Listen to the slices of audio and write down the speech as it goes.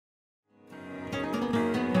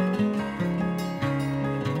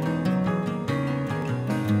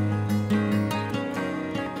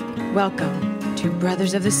Welcome to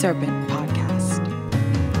Brothers of the Serpent podcast.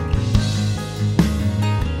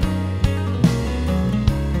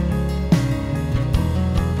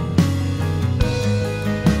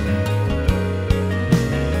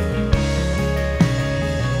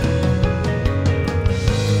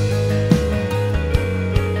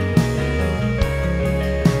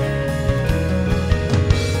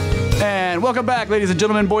 And welcome back, ladies and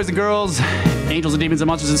gentlemen, boys and girls, angels and demons and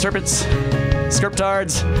monsters and serpents,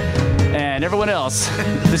 skirptards, and everyone else.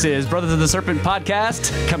 This is Brothers of the Serpent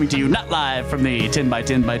podcast, coming to you not live from the 10 by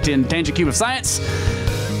 10 by 10 tangent cube of science,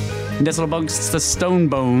 nestled amongst the stone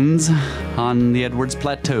bones on the Edwards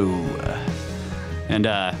Plateau. And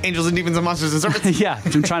Angels and demons and monsters and serpents. yeah,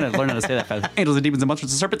 I'm trying to learn how to say that fast. Angels and demons and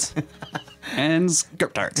monsters and serpents, and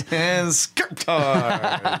skirptards. And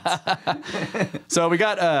skirptards. So we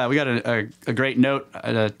got a great note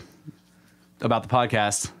about the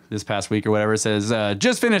podcast this past week or whatever. It says,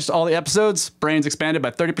 just finished all the episodes. Brains expanded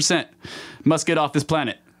by 30%. Must get off this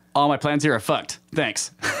planet. All my plans here are fucked.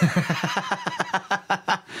 Thanks.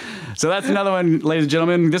 So that's another one, ladies and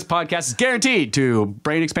gentlemen. This podcast is guaranteed to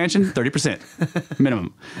brain expansion 30%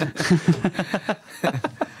 minimum.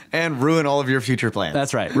 And ruin all of your future plans.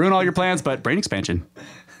 That's right. Ruin all your plans, but brain expansion.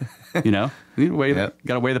 You know,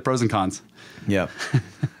 got to weigh the pros and cons. Yep.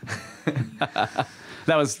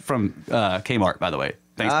 That was from Kmart, by the way.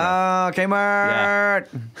 Thanks, bro. Oh, Kmart.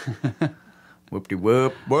 Yeah.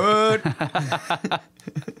 Whoop-de-whoop. What?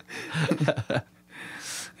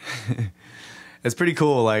 It's pretty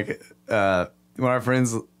cool. Like when our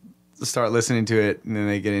friends start listening to it, and then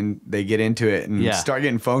they get into it, and start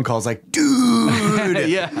getting phone calls like, "Dude,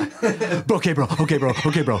 yeah, okay, bro.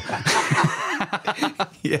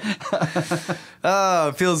 yeah. Oh,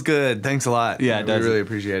 it feels good. Thanks a lot. Yeah, it does. We really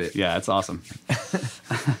appreciate it. Yeah, it's awesome.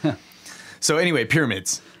 So anyway,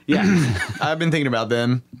 pyramids. Yeah, I've been thinking about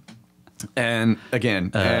them, and again,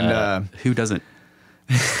 who doesn't?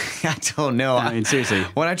 I don't know. I mean, seriously,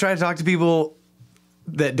 when I try to talk to people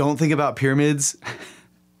that don't think about pyramids,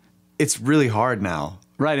 it's really hard now.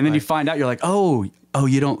 Right, and then you find out, you're like, oh,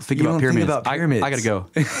 you don't think about pyramids. Think about pyramids. I gotta go.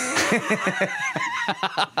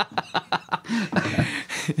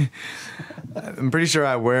 I'm pretty sure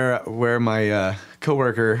I wear my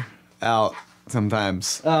coworker out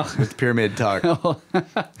sometimes with pyramid talk.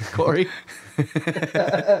 Corey.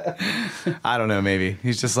 I don't know, maybe.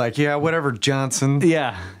 He's just like, yeah, whatever, Johnson.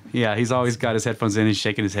 Yeah, he's always got his headphones in, he's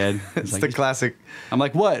shaking his head. It's like, the classic. I'm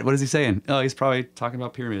like, what? What is he saying? Oh, he's probably talking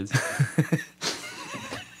about pyramids.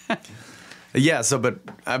 Yeah, but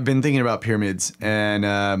I've been thinking about pyramids,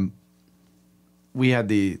 and we had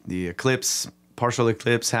the eclipse, partial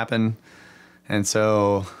eclipse happen, and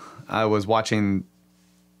so I was watching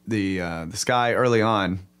the sky early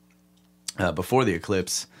on, before the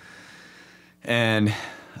eclipse, and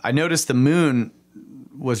I noticed the moon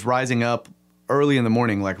was rising up early in the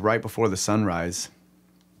morning, like right before the sunrise,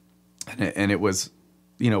 and it was,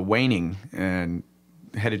 waning and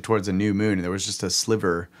headed towards a new moon, and there was just a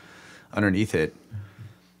sliver underneath it.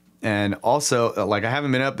 And also, like, I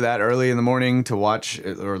haven't been up that early in the morning to watch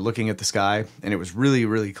or looking at the sky, and it was really,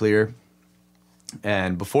 really clear.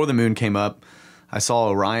 And before the moon came up, I saw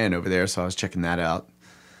Orion over there, so I was checking that out.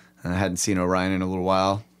 And I hadn't seen Orion in a little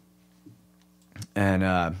while.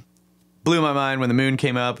 And blew my mind when the moon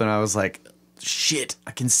came up, and I was like, shit,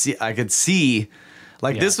 I could see.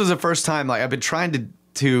 Like, this was the first time, like, I've been trying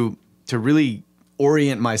to really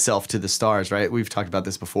orient myself to the stars, right? We've talked about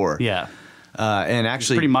this before. Yeah. And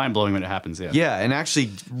actually, it's pretty mind-blowing when it happens. Yeah, and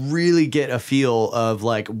actually really get a feel of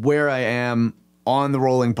like where I am on the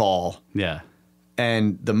rolling ball. Yeah.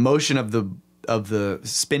 And the motion of the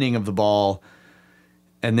spinning of the ball,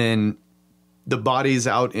 and then the bodies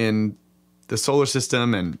out in the solar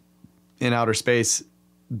system and in outer space,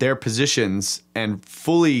 their positions, and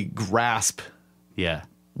fully grasp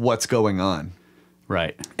what's going on.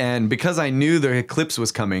 Right. And because I knew the eclipse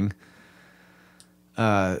was coming,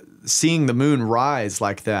 seeing the moon rise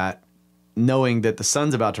like that, knowing that the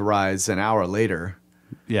sun's about to rise an hour later,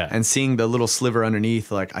 and seeing the little sliver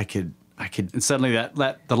underneath, like I could. And suddenly that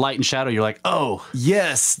the light and shadow, you're like, oh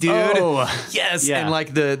yes, dude, yes, and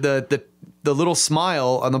like the little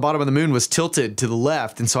smile on the bottom of the moon was tilted to the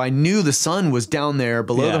left, and so I knew the sun was down there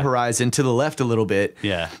below the horizon to the left a little bit,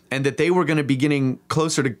 and that they were going to be getting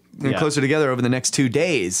closer together over the next 2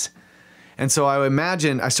 days, and so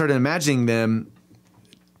I started imagining them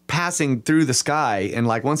passing through the sky, and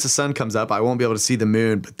like once the sun comes up, I won't be able to see the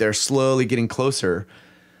moon, but they're slowly getting closer,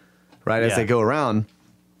 right, as they go around.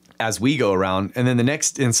 As we go around, and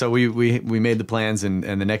then so we made the plans, and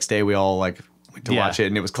the next day we all like went to watch it,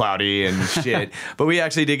 and it was cloudy and shit. But we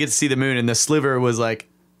actually did get to see the moon, and the sliver was like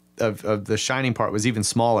of the shining part was even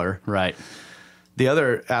smaller. Right. The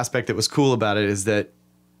other aspect that was cool about it is that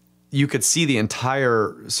you could see the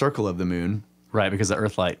entire circle of the moon. Right, because of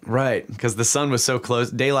Earth light. Right, because the sun was so close,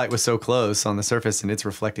 daylight was so close on the surface, and it's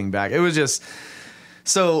reflecting back. It was just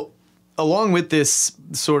so. Along with this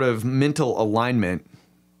sort of mental alignment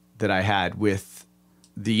that I had with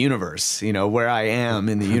the universe, you know, where I am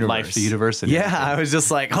in the universe, Life, the universe. Yeah, I was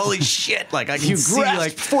just like, holy shit! Like I can see,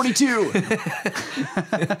 like 42.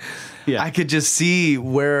 Yeah, I could just see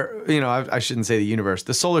where, you know, I shouldn't say the universe,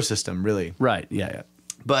 the solar system, really. right. Yeah.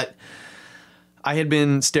 But I had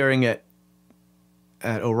been staring at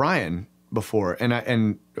Orion before,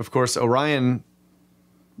 and of course Orion.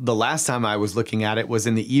 The last time I was looking at it was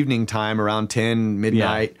in the evening time, around 10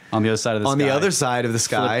 midnight. Yeah. On the other side of the sky. On the other side of the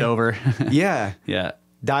sky, Flipped over. Yeah, Yeah.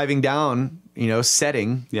 diving down, you know,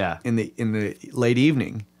 setting. Yeah. In the late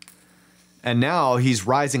evening, and now he's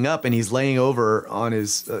rising up and he's laying over on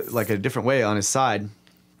his like a different way on his side.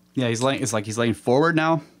 Yeah, he's laying. It's like he's laying forward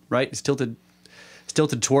now, right? He's tilted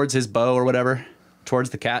towards his bow or whatever, towards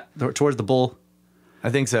the cat, towards the bull. I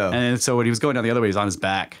think so. And so when he was going down the other way, he's on his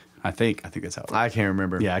back. I think that's how it works. I can't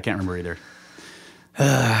remember. Yeah, I can't remember either.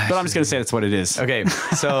 But I'm just gonna say that's what it is. Okay,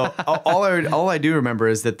 so all I do remember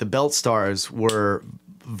is that the belt stars were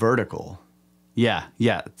vertical. Yeah.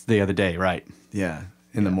 The other day, right? Yeah,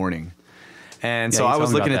 in the morning. And Yeah, so you I told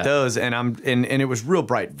was me looking about at that. those, and it was real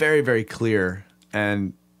bright, very, very clear.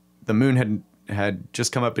 And the moon had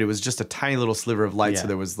just come up, but it was just a tiny little sliver of light, Yeah. so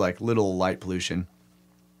there was like little light pollution.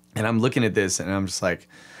 And I'm looking at this, and I'm just like,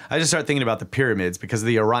 I just start thinking about the pyramids because of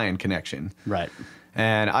the Orion connection. Right.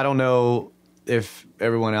 And I don't know if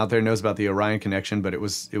everyone out there knows about the Orion connection, but it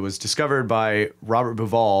was discovered by Robert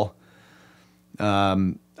Bauval.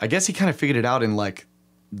 I guess he kind of figured it out in like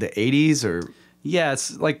the 80s or Yeah,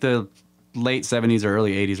 it's like the late 70s or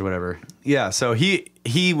early 80s or whatever. yeah. So he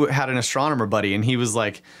had an astronomer buddy, and he was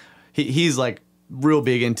like, he's like real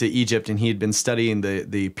big into Egypt, and he had been studying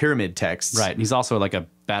the pyramid texts. Right. He's also like a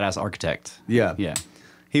badass architect. Yeah. Yeah.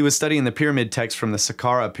 He was studying the pyramid texts from the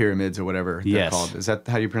Saqqara pyramids or whatever they're Yes. called. Is that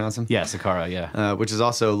how you pronounce them? Yeah, Saqqara, yeah. Which is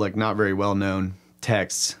also like not very well known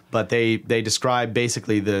texts, but they describe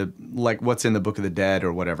basically the like what's in the Book of the Dead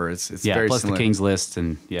or whatever. It's Yeah, very plus similar. the King's List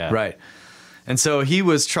and yeah. Right. And so he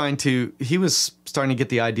was starting to get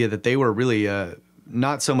the idea that they were really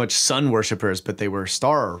not so much sun worshippers, but they were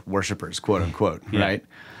star worshippers, quote unquote. Yeah. Right.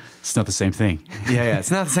 It's not the same thing. Yeah.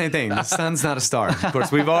 It's not the same thing. The sun's not a star. Of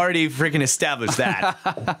course, we've already freaking established that.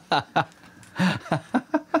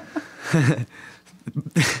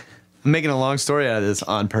 I'm making a long story out of this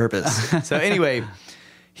on purpose. So anyway,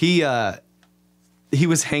 he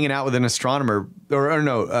was hanging out with an astronomer, or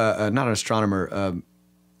no, not an astronomer,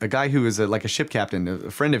 a guy who was like a ship captain,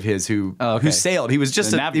 a friend of his who sailed. He was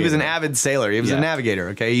just he was an avid sailor. He was a navigator.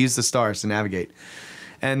 Okay, he used the stars to navigate.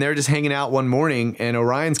 And they're just hanging out one morning, and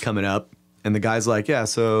Orion's coming up, and the guy's like, "Yeah,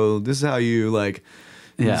 so this is how you like,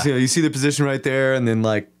 you see the position right there, and then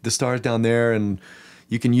like the stars down there, and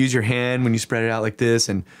you can use your hand when you spread it out like this,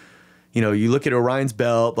 and you know you look at Orion's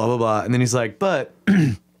belt, blah blah blah." And then he's like, "But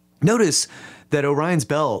notice that Orion's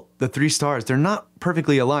belt, the 3 stars, they're not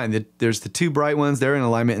perfectly aligned. There's the 2 bright ones, they're in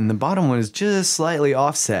alignment, and the bottom one is just slightly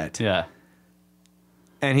offset." Yeah.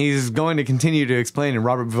 And he's going to continue to explain, and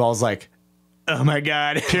Robert Bauval's like, "Oh my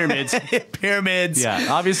God, Pyramids. pyramids!" Yeah.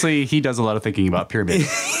 Obviously, he does a lot of thinking about pyramids.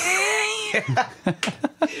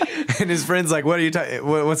 And his friend's like, "What are you talking?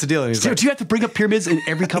 What's the deal?" And he's Dude, like, do you have to bring up pyramids in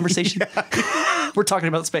every conversation? We're talking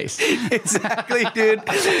about space. "Exactly, dude."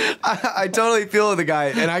 I totally feel the guy,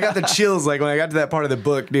 and I got the chills like when I got to that part of the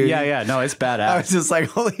book, dude. Yeah. No, it's badass. I was just like,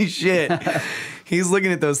 "Holy shit!" He's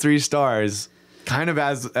looking at those 3 stars, kind of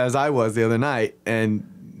as I was the other night, and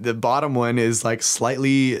the bottom one is like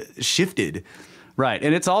slightly shifted. Right.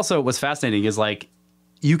 And it's also what's fascinating is like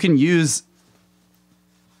you can use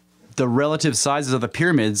the relative sizes of the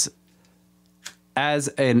pyramids as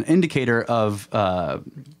an indicator of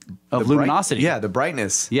luminosity. Yeah, the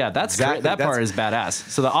brightness. Yeah, that's Exactly. that part is badass.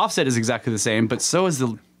 So the offset is exactly the same, but so is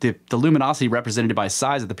the luminosity represented by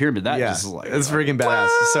size of the pyramid. That just is like it's freaking badass.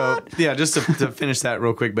 So yeah, just to finish that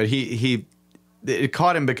real quick, but it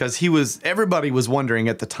caught him because everybody was wondering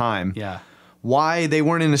at the time why they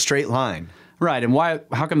weren't in a straight line. Right, and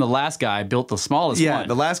how come the last guy built the smallest one? Yeah,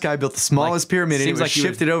 the last guy built the smallest pyramid, and it was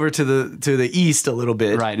shifted over to the east a little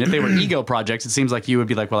bit. Right, and if they were ego projects, it seems like you would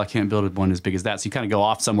be like, well, I can't build one as big as that. So you kind of go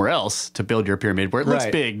off somewhere else to build your pyramid where it looks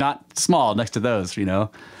big, not small next to those, you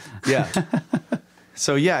know? Yeah.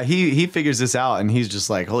 So yeah, he figures this out, and he's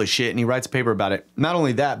just like, holy shit, and he writes a paper about it. Not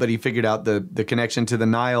only that, but he figured out the connection to the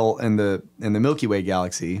Nile and the Milky Way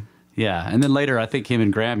galaxy. Yeah, and then later I think him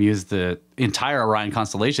and Graham used the entire Orion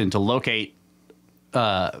constellation to locate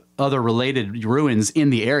other related ruins in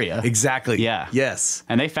the area. Exactly. Yeah. Yes.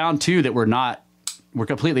 And they found 2 that were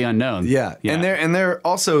completely unknown. Yeah. And they're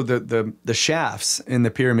also the shafts in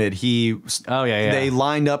the pyramid. They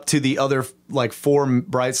lined up to the other like 4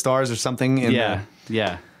 bright stars or something. In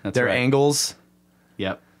That's their right. angles.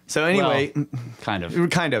 Yep. So anyway, well, kind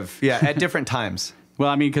of. Yeah, at different times. Well,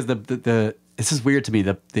 I mean, because this is weird to me.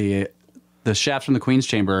 The shafts from the Queen's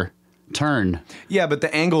Chamber turn. Yeah, but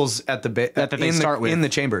the angles at the start with in the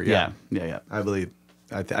chamber. Yeah. I believe.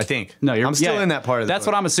 I think. No, I'm still in that part of That's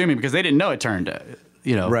what I'm assuming because they didn't know it turned.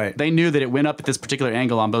 Right. They knew that it went up at this particular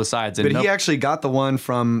angle on both sides. And but he actually got the one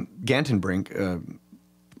from Gantenbrink.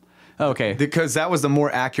 Okay. Because that was the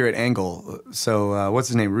more accurate angle. So what's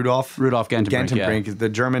his name? Rudolf Gantenbrink. Is the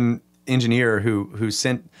German engineer who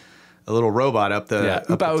sent a little robot up the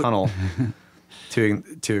tunnel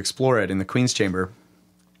to explore it in the Queen's Chamber.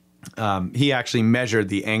 He actually measured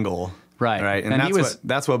the angle. Right. And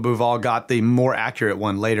that's what Bouval got the more accurate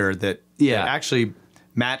one later that actually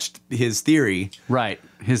matched his theory. Right.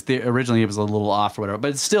 Originally it was a little off or whatever.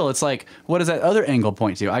 But still, it's like, what does that other angle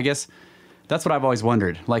point to? I guess that's what I've always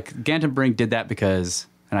wondered. Like, Gantenbrink did that because,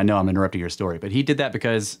 and I know I'm interrupting your story, but he did that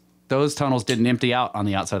because those tunnels didn't empty out on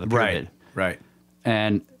the outside of the pyramid. Right.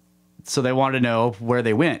 And so they wanted to know where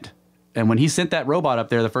they went. And when he sent that robot up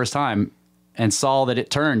there the first time and saw that it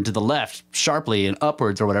turned to the left sharply and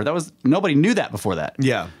upwards or whatever, nobody knew that before that.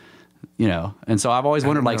 Yeah. And so I've always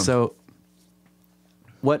wondered, like, so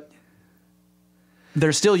what?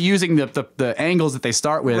 They're still using the angles that they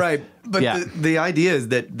start with. Right. But the idea is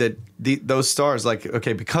that those stars, like,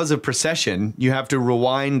 okay, because of precession, you have to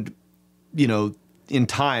rewind, in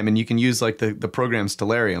time, and you can use like the program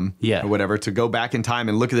Stellarium or whatever to go back in time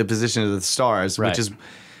and look at the position of the stars, which is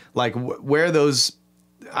like where those.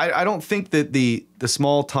 I don't think that the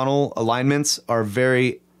small tunnel alignments are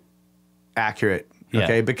very accurate.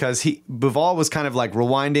 Okay, because Bouval was kind of like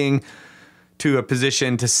rewinding to a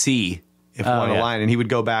position to see if one aligned, and he would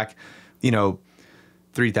go back,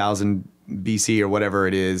 3000 BC or whatever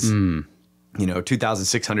it is,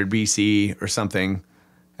 2600 BC or something,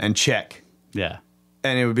 and check. Yeah.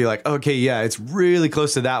 And it would be like, okay, yeah, it's really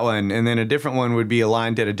close to that one. And then a different one would be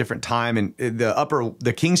aligned at a different time. And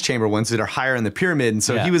the King's Chamber ones that are higher in the pyramid. And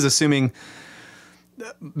so he was assuming,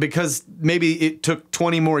 because maybe it took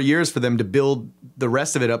 20 more years for them to build the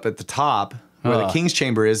rest of it up at the top where the King's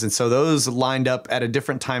Chamber is. And so those lined up at a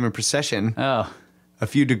different time in precession. Oh. A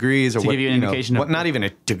few degrees, or to give you an indication of, not even a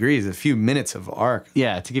degrees, a few minutes of arc.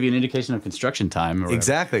 Yeah, to give you an indication of construction time. Or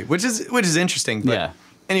exactly, which is interesting. But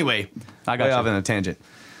anyway, I got off on a tangent.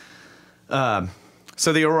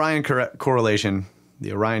 So the Orion correlation,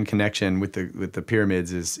 the Orion connection with the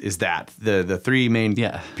pyramids is that the 3 main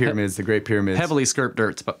pyramids, the Great Pyramids, heavily skirp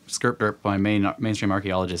dirt by mainstream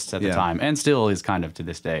archaeologists at the time, and still is kind of to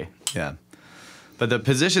this day. Yeah, but the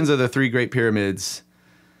positions of the 3 Great Pyramids.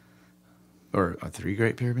 Or 3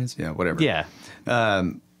 Great Pyramids? Yeah, whatever. Yeah.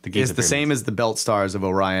 It's the same as the belt stars of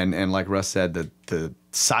Orion. And like Russ said, the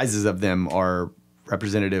sizes of them are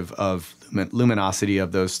representative of luminosity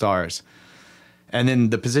of those stars. And then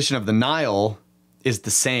the position of the Nile is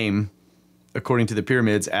the same, according to the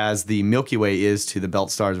pyramids, as the Milky Way is to the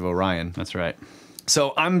belt stars of Orion. That's right.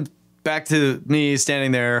 So I'm back to me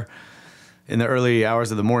standing there in the early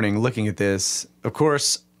hours of the morning looking at this. Of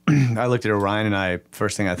course, I looked at Orion and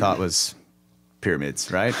first thing I thought was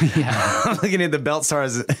pyramids, right? Yeah. I'm looking at the belt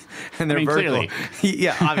stars and they're vertical. Clearly.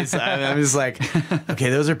 Yeah, obviously. I'm just like, okay,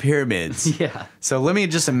 those are pyramids. Yeah. So let me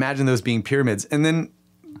just imagine those being pyramids. And then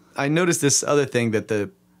I noticed this other thing, that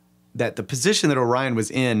the position that Orion was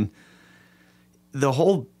in, the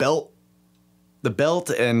whole belt,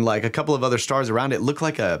 and like a couple of other stars around it looked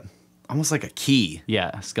like almost like a key.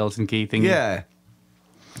 Yeah, skeleton key thing. Yeah.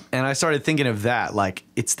 And I started thinking of that, like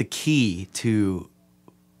it's the key to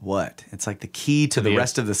what? It's like the key to the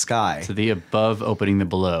rest of the sky. To the above opening the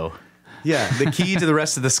below. Yeah, the key to the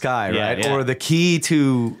rest of the sky, right? Yeah. Or the key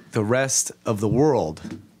to the rest of the world.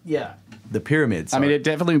 Yeah. The pyramids. I mean, it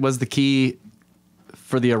definitely was the key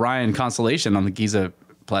for the Orion constellation on the Giza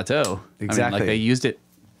Plateau. Exactly. I mean, like they used it.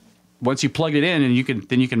 Once you plugged it in, and you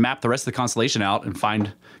can map the rest of the constellation out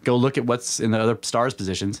and go look at what's in the other stars'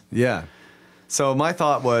 positions. Yeah. So my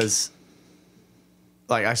thought was,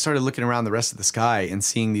 like, I started looking around the rest of the sky and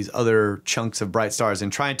seeing these other chunks of bright stars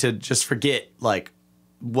and trying to just forget, like,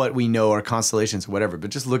 what we know are constellations or whatever, but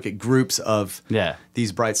just look at groups of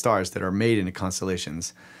these bright stars that are made into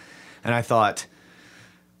constellations. And I thought,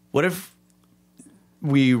 what if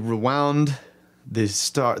we rewound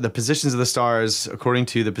the positions of the stars according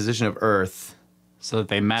to the position of Earth So that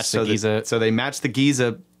they match the Giza So they match the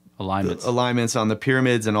Giza alignments on the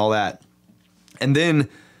pyramids and all that. And then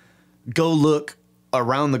go look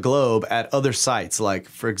around the globe at other sites. Like,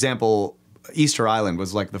 for example, Easter Island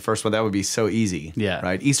was like the first one. That would be so easy. Yeah.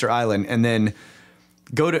 Right? Easter Island. And then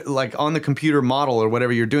go to, like, on the computer model or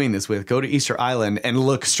whatever you're doing this with, go to Easter Island and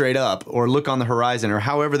look straight up or look on the horizon or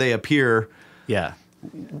however they appear. Yeah.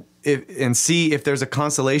 And see if there's a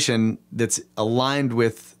constellation that's aligned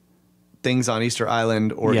with things on Easter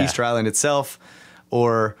Island or Easter Island itself,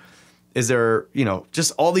 or is there,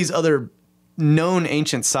 just all these other known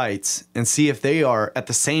ancient sites, and see if they are at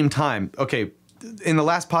the same time. Okay, in the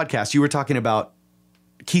last podcast, you were talking about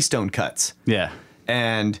keystone cuts. Yeah.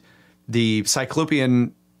 And the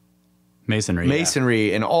Cyclopean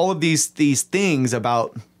masonry and all of these things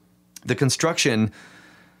about the construction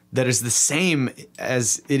that is the same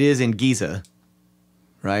as it is in Giza,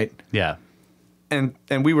 right? Yeah. And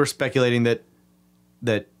we were speculating that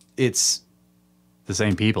it's the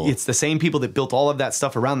same people. It's the same people that built all of that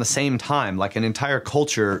stuff around the same time. Like an entire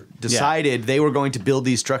culture decided they were going to build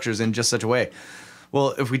these structures in just such a way. Well,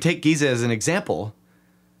 if we take Giza as an example,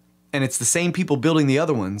 and it's the same people building the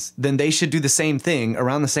other ones, then they should do the same thing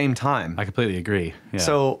around the same time. I completely agree. Yeah.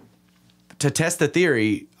 So to test the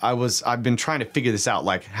theory, I've been trying to figure this out.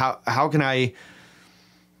 Like, how can I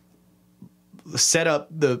set up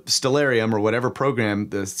the stellarium or whatever program,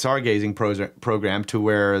 the stargazing program, to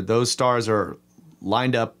where those stars are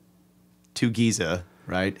lined up to Giza,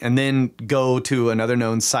 right? And then go to another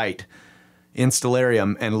known site in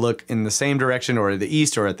stellarium and look in the same direction or the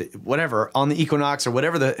east or at the whatever on the equinox or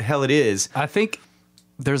whatever the hell it is. I think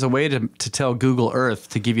there's a way to tell Google Earth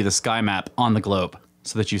to give you the sky map on the globe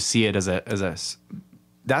so that you see it as a.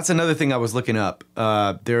 That's another thing I was looking up.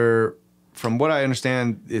 From what I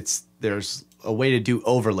understand, there's a way to do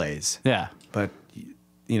overlays. Yeah. But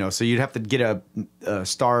so you'd have to get a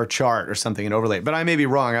star chart or something and overlay it. But I may be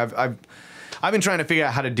wrong. I've been trying to figure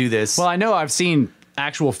out how to do this. Well, I know I've seen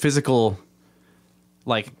actual physical,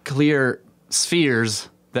 like, clear spheres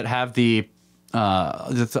that have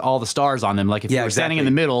all the stars on them. Like if you were standing in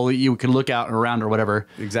the middle, you could look out and around or whatever.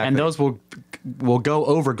 Exactly. And those will go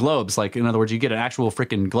over globes. Like, in other words, you get an actual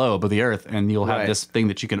freaking globe of the Earth, and you'll have this thing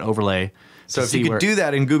that you can overlay. So if you could do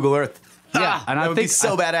that in Google Earth, and that would be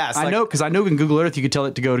so badass. I know, because I know in Google Earth you could tell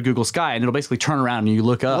it to go to Google Sky, and it'll basically turn around and you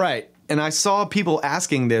look up. Right. And I saw people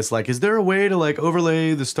asking this, like, is there a way to, like,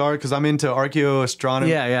 overlay the star? Because I'm into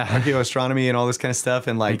archaeoastronomy and all this kind of stuff.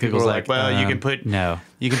 And, like, people are like, well, you can put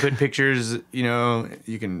pictures,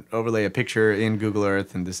 you can overlay a picture in Google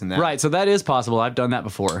Earth and this and that. Right. So that is possible. I've done that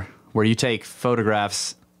before, where you take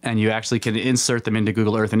photographs and you actually can insert them into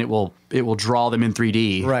Google Earth, and it will draw them in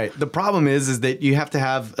 3D. Right. The problem is that you have to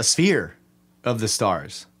have a sphere of the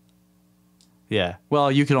stars. Yeah.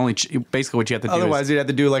 Well, you can only basically what you have to do. Otherwise, you'd have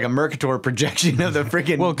to do like a Mercator projection of the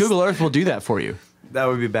freaking. Well, Google Earth will do that for you. That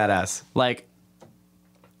would be badass. Like,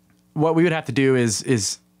 what we would have to do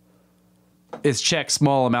is check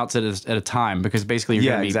small amounts at a time, because basically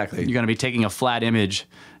you're going to be taking a flat image,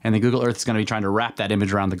 and then Google Earth is going to be trying to wrap that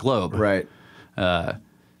image around the globe. Right.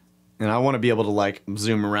 And I want to be able to, like,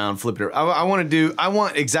 zoom around, flip it around. I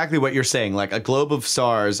want exactly what you're saying, like a globe of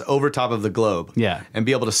stars over top of the globe. Yeah. And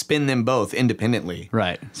be able to spin them both independently.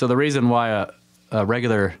 Right. So the reason why a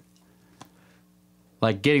regular,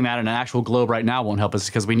 like, getting that in an actual globe right now won't help us is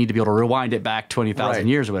because we need to be able to rewind it back 20,000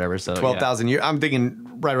 years or whatever. So 12,000 years. I'm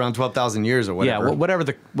thinking right around 12,000 years or whatever. Yeah,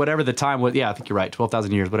 whatever the time was. Yeah, I think you're right.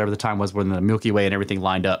 12,000 years, whatever the time was when the Milky Way and everything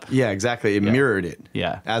lined up. Yeah, exactly. It mirrored it.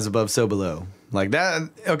 Yeah. As above, so below. Like that.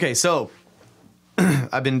 Okay, so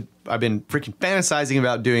I've been freaking fantasizing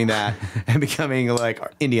about doing that and becoming like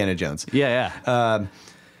Indiana Jones. Yeah.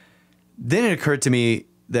 Then it occurred to me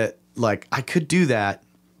that, like, I could do that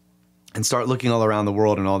and start looking all around the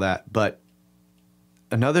world and all that. But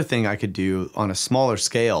another thing I could do on a smaller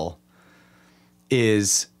scale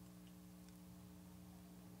is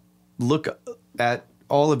look at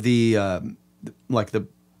all of the,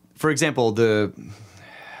 for example, the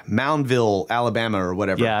Moundville, Alabama or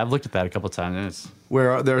whatever. Yeah, I've looked at that a couple of times.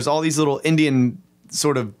 Where there's all these little Indian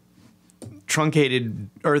sort of truncated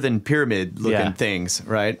earthen pyramid looking things,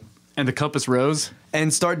 right? And the compass rose.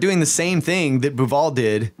 And start doing the same thing that Bouval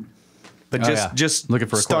did, but just looking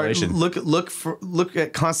for a correlation. Look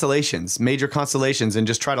at constellations, major constellations, and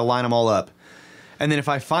just try to line them all up. And then if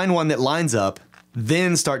I find one that lines up,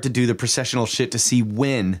 then start to do the processional shit to see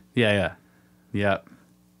when. Yeah.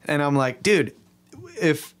 And I'm like, dude,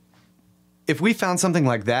 if we found something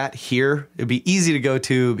like that here, it'd be easy to go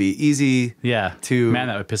to, it'd be easy to... Man,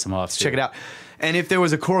 that would piss them off. Check it out. And if there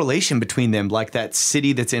was a correlation between them, like that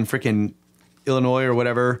city that's in freaking Illinois or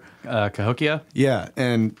whatever. Cahokia. Yeah,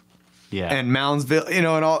 and Moundsville, you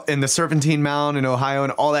know, and the Serpentine Mound in Ohio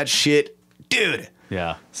and all that shit, dude.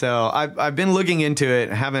 Yeah. So I've been looking into it.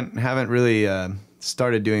 Haven't really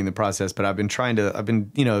started doing the process, but I've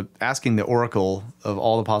been you know, asking the oracle of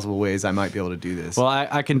all the possible ways I might be able to do this. Well,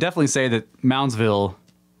 I can definitely say that Moundsville,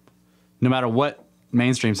 no matter what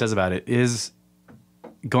mainstream says about it, is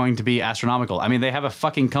going to be astronomical. I mean, they have a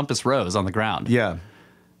fucking compass rose on the ground. Yeah.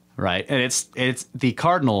 Right. And it's the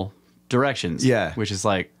cardinal directions. Yeah. Which is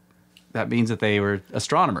like, that means that they were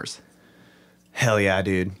astronomers. Hell yeah,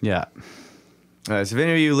 dude. Yeah. So if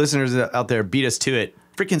any of you listeners out there beat us to it,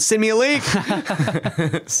 freaking send me a link.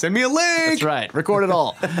 Send me a link. That's right. Record it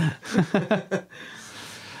all.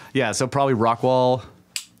 Yeah. So probably Rockwall.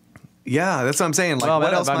 Yeah, that's what I'm saying. Like, well,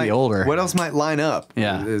 what else might be older? What else might line up?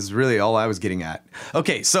 Yeah, is really all I was getting at.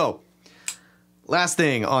 Okay, so last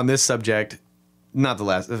thing on this subject, not the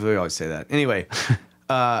last. We always say that. Anyway,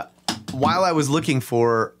 while I was looking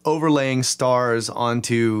for overlaying stars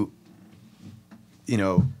onto, you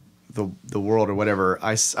know, the world or whatever,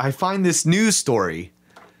 I find this news story.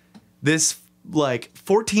 This like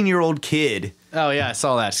 14-year-old kid. Oh yeah, I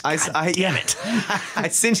saw that. Damn it! I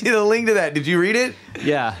sent you the link to that. Did you read it?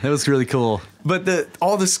 Yeah, it was really cool. But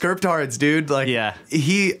all the scriptards, dude. Like, yeah.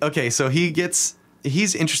 So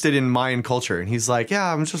he's interested in Mayan culture, and he's like,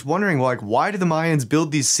 yeah, I'm just wondering, like, why do the Mayans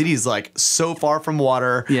build these cities like so far from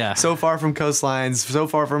water, so far from coastlines, so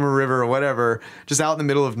far from a river or whatever, just out in the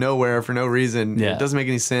middle of nowhere for no reason? Yeah. It doesn't make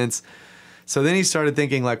any sense. So then he started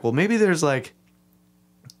thinking, like, well, maybe there's like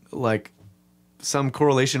some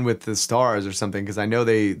correlation with the stars or something, because I know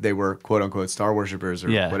they were quote unquote star worshippers or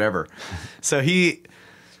whatever. So he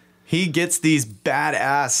gets these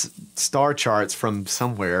badass star charts from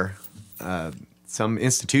somewhere, some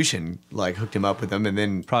institution like hooked him up with them, and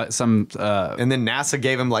then probably some and then NASA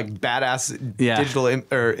gave him like badass digital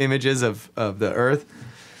images of the Earth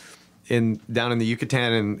down in the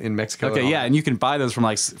Yucatan in Mexico. Okay, yeah, and you can buy those from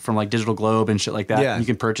like Digital Globe and shit like that. Yeah, and you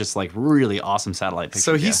can purchase like really awesome satellite pictures.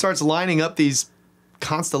 So he starts lining up these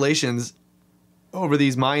constellations over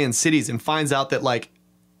these Mayan cities and finds out that like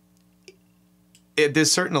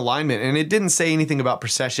there's certain alignment, and it didn't say anything about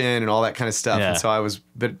precession and all that kind of stuff. And so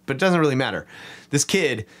but it doesn't really matter. This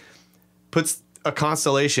kid puts a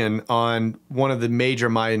constellation on one of the major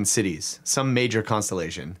Mayan cities, some major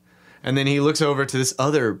constellation. And then he looks over to this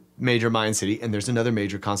other major Mayan city, and there's another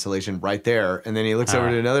major constellation right there. And then he looks over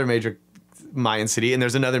to another major Mayan city, and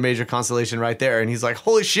there's another major constellation right there. And he's like,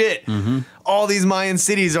 holy shit, all these Mayan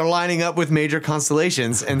cities are lining up with major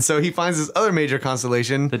constellations. And so he finds this other major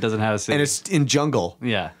constellation that doesn't have a city, and it's in jungle.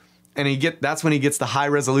 Yeah. And that's when he gets the high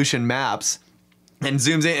resolution maps and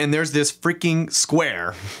zooms in, and there's this freaking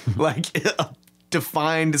square, like a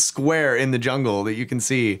defined square in the jungle that you can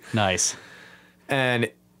see. Nice. And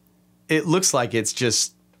it looks like it's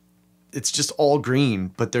just all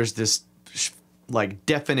green, but there's this like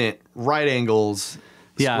definite right angles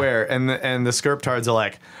square, and the scriptards are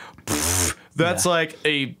like, that's like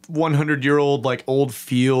a 100-year-old like old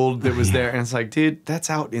field that was there, and it's like, dude, that's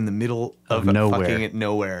out in the middle of nowhere. Fucking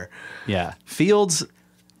nowhere. Yeah, fields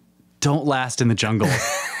don't last in the jungle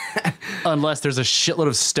unless there's a shitload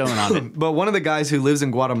of stone on it. But one of the guys who lives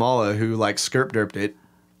in Guatemala who like derped it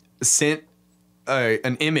sent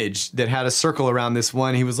an image that had a circle around this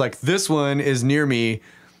one. He was like, this one is near me,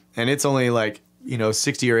 and it's only like, you know,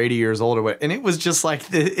 60 or 80 years old or what. And it was just like,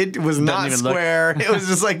 it was not square. It was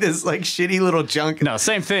just like this like shitty little junk. No,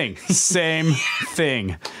 same thing. Same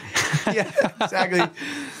thing. Yeah, exactly.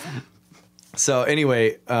 So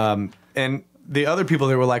anyway, and the other people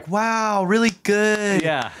that were like, wow, really good.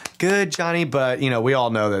 Yeah. Good, Johnny. But, you know, we all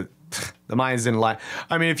know that the Mayans didn't lie.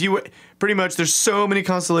 I mean, pretty much there's so many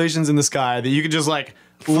constellations in the sky that you could just like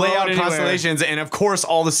lay out constellations, and of course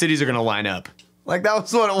all the cities are going to line up. Like, that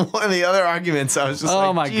was one of the other arguments. I was just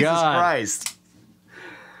like, my Jesus God. Christ.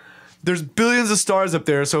 There's billions of stars up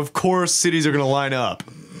there, so of course cities are going to line up.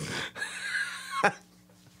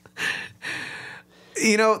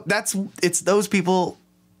 You know, it's those people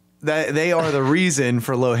that they are the reason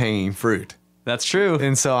for low-hanging fruit. That's true.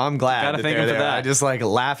 And so I'm glad that they're there. That. I just like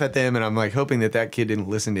laugh at them, and I'm like hoping that kid didn't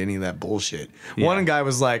listen to any of that bullshit. Yeah. One guy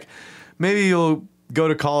was like, maybe you'll go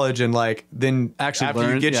to college and like then actually after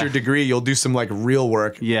learn, you get your degree, you'll do some like real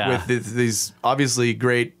work with these obviously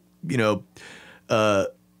great, you know,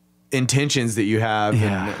 intentions that you have.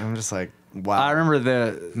 Yeah. And I'm just like, wow. I remember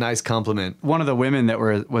the nice compliment. One of the women that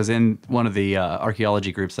was in one of the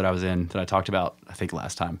archaeology groups that I was in, that I talked about, I think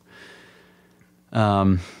last time.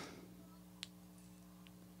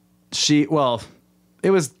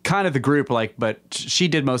 kind of the group, like, but she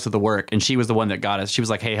did most of the work, and she was the one that got us. She was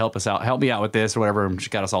like, "Hey, help us out, help me out with this or whatever." And she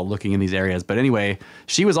got us all looking in these areas. But anyway,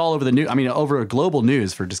 she was all over the news. I mean, over global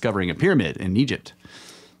news for discovering a pyramid in Egypt.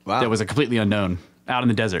 Wow. That was a completely unknown out in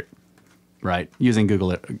the desert, right? Using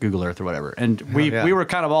Google Earth or whatever. And we were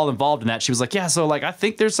kind of all involved in that. She was like, "Yeah, so like I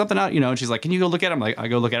think there's something out, you know." And she's like, "Can you go look at it?" I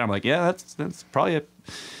go look at it. I'm like, "Yeah, that's probably a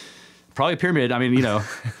pyramid." I mean, you know,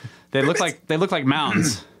 they look like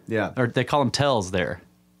mounds. Yeah. Or they call them tells there.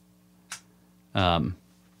 Because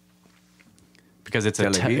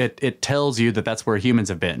it tells you that that's where humans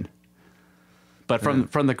have been. But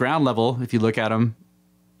from the ground level, if you look at them,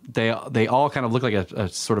 they all kind of look like a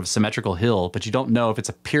sort of symmetrical hill, but you don't know if it's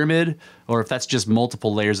a pyramid or if that's just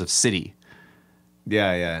multiple layers of city.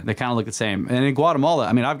 Yeah. They kind of look the same. And in Guatemala,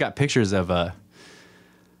 I mean, I've got pictures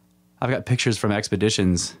from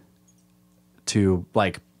expeditions to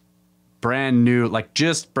like brand new,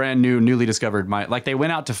 newly discovered like they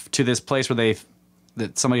went out to this place where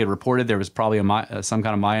that somebody had reported there was probably some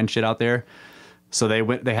kind of Mayan shit out there. So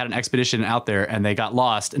they had an expedition out there and they got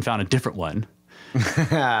lost and found a different one.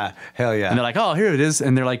 Hell yeah. And they're like, "Oh, here it is."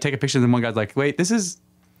 And they're like, take a picture. And then one guy's like, "Wait, this is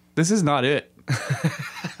not it."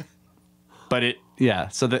 But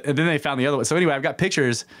so and then they found the other one. So anyway, I've got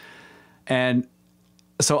pictures, and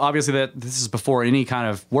so obviously this is before any kind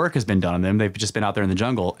of work has been done on them. They've just been out there in the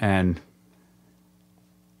jungle, and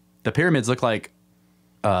the pyramids look like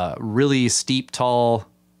really steep, tall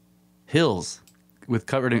hills it's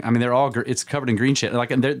covered in green shit.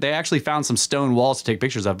 Like, and they actually found some stone walls to take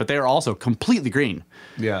pictures of, but they are also completely green.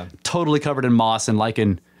 Yeah. Totally covered in moss and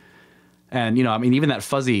lichen. And, you know, I mean, even that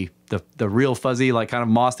fuzzy, the real fuzzy, like kind of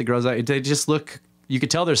moss that grows out, they just look, you could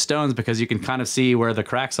tell they're stones because you can kind of see where the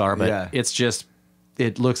cracks are, but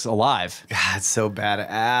it looks alive. God, it's so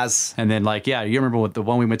badass. And then like, you remember what the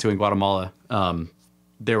one we went to in Guatemala,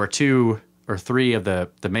 there were 2 or 3 of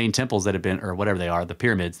the main temples that had been, or whatever they are, the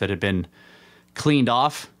pyramids that had been cleaned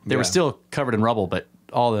off. They were still covered in rubble, but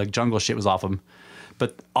all the jungle shit was off them.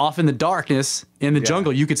 But off in the darkness, in the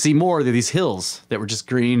jungle, you could see more of these hills that were just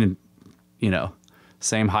green and, you know,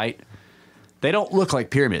 same height. They don't look like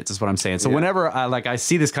pyramids, is what I'm saying. So whenever I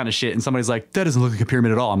see this kind of shit and somebody's like, "That doesn't look like a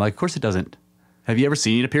pyramid at all," I'm like, "Of course it doesn't. Have you ever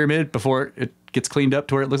seen a pyramid before it gets cleaned up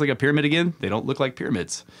to where it looks like a pyramid again? They don't look like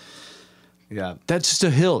pyramids." Yeah. That's just a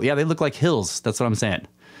hill. Yeah, they look like hills. That's what I'm saying.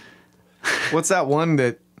 What's that one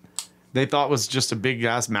that they thought was just a big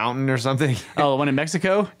ass mountain or something? Oh, the one in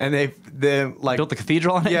Mexico? And they like built the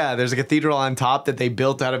cathedral on it? Yeah, there's a cathedral on top that they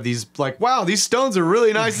built out of these, like, wow, these stones are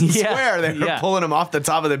really nice and square. They were pulling them off the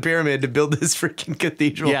top of the pyramid to build this freaking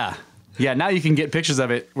cathedral. Yeah. Yeah, now you can get pictures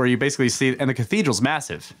of it where you basically see, and the cathedral's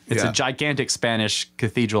massive. It's a gigantic Spanish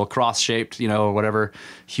cathedral, cross-shaped, you know, or whatever,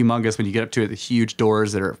 humongous. When you get up to it, the huge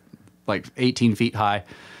doors that are like 18 feet high.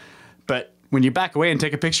 But when you back away and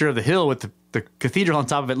take a picture of the hill with the cathedral on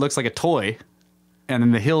top of it, looks like a toy. And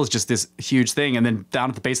then the hill is just this huge thing. And then down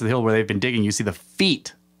at the base of the hill where they've been digging, you see the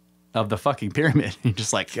feet of the fucking pyramid. You're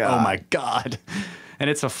just like, oh my God. And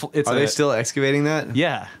are they still excavating that?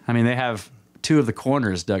 Yeah. I mean, they have 2 of the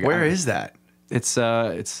corners dug out. Where is that? It's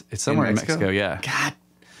somewhere in Mexico, yeah. God.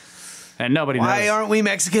 And nobody knows. Why aren't we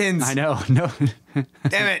Mexicans? I know. No.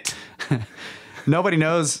 Damn it. Nobody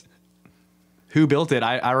knows who built it.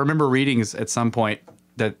 I remember reading at some point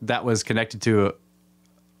that was connected to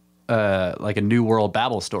like a New World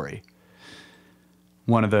Babel story.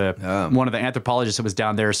 One of the anthropologists that was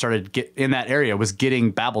down there in that area was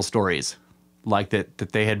getting Babel stories, like that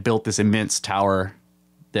they had built this immense tower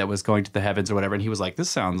that was going to the heavens or whatever. And he was like, "This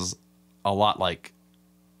sounds a lot like,"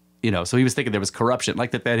 you know. So he was thinking there was corruption,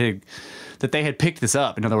 like that they had picked this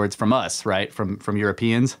up. In other words, from us, right, from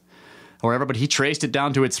Europeans or whatever. But he traced it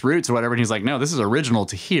down to its roots or whatever. And he's like, "No, this is original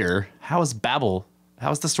to here. How is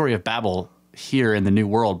the story of Babel here in the New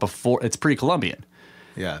World before it's pre-Columbian?"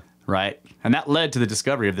 Yeah. Right. And that led to the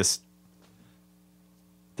discovery of this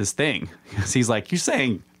thing. So he's like, "You're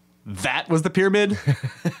saying that was the pyramid?"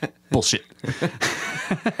 Bullshit.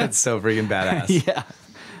 That's so freaking badass. Yeah.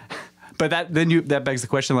 But that begs the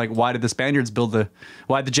question, like, why did the Spaniards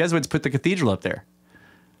why did the Jesuits put the cathedral up there?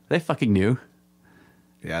 They fucking knew.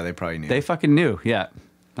 Yeah, they probably knew. They fucking knew. Yeah.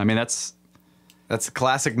 I mean, that's a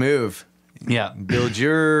classic move. Yeah. Build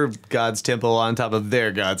your God's temple on top of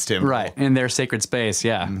their God's temple. Right. In their sacred space.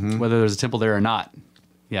 Yeah. Mm-hmm. Whether there's a temple there or not.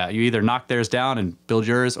 Yeah. You either knock theirs down and build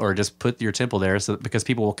yours, or just put your temple there because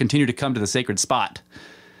people will continue to come to the sacred spot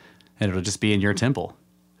and it'll just be in your temple.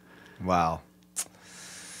 Wow.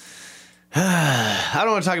 I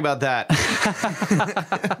don't want to talk about that.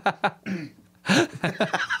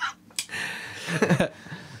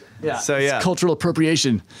 Yeah. So yeah, it's cultural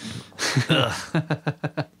appropriation.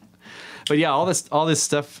 But yeah, all this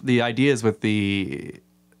stuff, the ideas with the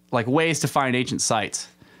like ways to find ancient sites.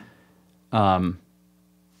 I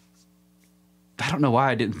don't know why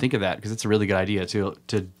I didn't think of that, because it's a really good idea to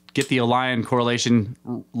get the Orion correlation,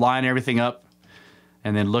 line everything up,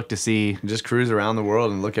 and then look to see. Just cruise around the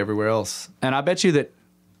world and look everywhere else. And I bet you that,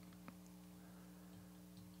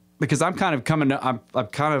 because I'm kind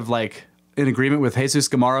of like in agreement with Jesus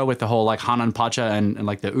Gamarra with the whole like Hanan Pacha and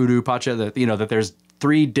like the Uru Pacha, that that there's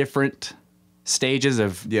 3 different stages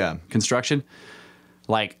of construction.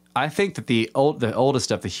 Like I think that the oldest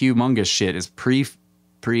stuff, the humongous shit, is pre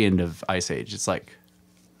end of Ice Age. It's like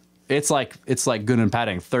Gunung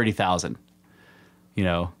Padang, 30,000.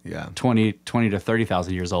 20 to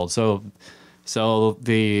 30,000 years old. So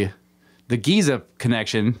the Giza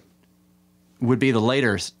connection would be the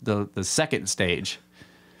later, the second stage.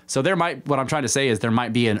 So what I'm trying to say is there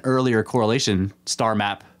might be an earlier correlation star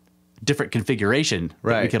map, different configuration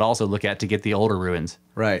that we could also look at to get the older ruins.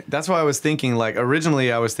 Right. That's why I was thinking, like,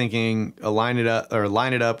 originally I was thinking line it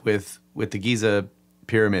up with the Giza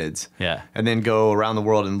pyramids. Yeah. And then go around the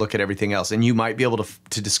world and look at everything else. And you might be able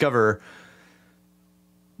to discover,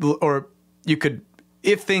 or you could,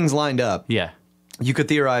 if things lined up. Yeah. You could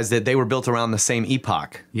theorize that they were built around the same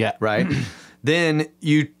epoch. Yeah. Right? Then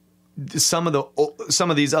some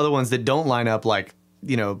of these other ones that don't line up, like,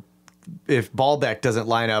 if Baalbek doesn't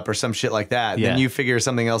line up or some shit like that, then you figure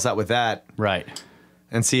something else out with that. Right.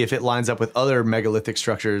 And see if it lines up with other megalithic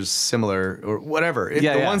structures similar or whatever.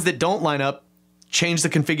 The ones that don't line up, change the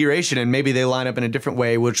configuration, and maybe they line up in a different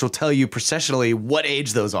way, which will tell you processionally what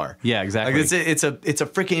age those are. Yeah, exactly. Like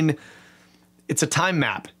it's a time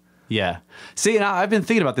map. Yeah. See, and I've been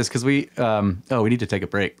thinking about this because we need to take a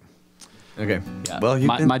break. Okay. Yeah. Well,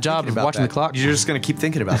 my job is watching the clock. You're just going to keep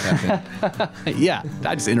thinking about that then. Yeah.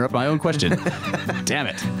 I just interrupt my own question. Damn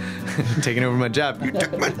it. Taking over my job. You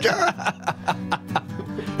took my job.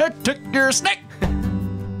 I took your snake.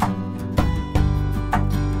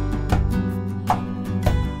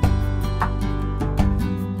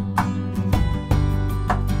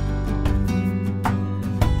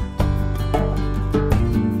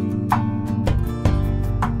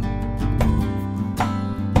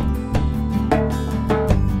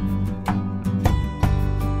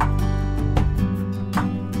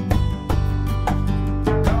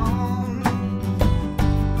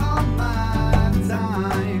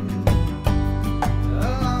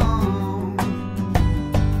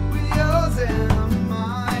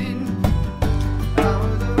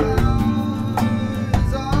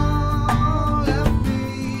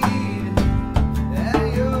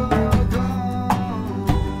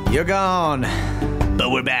 You're gone,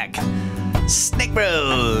 but we're back. Snake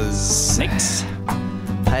Bros. Snakes.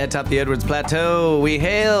 High atop the Edwards Plateau, we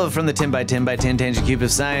hail from the 10 by 10 by 10 tangent cube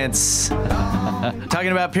of science.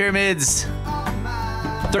 Talking about pyramids.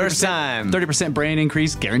 First time. 30% brain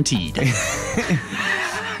increase guaranteed.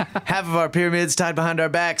 Half of our pyramids tied behind our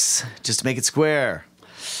backs just to make it square.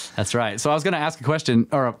 That's right. So I was going to ask a question,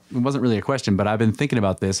 or it wasn't really a question, but I've been thinking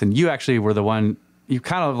about this, and you actually were the one, you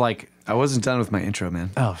kind of like... I wasn't done with my intro, man.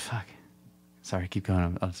 Oh, fuck. Sorry, keep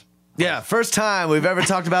going. Yeah, first time we've ever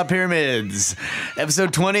talked about pyramids.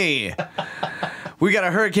 Episode 20. We got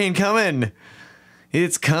a hurricane coming.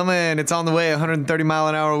 It's coming. It's on the way.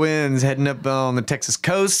 130-mile-an-hour winds heading up on the Texas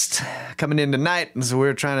coast. Coming in tonight. And so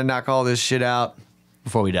we're trying to knock all this shit out.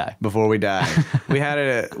 Before we die. We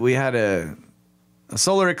had a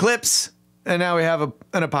solar eclipse, and now we have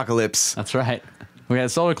an apocalypse. That's right. We had a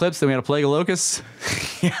solar eclipse, then we had a plague of locusts.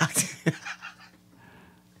 Yeah.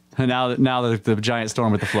 And now the giant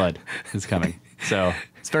storm with the flood is coming. So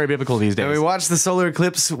it's very biblical these days. And we watched the solar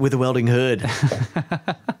eclipse with a welding hood.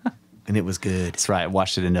 And it was good. That's right.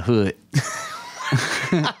 Watched it in the hood.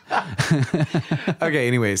 Okay,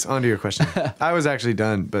 anyways, on to your question. I was actually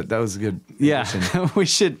done, but that was a good Yeah, we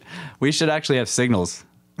should actually have signals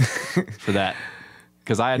for that.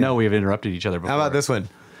 Because I know we've interrupted each other before. How about this one?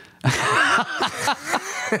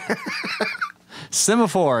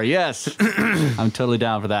 Semaphore, yes. I'm totally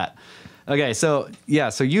down for that. Okay, so yeah,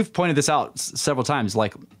 so you've pointed this out several times,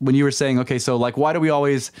 like when you were saying, okay, so like why do we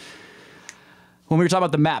always, when we were talking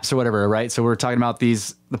about the maps or whatever, right? So we're talking about the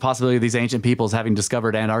possibility of these ancient peoples having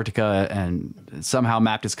discovered Antarctica and somehow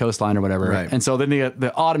mapped its coastline or whatever. Right. And so then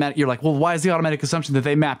the automatic, you're like, well, why is the automatic assumption that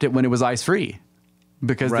they mapped it when it was ice free?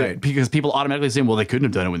 Because because people automatically assume, well, they couldn't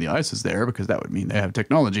have done it when the ice is there because that would mean they have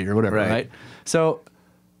technology or whatever, right? So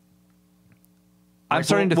I'm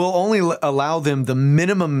starting to... We'll only allow them the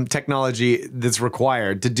minimum technology that's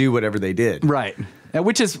required to do whatever they did. Right.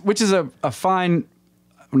 Which is a fine...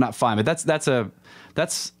 Not fine, but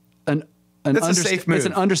that's an That's a safe move. It's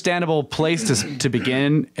an understandable place to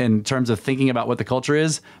begin in terms of thinking about what the culture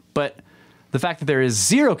is, but the fact that there is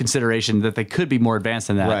zero consideration that they could be more advanced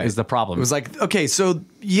than that is the problem. It was like, okay, so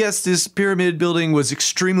yes, this pyramid building was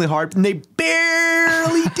extremely hard, and they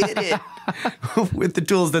barely did it with the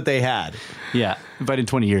tools that they had. Yeah, but in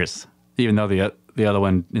 20 years, even though the other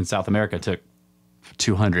one in South America took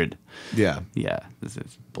 200. Yeah. Yeah, this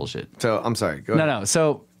is bullshit. So I'm sorry. Go ahead. No.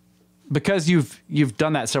 So because you've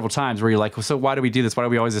done that several times, where you're like, well, so why do we do this? Why do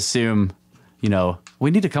we always assume?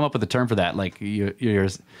 We need to come up with a term for that. Like you're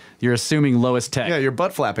assuming lowest tech. Yeah, you're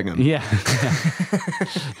butt flapping them. Yeah.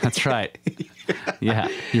 That's right. Yeah,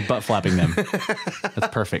 you're butt flapping them. That's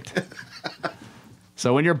perfect.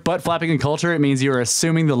 So when you're butt flapping in culture, it means you're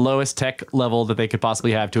assuming the lowest tech level that they could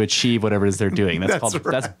possibly have to achieve whatever it is they're doing.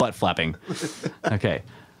 That's butt flapping. Okay.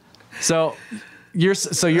 So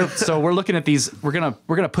we're looking at these. We're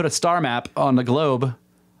gonna put a star map on the globe,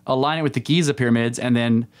 align it with the Giza pyramids, and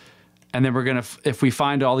then we're gonna, if we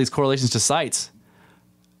find all these correlations to sites,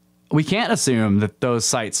 we can't assume that those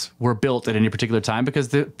sites were built at any particular time,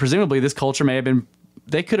 because presumably this culture may have been.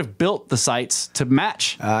 They could have built the sites to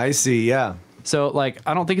match. I see. Yeah. So, like,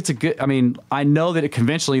 I don't think it's a good. I mean, I know that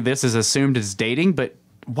conventionally this is assumed as dating, but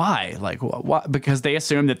why? Like, why? Because they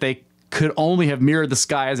assume that they could only have mirrored the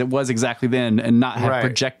sky as it was exactly then, and not have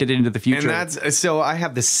projected it into the future. And that's so. I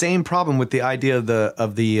have the same problem with the idea of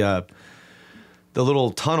the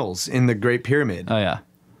little tunnels in the Great Pyramid. Oh yeah,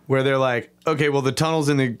 where they're like, okay, well, the tunnels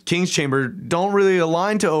in the King's Chamber don't really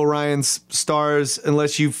align to Orion's stars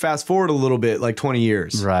unless you fast forward a little bit, like 20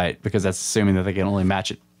 years. Right, because that's assuming that they can only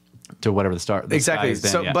match it to whatever the star. Exactly. Sky is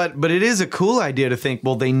then, So, yeah. but it is a cool idea to think.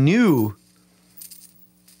 Well, they knew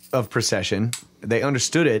of precession, they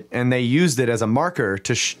understood it, and they used it as a marker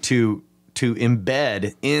to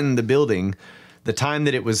embed in the building the time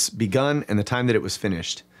that it was begun and the time that it was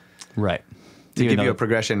finished. Right. To give you a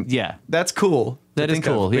progression. Yeah. That's cool. That is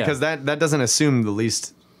cool, yeah. Because that doesn't assume the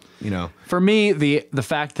least, For me, the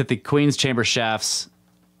fact that the Queen's Chamber shafts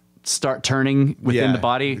start turning within the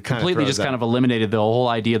body completely just kind of eliminated the whole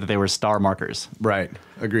idea that they were star markers. Right.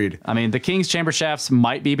 Agreed. I mean, the King's Chamber shafts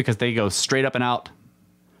might be because they go straight up and out,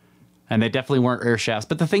 and they definitely weren't air shafts.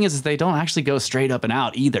 But the thing is they don't actually go straight up and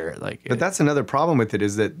out either. But that's another problem with it,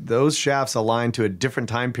 is that those shafts align to a different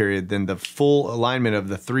time period than the full alignment of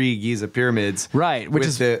the 3 Giza pyramids. Right, which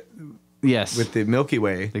is with with the Milky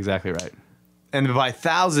Way. Exactly right. And by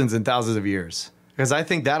thousands and thousands of years. Because I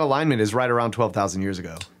think that alignment is right around 12,000 years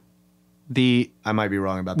ago. I might be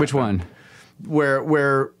wrong about that. Which one?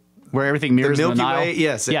 Where everything mirrors the Milky Nile? Way,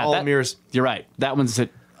 yes, it all mirrors. You're right. That one's at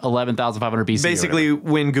 11,500 BC. Basically,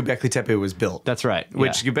 when Göbekli Tepe was built. That's right.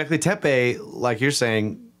 Which Göbekli Tepe, like you're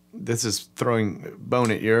saying, this is throwing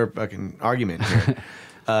bone at your fucking argument here,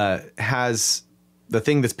 has the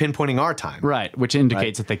thing that's pinpointing our time. Right, which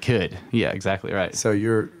indicates that they could. Yeah, exactly right. So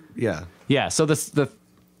Yeah, so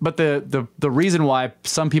but the reason why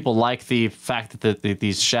some people like the fact that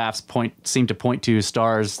these shafts seem to point to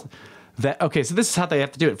stars so this is how they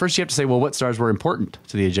have to do it. First you have to say, well, what stars were important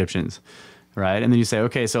to the Egyptians, right? And then you say,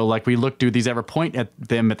 okay, so like do these ever point at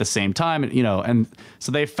them at the same time? And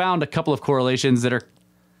so they found a couple of correlations that are,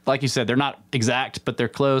 like you said, they're not exact, but they're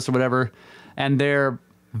close or whatever, and they're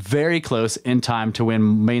very close in time to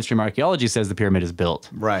when mainstream archaeology says the pyramid is built.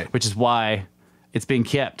 Right. Which is why it's being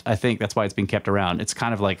kept. I think that's why it's being kept around. It's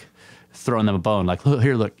kind of like throwing them a bone. Like,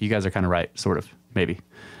 look, you guys are kind of right, sort of, maybe,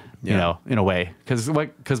 in a way. Because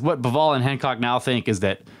what Bauval and Hancock now think is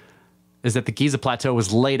that the Giza Plateau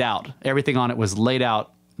was laid out. Everything on it was laid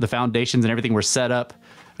out. The foundations and everything were set up.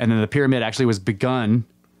 And then the pyramid actually was begun.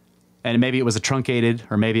 And maybe it was a truncated,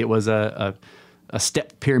 or maybe it was a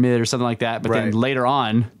stepped pyramid or something like that. But then later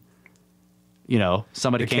on,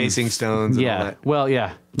 somebody came. Casing stones and all that. Well,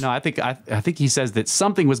 yeah. No, I think he says that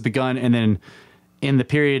something was begun, and then in the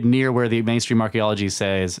period near where the mainstream archaeology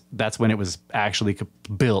says that's when it was actually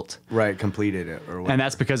built. Right, completed it or whatever. And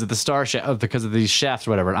that's because of the because of these shafts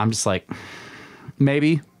or whatever. And I'm just like,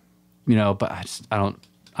 maybe, but I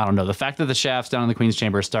don't know. The fact that the shafts down in the Queen's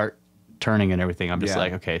Chamber start turning and everything, I'm just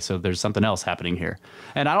like, okay, so there's something else happening here.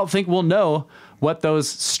 And I don't think we'll know what those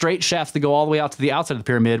straight shafts that go all the way out to the outside of the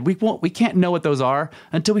pyramid, we can't know what those are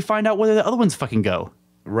until we find out where the other ones fucking go.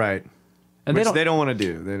 Right. And which they don't want to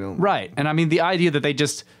do. They don't. Right. And I mean, the idea that they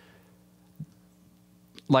just,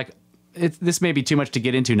 this may be too much to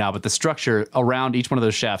get into now, but the structure around each one of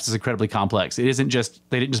those shafts is incredibly complex. It isn't just,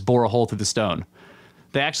 they didn't just bore a hole through the stone.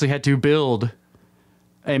 They actually had to build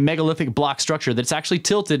a megalithic block structure that's actually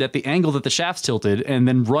tilted at the angle that the shaft's tilted, and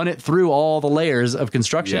then run it through all the layers of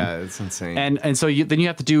construction. Yeah, it's insane. And so then you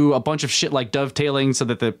have to do a bunch of shit like dovetailing so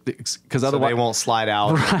that because otherwise they won't slide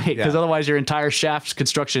out. Right, because otherwise your entire shaft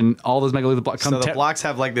construction, all those megalithic blocks come. So the blocks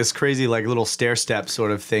have like this crazy like little stair step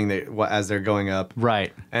sort of thing that as they're going up.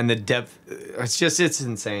 Right. And the depth, it's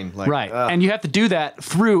insane. Like, right. And you have to do that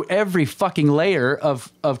through every fucking layer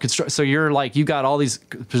of construction. So you're like, you got all these,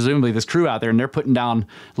 presumably this crew out there, and they're putting down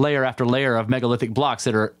layer after layer of megalithic blocks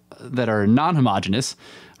that are non-homogeneous,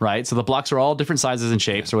 right? So the blocks are all different sizes and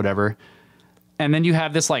shapes or whatever. And then you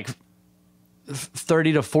have this like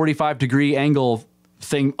 30 to 45 degree angle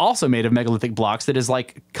thing also made of megalithic blocks that is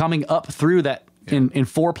like coming up through that in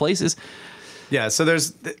 4 places. Yeah, so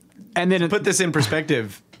there's, and then to put this in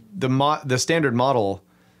perspective, the standard model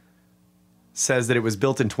says that it was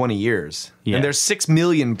built in 20 years. Yeah. And there's 6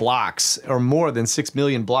 million blocks, or more than 6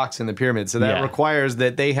 million blocks in the pyramid. So that requires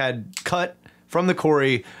that they had cut from the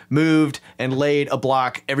quarry, moved, and laid a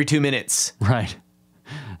block every 2 minutes. Right.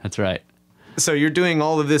 That's right. So you're doing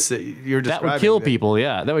all of this that you're describing. That would kill people,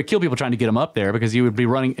 yeah. That would kill people trying to get them up there, because you would be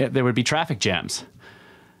running, there would be traffic jams.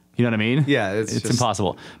 You know what I mean? Yeah. It's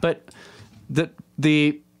impossible. But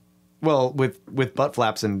well, with butt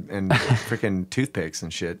flaps and freaking toothpicks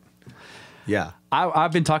and shit. Yeah.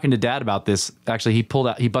 I've been talking to Dad about this. Actually, he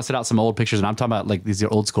busted out some old pictures, and I'm talking about like these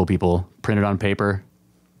old school people printed on paper.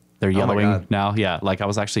 They're yellowing now. Yeah. Like he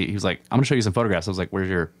was like, I'm gonna show you some photographs. I was like, where's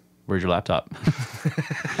your laptop?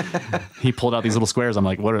 He pulled out these little squares. I'm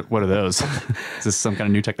like, what are those? Is this some kind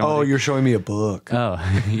of new technology? Oh, you're showing me a book. Oh,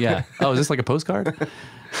 yeah. Oh, is this like a postcard?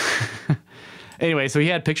 Anyway, so he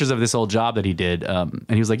had pictures of this old job that he did, and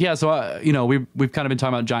he was like, yeah, so we've kind of been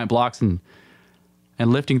talking about giant blocks and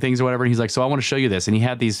lifting things or whatever. And he's like, so I want to show you this. And he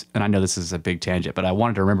had these, and I know this is a big tangent, but I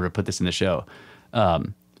wanted to remember to put this in the show.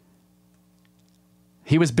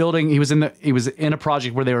 He was in a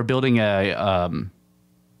project where they were building I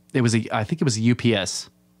think it was a UPS.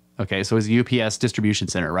 Okay, so it was a UPS distribution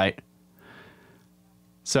center, right?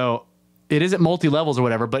 So it isn't multi-levels or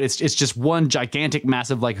whatever, but it's just one gigantic,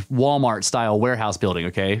 massive, like Walmart style warehouse building.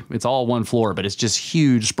 Okay, it's all one floor, but it's just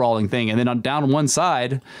huge, sprawling thing. And then down one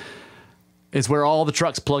side is where all the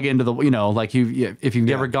trucks plug into the, like if you've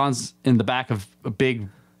ever gone in the back of a big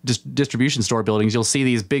distribution store buildings, you'll see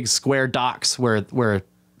these big square docks where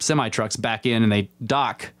semi trucks back in and they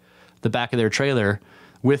dock the back of their trailer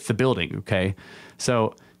with the building. Okay,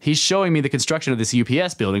 so he's showing me the construction of this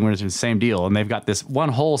UPS building where it's the same deal, and they've got this one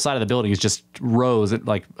whole side of the building is just rows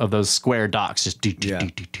of those square docks, just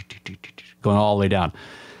going all the way down,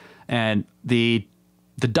 and the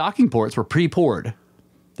docking ports were pre-poured.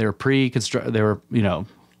 They were pre-construct. They were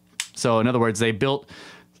so in other words, they built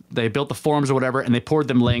the forms or whatever, and they poured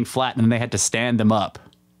them laying flat, and then they had to stand them up.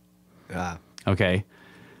 Okay,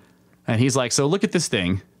 and he's like, so look at this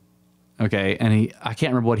thing. Okay, and I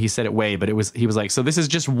can't remember what he said it weighed, but he was like, so this is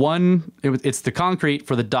just one. It's the concrete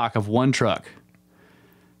for the dock of one truck.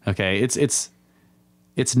 Okay, it's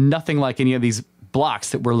nothing like any of these blocks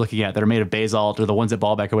that we're looking at that are made of basalt or the ones at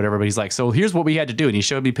Baalbek or whatever. But he's like, so here's what we had to do, and he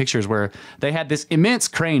showed me pictures where they had this immense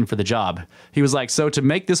crane for the job. He was like, so to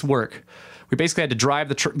make this work, we basically had to drive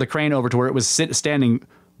the crane over to where it was standing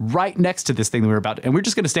right next to this thing that we were about to, and we're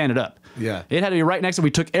just going to stand it up. Yeah, it had to be right next to.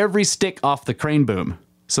 We took every stick off the crane boom,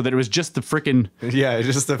 so that it was just the freaking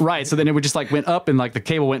right. So then it would just like went up, and like the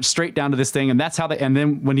cable went straight down to this thing, and that's how and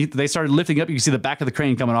then when they started lifting up, you could see the back of the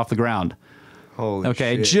crane coming off the ground. Holy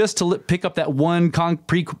shit. Just to pick up that one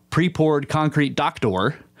pre-poured concrete dock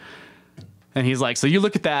door. And he's like, so you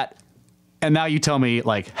look at that, and now you tell me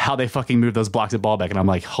like how they fucking moved those blocks at Baalbek, and I'm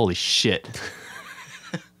like, holy shit.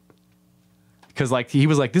 Because like he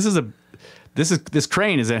was like, this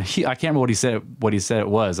crane is I can't remember what he said it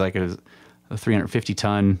was, like it was a 350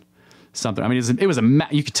 ton something. I mean, it was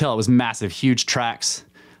you could tell it was massive, huge tracks,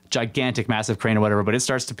 gigantic, massive crane or whatever. But it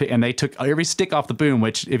starts to pick, and they took every stick off the boom,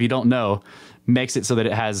 which if you don't know, makes it so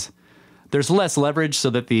that there's less leverage, so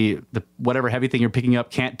that the whatever heavy thing you're picking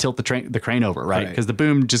up can't tilt the crane over, right? Because the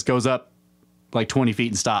boom just goes up like 20 feet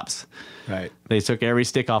and stops. Right. They took every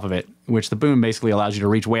stick off of it, which the boom basically allows you to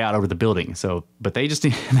reach way out over the building. So, but they just they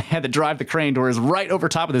had to drive the crane to where it's right over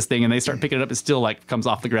top of this thing, and they start picking it up. It still like comes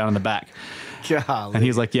off the ground in the back. Golly. And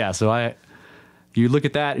he's like, yeah. So you look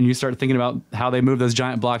at that and you start thinking about how they move those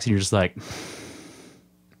giant blocks, and you're just like,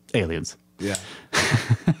 aliens. Yeah.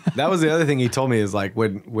 That was the other thing he told me is like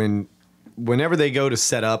whenever they go to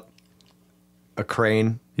set up a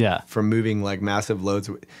crane for moving like massive loads,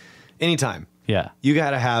 anytime. Yeah. You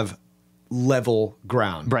got to have level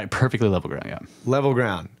ground. Right, perfectly level ground, yeah. Level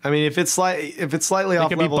ground. I mean, if it's slightly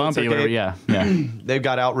off level, bumpy, it's okay. Yeah. They've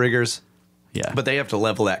got outriggers. Yeah. But they have to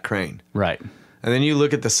level that crane. Right. And then you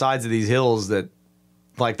look at the sides of these hills that,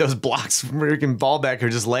 like those blocks from freaking Baalbek are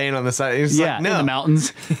just laying on the side. It's Yeah, like, no. in the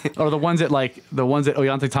mountains, or the ones at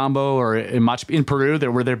Ollantaytambo or in Peru.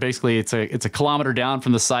 They're basically it's a kilometer down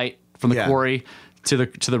from the site, from the quarry to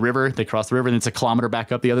the river. They cross the river, and it's a kilometer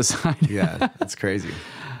back up the other side. Yeah, that's crazy.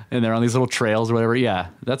 And they're on these little trails or whatever. Yeah,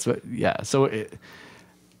 that's what. Yeah, so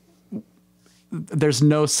there's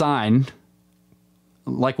no sign.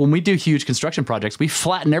 Like when we do huge construction projects, we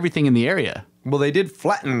flatten everything in the area. Well, they did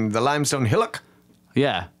flatten the limestone hillock.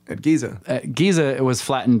 Yeah. At Giza. At Giza, it was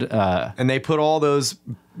flattened. And they put all those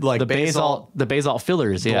like the basalt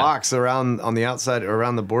fillers, blocks around on the outside,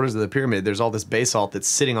 around the borders of the pyramid. There's all this basalt that's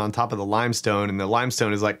sitting on top of the limestone, and the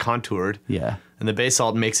limestone is like contoured. Yeah. And the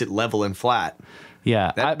basalt makes it level and flat.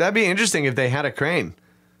 Yeah. That'd be interesting if they had a crane.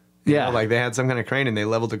 You Yeah. know, like they had some kind of crane and they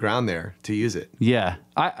leveled the ground there to use it. Yeah.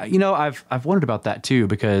 I've wondered about that too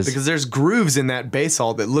because there's grooves in that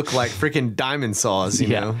basalt that look like freaking diamond saws, you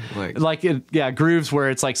know? Grooves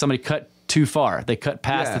where it's like somebody cut too far. They cut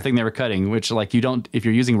past the thing they were cutting, which like you don't, if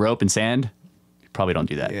you're using rope and sand, you probably don't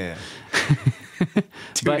do that. Yeah.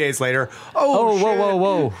 2 days later.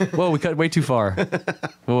 Oh, whoa. We cut way too far.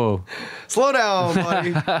 Whoa. Slow down,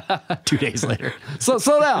 buddy. 2 days later. Slow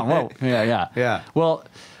down. Whoa. Yeah. Yeah. Well,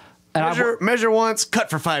 and measure once, cut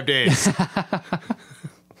for 5 days.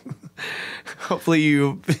 Hopefully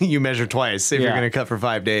you measure twice if you're going to cut for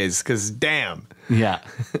 5 days, because damn. Yeah.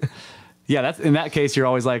 Yeah, that's in that case you're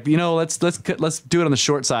always like, let's do it on the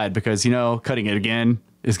short side because cutting it again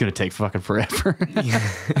is going to take fucking forever.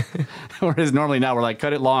 Whereas normally now we're like,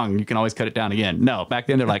 cut it long, you can always cut it down again. No, back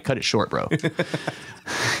then they're like, cut it short, bro.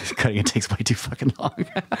 Cutting it takes way too fucking long.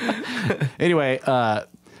 Anyway,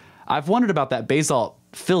 I've wondered about that basalt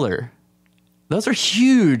filler. Those are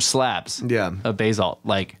huge slabs of basalt.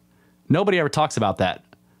 Like nobody ever talks about that,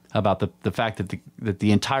 about the fact that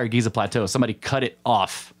the entire Giza Plateau, somebody cut it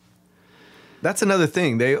off. That's another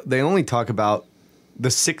thing. They only talk about the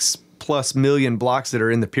 6+ million blocks that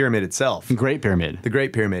are in the pyramid itself. The Great Pyramid. The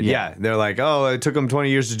Great Pyramid. Yeah. They're like, oh, it took them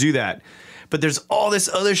 20 years to do that. But there's all this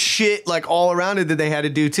other shit like all around it that they had to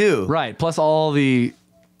do too. Right. Plus all the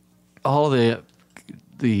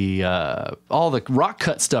rock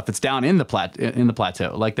cut stuff that's down in the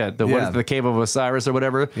plateau, like the Cave of Osiris or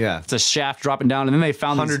whatever. Yeah, it's a shaft dropping down, and then they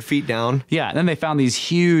found 100 feet down. Yeah, and then they found these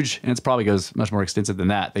huge, and it probably goes much more extensive than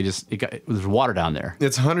that. There's water down there.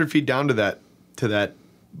 It's 100 feet down to that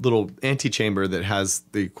little antechamber that has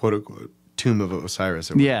the quote unquote tomb of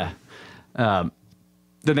Osiris. Yeah.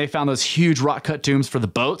 Then they found those huge rock cut tombs for the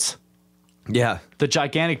boats. Yeah. The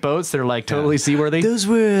gigantic boats that are like totally seaworthy. Those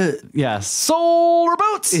were... Yeah, solar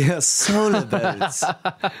boats. Yeah, solar boats.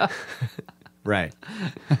 Right.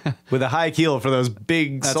 With a high keel for those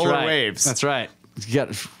big solar waves. That's right. You got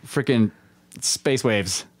freaking space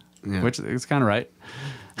waves, which is kind of right.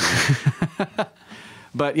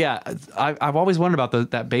 But yeah, I've always wondered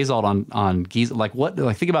about that basalt on Giza. Like what?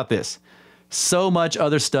 Like think about this. So much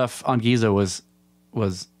other stuff on Giza was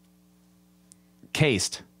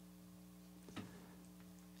cased.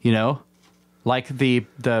 Like the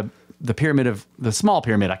pyramid of the small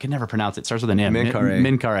pyramid. I can never pronounce it. It starts with an M.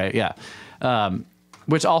 Menkaure. Yeah.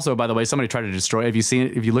 Which also, by the way, somebody tried to destroy. Have you seen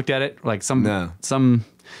it? Have you looked at it? Like some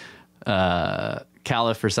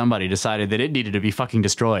caliph or somebody decided that it needed to be fucking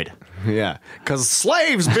destroyed. Yeah, because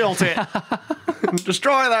slaves built it.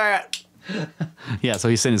 Destroy that. Yeah, so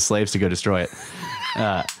he sent his slaves to go destroy it.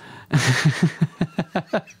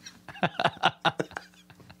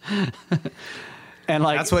 And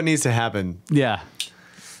like that's what needs to happen. Yeah.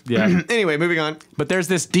 Anyway, moving on. But there's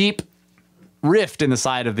this deep rift in the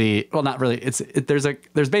side of the. Well, not really.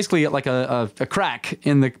 There's basically like a crack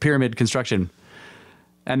in the pyramid construction,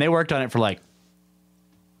 and they worked on it for like.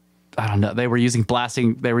 I don't know. They were using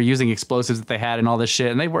explosives that they had and all this shit,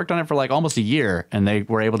 and they worked on it for like almost a year, and they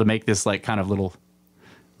were able to make this like kind of little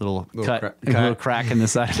crack in the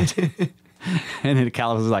side of it. And then the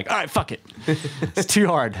caliph was like, all right, fuck it. It's too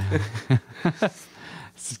hard.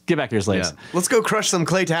 Get back to your slaves. Yeah. Let's go crush some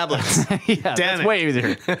clay tablets. Yeah, that's way easier.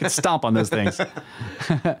 You can stomp on those things.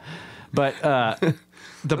 But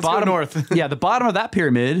the bottom north. Yeah, the bottom of that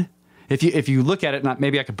pyramid, if you look at it,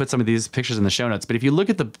 maybe I could put some of these pictures in the show notes, but if you look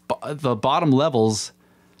at the bottom levels,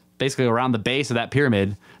 basically around the base of that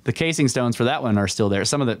pyramid, the casing stones for that one are still there.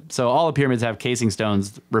 So all the pyramids have casing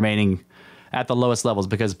stones remaining at the lowest levels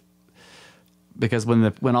because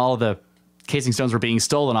when all of the casing stones were being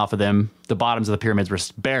stolen off of them, the bottoms of the pyramids were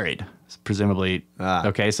buried, presumably.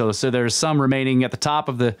 Okay, so there's some remaining at the top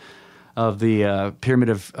of the pyramid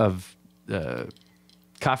of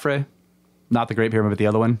Khafre, not the Great Pyramid, but the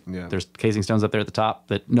other one. Yeah. There's casing stones up there at the top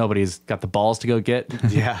that nobody's got the balls to go get.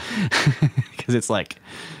 Yeah. Because it's like,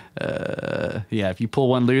 if you pull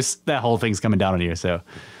one loose, that whole thing's coming down on you. So,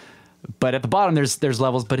 but at the bottom, there's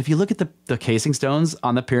levels. But if you look at the casing stones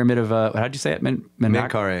on the pyramid of, how'd you say it?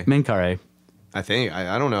 Menkaure. Menkaure. I think.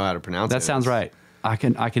 I don't know how to pronounce it. That sounds right. I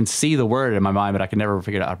can see the word in my mind, but I can never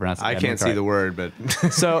figure out how to pronounce it. I can't see the word, but...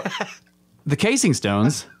 So, the casing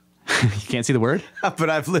stones... You can't see the word?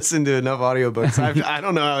 But I've listened to enough audiobooks. I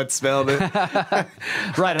don't know how it's spelled.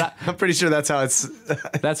 Right. I'm pretty sure that's how it's...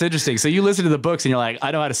 That's interesting. So you listen to the books and you're like,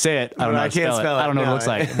 I know how to say it. I don't know how to spell it. I don't know what it looks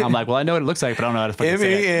like. And I'm like, well, I know what it looks like, but I don't know how to fucking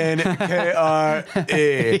say it. Menkare.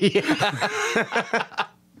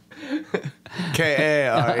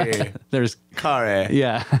 Kare. There's... Kare.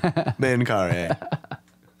 Yeah. Menkare.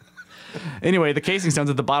 Anyway, the casing stones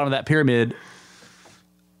at the bottom of that pyramid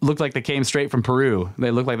looked like they came straight from Peru.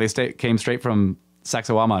 They look like they came straight from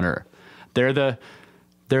Sacsayhuaman. They're the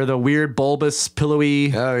weird bulbous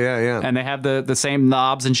pillowy. Oh yeah. And they have the same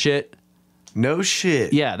knobs and shit. No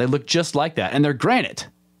shit. Yeah, they look just like that, and they're granite.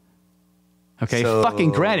 Okay, So-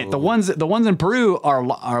 fucking granite. The ones in Peru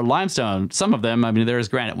are limestone. Some of them, I mean, there's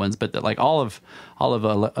granite ones, but like all of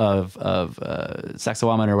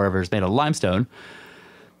Sacsayhuaman or whatever is made of limestone.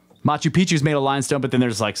 Machu Picchu's made of limestone, but then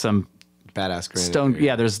there's like some Badass granite. stone.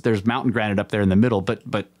 Yeah, there's mountain granite up there in the middle, but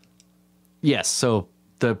yes. So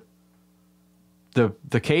the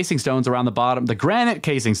casing stones around the bottom, the granite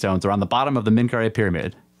casing stones around the bottom of the Menkaure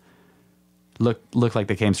pyramid look like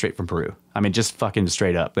they came straight from Peru. I mean, just fucking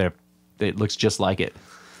straight up. It looks just like it.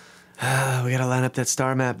 We gotta line up that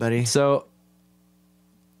star map, buddy. So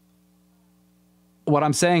what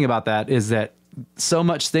I'm saying about that is that so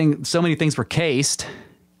many things were cased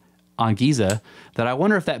on Giza that I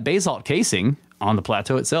wonder if that basalt casing on the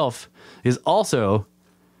plateau itself is also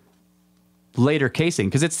later casing,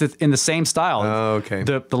 because it's in the same style. Oh, okay.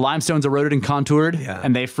 The limestone's eroded and contoured, Yeah.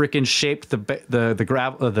 and they freaking shaped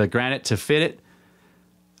the granite to fit it,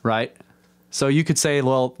 right? So you could say,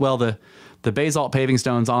 well, the basalt paving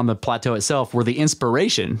stones on the plateau itself were the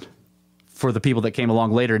inspiration for the people that came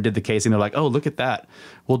along later and did the casing. They're like, oh, look at that.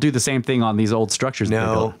 We'll do the same thing on these old structures. that they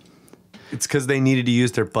No. built. It's because they needed to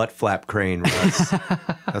use their butt flap crane, Russ.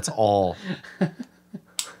 That's all.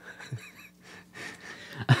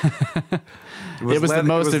 It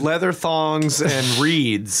was leather thongs and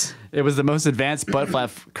reeds. It was the most advanced butt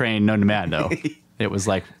flap crane known to man, though. It was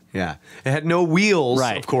like, Yeah. It had no wheels,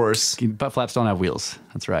 right. of course. Butt flaps don't have wheels.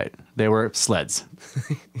 That's right. They were sleds.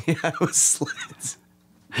 Yeah, it was sleds.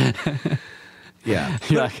 Yeah.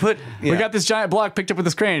 You're like, we got this giant block picked up with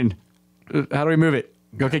this crane. How do we move it?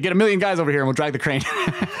 Okay, get a million guys over here and we'll drag the crane.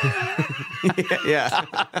 Yeah.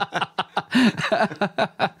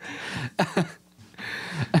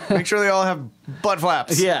 Make sure they all have butt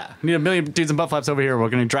flaps. Yeah, need a million dudes in butt flaps over here. We're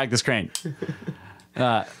going to drag this crane.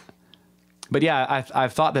 But yeah,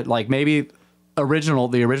 I've thought that like maybe the original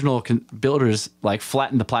builders like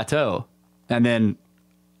flattened the plateau, and then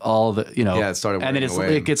all the it started and then wearing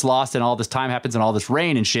away. it gets lost, and all this time happens, and all this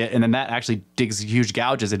rain and shit, and then that actually digs huge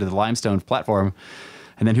gouges into the limestone platform,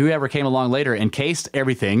 and then whoever came along later and cased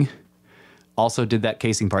everything, also did that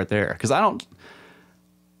casing part there. Because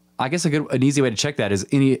I guess an easy way to check that is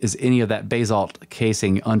any of that basalt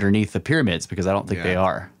casing underneath the pyramids, because I don't think they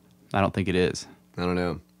are. I don't think it is. I don't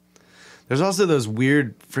know. There's also those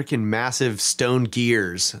weird freaking massive stone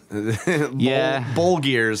gears. Bowl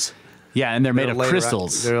gears. Yeah, and they're made They're of laid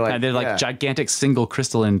crystals. around- They're like gigantic single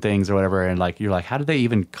crystalline things or whatever, and like you're like, how did they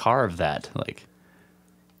even carve that? Like,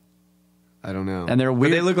 I don't know. And they're But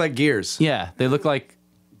weird. they look like gears. Yeah, they look like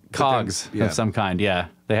cogs yeah. of some kind. Yeah,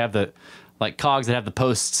 they have the cogs that have the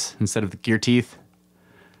posts instead of the gear teeth.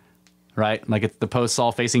 Right, like the posts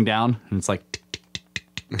all facing down, and it's like, tick, tick, tick,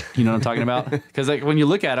 tick, tick. You know what I'm talking about? Because like when you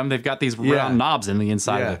look at them, they've got these round knobs in the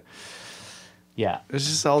inside of it. Yeah. There's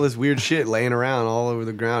just all this weird shit laying around all over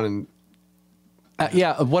the ground, and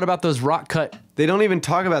Yeah. What about those rock cut? they don't even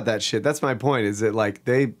talk about that shit. That's my point. Is that like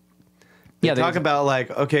they talk about like,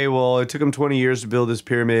 okay, well, it took him 20 years to build this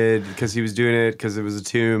pyramid because he was doing it because it was a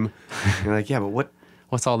tomb. And you're like, yeah, but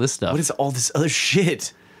what's all this stuff? what is all this other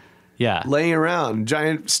shit Yeah. laying around?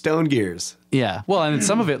 Giant stone gears. Yeah. Well, and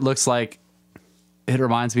some of it looks like it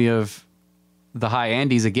reminds me of the high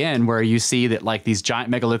Andes again, where you see that like these giant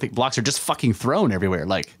megalithic blocks are just fucking thrown everywhere.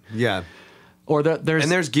 Like, Yeah. or there's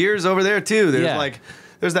And there's gears over there too. There's Yeah. like,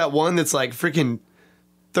 there's that one that's like freaking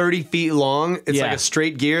 30 feet long. It's Yeah. like a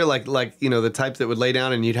straight gear, like the type that would lay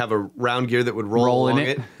down and you'd have a round gear that would roll in along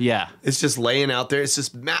it. it. Yeah. It's just laying out there. It's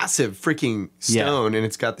just massive freaking stone, and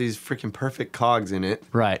it's got these freaking perfect cogs in it.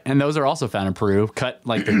 Right. And those are also found in Peru, cut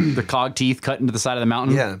like the cog teeth cut into the side of the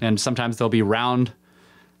mountain. Yeah. And sometimes they'll be round,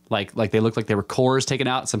 like they look like they were cores taken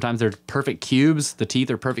out. Sometimes they're perfect cubes. The teeth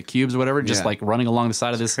are perfect cubes or whatever, just Yeah. like running along the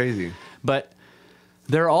side of this. Crazy. But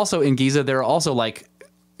there are also in Giza, there are also like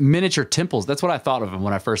miniature temples. That's what I thought of them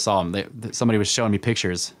when I first saw them. Somebody was showing me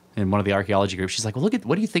pictures in one of the archaeology groups. She's like, well,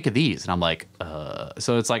 what do you think of these? And I'm like,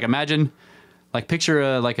 so it's like, imagine, like picture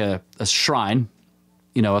a shrine,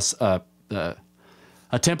 you know,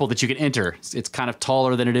 a temple that you can enter. It's kind of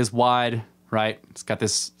taller than it is wide, right? It's got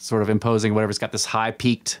this sort of imposing, whatever. It's got this high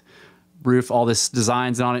peaked roof, all this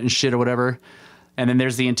designs on it and shit or whatever. And then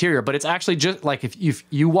there's the interior, but it's actually just like if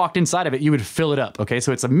you walked inside of it, you would fill it up. Okay,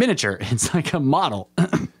 so it's a miniature. It's like a model.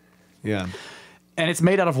 Yeah. And it's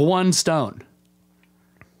made out of one stone.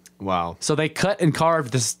 Wow. So they cut and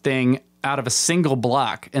carved this thing out of a single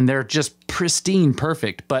block, and they're just pristine,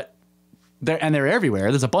 perfect. But they're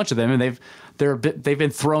everywhere. There's a bunch of them, and they've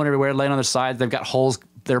been thrown everywhere, laying on their sides. They've got holes.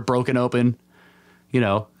 They're broken open. You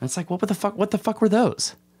know, and it's like, what the fuck? What the fuck were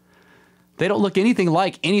those? They don't look anything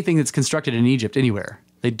like anything that's constructed in Egypt anywhere.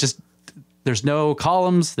 There's no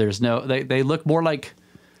columns. They look more like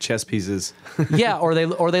Chess pieces. yeah, or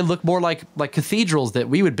they look more like cathedrals that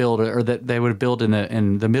we would build or that they would build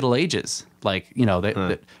in the Middle Ages. Like, you know,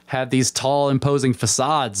 that had these tall, imposing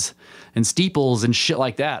facades and steeples and shit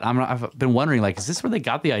like that. I've been wondering, like, is this where they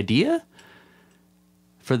got the idea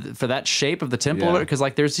for that shape of the temple? Yeah. Because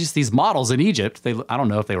like, there's just these models in Egypt. I don't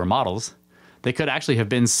know if they were models. They could actually have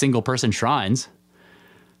been single person shrines,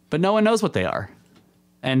 but no one knows what they are.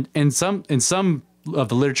 And in some of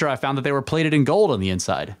the literature, I found that they were plated in gold on the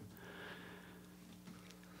inside.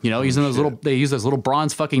 You know, using they use those little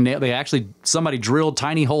bronze fucking nails. Somebody drilled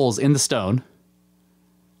tiny holes in the stone,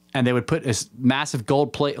 and they would put a massive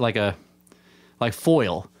gold plate, gold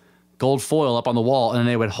foil up on the wall, and then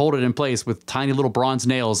they would hold it in place with tiny little bronze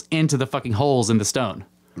nails into the fucking holes in the stone.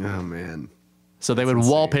 Oh, man. So they would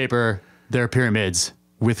wallpaper their pyramids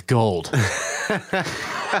with gold. I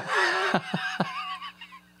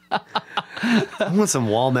want some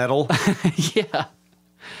wall metal. Yeah.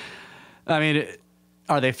 I mean,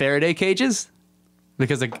 are they Faraday cages?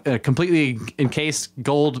 Because a completely encased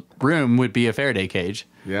gold room would be a Faraday cage.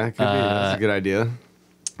 Yeah, it could be. That's a good idea.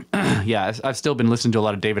 Yeah, I've still been listening to a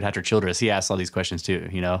lot of David Hatcher Childress. He asks all these questions too,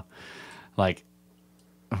 you know? Like,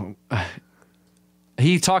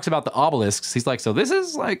 he talks about the obelisks. He's like, so this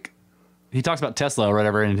is like... He talks about Tesla or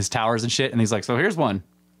whatever and his towers and shit, and he's like, so here's one.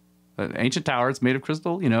 An ancient tower. It's made of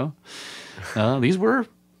crystal, you know. These were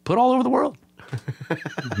put all over the world.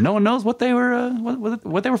 No one knows what they were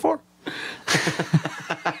what they were for.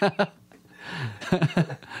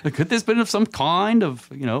 Could this been of some kind of,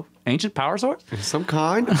 you know, ancient power source? Some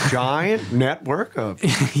kind of giant network of...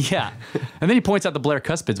 Yeah. And then he points out the Blair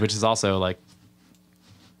Cuspids, which is also like,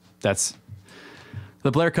 that's...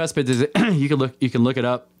 The Blair Cuspids is, you can look it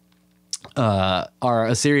up, are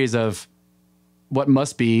a series of what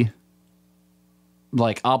must be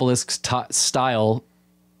like obelisk style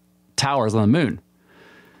towers on the moon.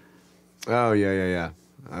 Oh, yeah.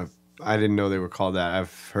 I didn't know they were called that.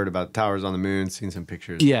 I've heard about towers on the moon, seen some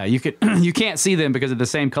pictures. Yeah, you can't see them because of the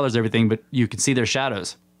same colors and everything, but you can see their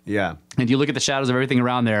shadows. Yeah. And you look at the shadows of everything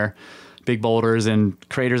around there, big boulders and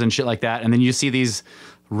craters and shit like that, and then you see these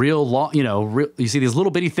real long, you know, you see these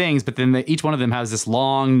little bitty things, but then each one of them has this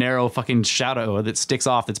long, narrow fucking shadow that sticks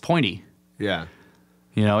off that's pointy. Yeah.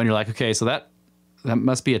 You know, and you're like, okay, so that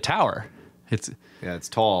must be a tower. It's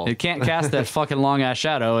tall. It can't cast that fucking long ass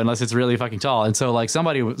shadow unless it's really fucking tall. And so like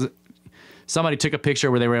somebody took a picture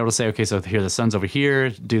where they were able to say, okay, so here the sun's over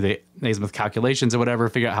here, do the azimuth calculations or whatever,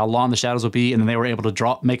 figure out how long the shadows would be, and then they were able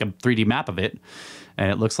to make a 3D map of it, and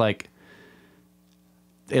it looks like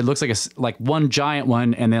like one giant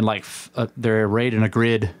one, and then like they're arrayed in a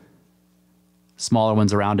grid, smaller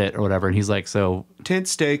ones around it or whatever. And he's like, so tent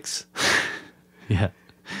stakes. Yeah.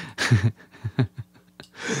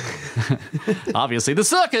 Obviously, the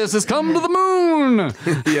circus has come to the moon.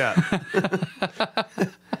 Yeah.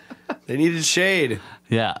 They needed shade.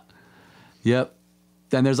 Yeah. Yep.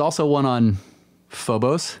 Then there's also one on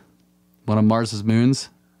Phobos, one of Mars's moons,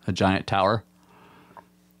 a giant tower.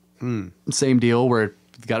 Same deal where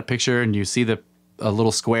you got a picture and you see a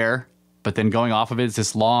little square, but then going off of it is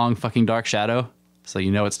this long fucking dark shadow. So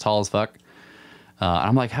you know it's tall as fuck.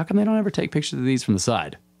 I'm like, how come they don't ever take pictures of these from the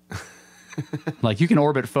side? Like, you can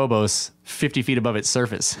orbit Phobos 50 feet above its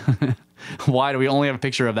surface. Why do we only have a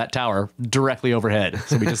picture of that tower directly overhead?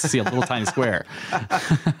 So we just see a little tiny square.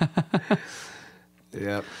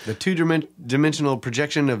 Yep. The two-dimensional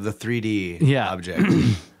projection of the 3D object.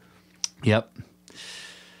 Yep.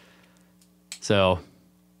 So,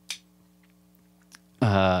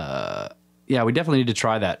 yeah, we definitely need to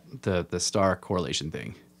try that, the star correlation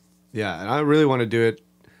thing. Yeah, and I really want to do it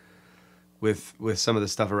with some of the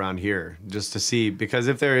stuff around here, just to see, because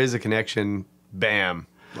if there is a connection, bam.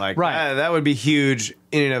 Like, right. That would be huge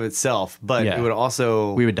in and of itself, but it would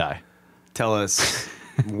also... We would die. Tell us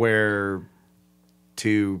where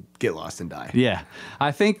to get lost and die. Yeah.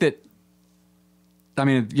 I think that... I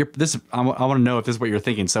mean, I want to know if this is what you're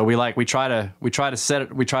thinking. So we try to set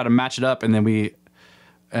it, we try to match it up, and then we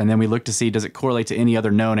look to see, does it correlate to any other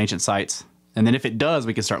known ancient sites? And then if it does,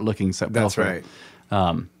 we can start looking. So that's right.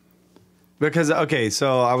 Because, okay,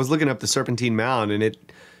 so I was looking up the Serpentine Mound, and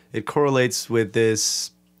it correlates with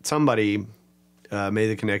this... Somebody made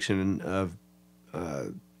the connection of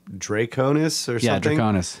Draconis or something. Yeah,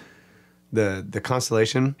 Draconis. The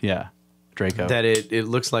constellation. Yeah, Draco. That it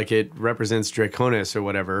looks like it represents Draconis or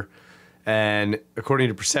whatever. And according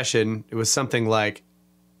to Precession, it was something like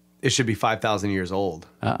it should be 5,000 years old.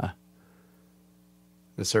 The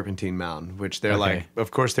Serpentine Mound, which they're like, of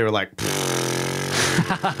course they were like,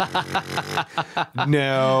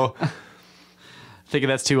 no. Thinking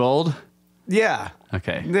that's too old? Yeah.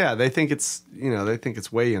 Okay. Yeah, they think it's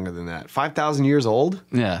way younger than that. 5,000 years old?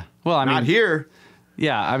 Yeah. Well, I mean, not here.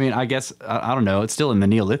 Yeah, I mean, I guess I don't know. It's still in the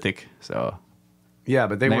Neolithic, so. Yeah,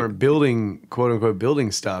 but they weren't building, quote unquote,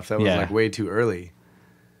 building stuff. That was like way too early.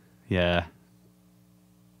 Yeah.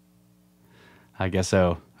 I guess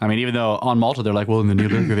so. I mean, even though on Malta they're like, well, in the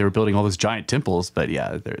Neolithic they were building all those giant temples, but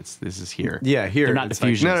yeah, this is here. Yeah, here. They're not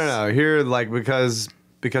diffusions. Like, no. Here, like, because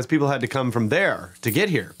people had to come from there to get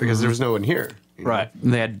here because there was no one here. You know? Right.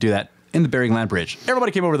 And they had to do that in the Bering Land Bridge.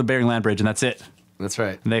 Everybody came over the Bering Land Bridge, and that's it. That's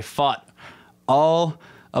right. And they fought all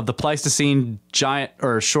of the Pleistocene giant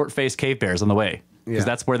or short-faced cave bears on the way because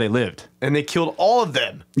that's where they lived. And they killed all of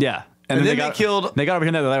them. Yeah. And then they got over here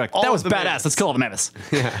and they're like, that was badass. Let's kill all the mammoths.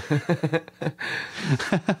 Yeah.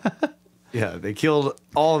 Yeah, they killed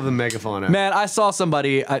all of the megafauna. Man, I saw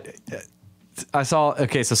somebody,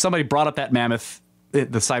 so somebody brought up that mammoth,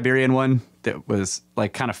 the Siberian one that was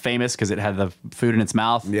like kind of famous because it had the food in its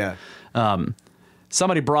mouth. Yeah.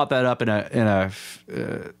 Somebody brought that up in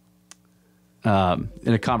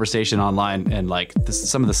a conversation online, and like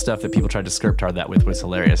some of the stuff that people tried to scriptard that with was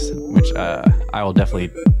hilarious, which I will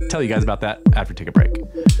definitely tell you guys about that after we take a break.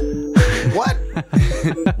 What?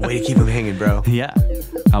 Way to keep them hanging, bro. Yeah.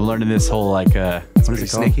 I'm learning this whole like, what is it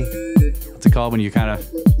called? Snaky. What's it called when you kind of...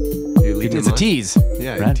 It's a tease.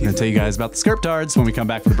 Yeah. Right? I'm going to tell you guys about the scriptards when we come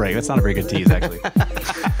back for the break. That's not a very good tease, actually.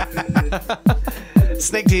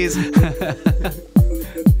 Snake tease.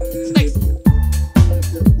 Snakes.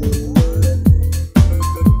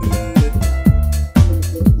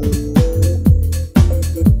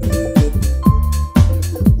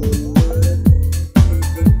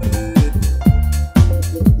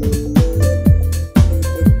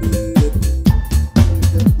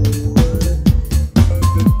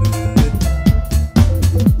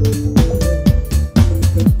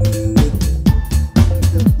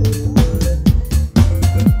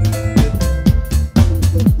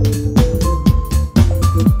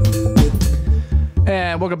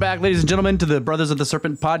 Welcome back, ladies and gentlemen, to the Brothers of the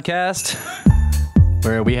Serpent podcast,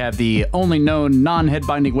 where we have the only known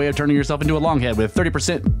non-head-binding way of turning yourself into a longhead with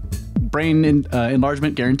 30% brain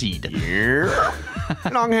enlargement guaranteed. Yeah.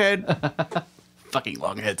 Longhead. Fucking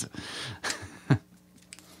longheads.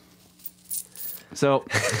 So,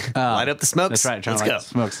 light up the smokes. That's right. Trying to light the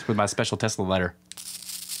smokes with my special Tesla lighter.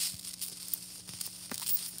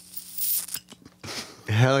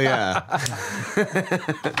 Hell yeah.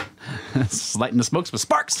 It's lighting the smokes with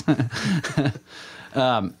sparks.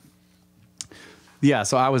 Yeah,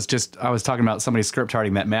 so I was talking about somebody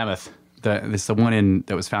scriptarding that mammoth. The one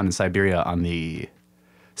that was found in Siberia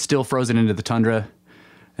still frozen into the tundra,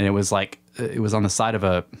 and it was on the side of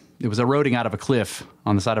it was eroding out of a cliff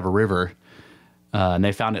on the side of a river, and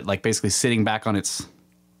they found it like basically sitting back on its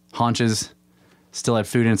haunches, still had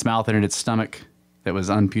food in its mouth and in its stomach that was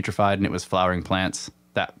unputrefied, and it was flowering plants.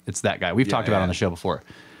 It's that guy. We've talked about it on the show before.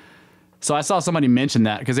 So I saw somebody mention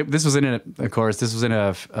that because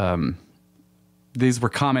these were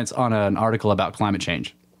comments on an article about climate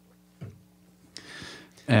change.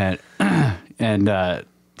 And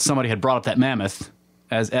somebody had brought up that mammoth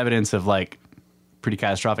as evidence of like pretty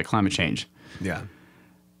catastrophic climate change. Yeah.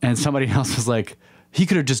 And somebody else was like, he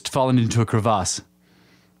could have just fallen into a crevasse.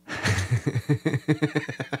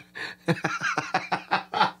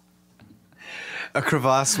 A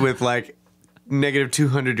crevasse with like negative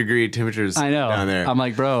 200-degree temperatures. I know. Down there. I'm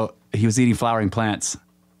like, bro, he was eating flowering plants.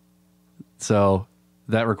 So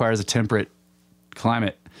that requires a temperate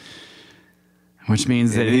climate, which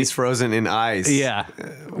means that he's frozen in ice. Yeah.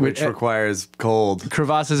 Which requires cold.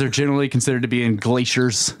 Crevasses are generally considered to be in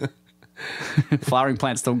glaciers. Flowering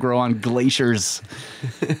plants don't grow on glaciers.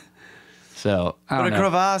 So, I don't But know. a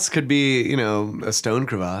crevasse could be, you know, a stone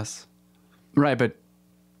crevasse. Right, but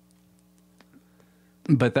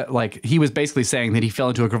that, like, he was basically saying that he fell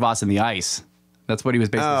into a crevasse in the ice. That's what he was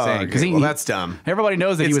basically saying. Okay. Well, that's dumb. Everybody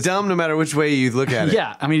knows that It's he was dumb no matter which way you look at it.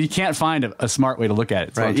 Yeah, I mean, you can't find a smart way to look at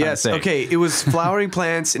it. That's what I'm trying to say. Okay. It was flowering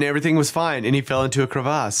plants and everything was fine, and he fell into a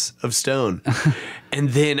crevasse of stone, and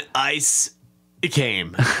then ice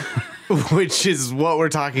came, which is what we're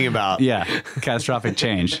talking about. Yeah, catastrophic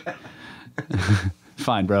change.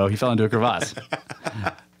 Fine, bro. He fell into a crevasse.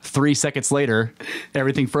 3 seconds later,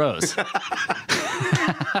 everything froze.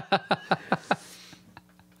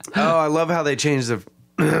 Oh, I love how they changed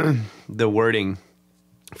the wording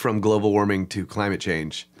from global warming to climate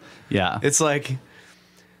change. Yeah. It's like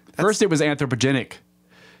First, it was anthropogenic.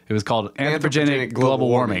 It was called anthropogenic global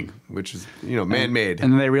warming, which is, you know, man-made.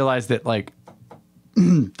 And then they realized that, like,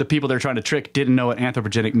 the people they're trying to trick didn't know what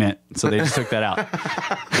anthropogenic meant, so they just took that out.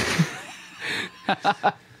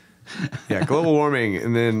 Yeah, global warming.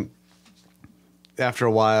 And then after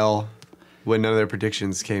a while, when none of their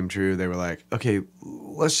predictions came true, they were like, okay,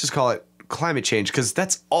 let's just call it climate change because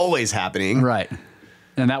that's always happening. Right.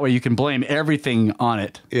 And that way you can blame everything on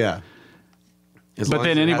it. Yeah. But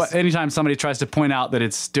then anytime somebody tries to point out that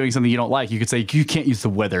it's doing something you don't like, you could say, you can't use the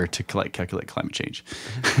weather to calculate climate change.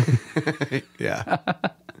 Yeah.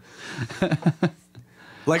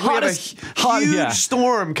 Like we have a huge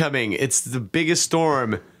storm coming. It's the biggest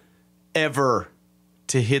storm ever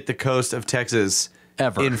to hit the coast of Texas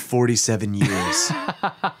ever in 47 years.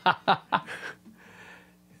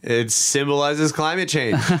 It symbolizes climate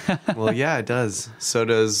change. Well, yeah, it does. So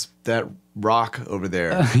does that rock over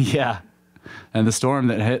there. Yeah. And the storm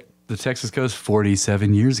that hit the Texas coast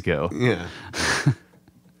 47 years ago. Yeah.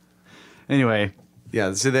 Anyway.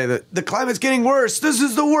 Yeah, so the climate's getting worse. This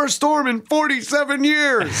is the worst storm in 47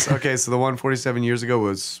 years. Okay, so the one 47 years ago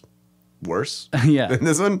was worse than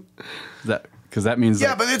this one? Because that means...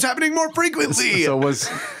 Yeah, but it's happening more frequently. So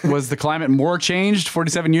was the climate more changed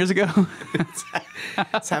 47 years ago?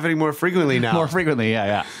 It's happening more frequently now. More frequently,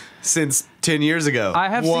 yeah. Since 10 years ago. I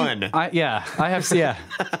have one. Yeah.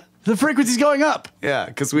 The frequency's going up. Yeah,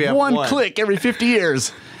 because we have one click every 50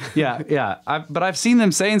 years. Yeah. But I've seen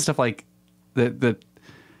them saying stuff like that.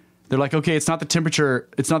 They're like, okay, it's not the temperature,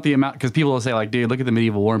 it's not the amount, because people will say, like, dude, look at the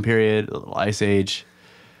medieval warm period, the little ice age.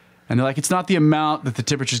 And they're like, it's not the amount that the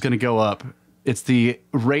temperature's going to go up. It's the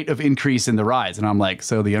rate of increase in the rise. And I'm like,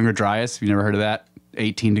 so the Younger Dryas, have you never heard of that?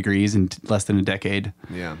 18 degrees in less than a decade.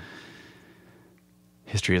 Yeah.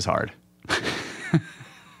 History is hard.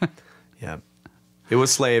 Yeah. It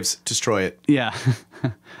was slaves. Destroy it. Yeah.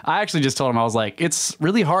 I actually just told him, I was like, it's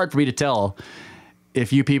really hard for me to tell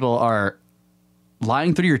if you people are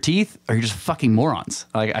lying through your teeth or you're just fucking morons.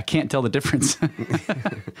 Like, I can't tell the difference.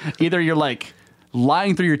 Either you're like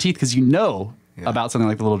lying through your teeth because you know about something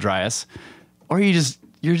like the Little Dryas, or you're just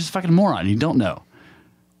fucking a moron. You don't know.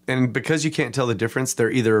 And because you can't tell the difference,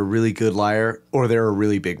 they're either a really good liar or they're a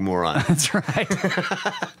really big moron. That's right.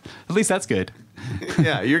 At least that's good.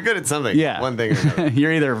 Yeah, you're good at something. Yeah. One thing or another.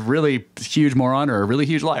 You're either a really huge moron or a really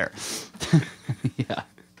huge liar. Yeah.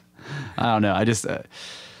 I don't know. I just...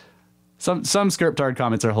 Some Scriptard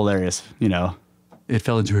comments are hilarious. You know, it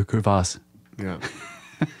fell into a crevasse. Yeah.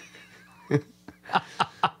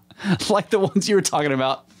 Like the ones you were talking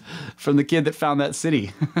about from the kid that found that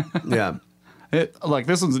city. Yeah. Like,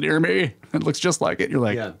 this one's near me. It looks just like it. You're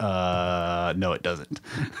like, yeah. No, it doesn't.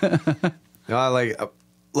 No,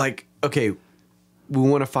 like, okay, we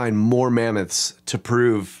want to find more mammoths to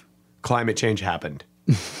prove climate change happened.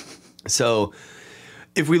 So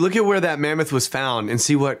if we look at where that mammoth was found and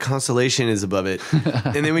see what constellation is above it,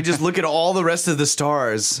 and then we just look at all the rest of the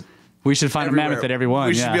stars. We should find everywhere. a mammoth at every one.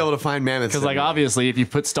 We should be able to find mammoths. Because, like, obviously, if you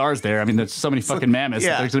put stars there, I mean, there's so many fucking mammoths.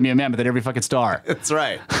 Yeah. There's going to be a mammoth at every fucking star. That's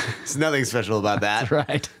right. There's nothing special about that. That's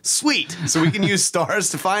right. Sweet. So we can use stars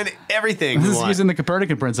to find everything This we is want. using the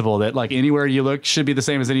Copernican principle that, like, anywhere you look should be the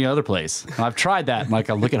same as any other place. And I've tried that. Like,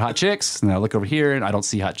 I look at hot chicks, and I look over here, and I don't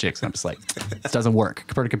see hot chicks. And I'm just like, this doesn't work.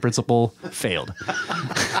 Copernican principle failed.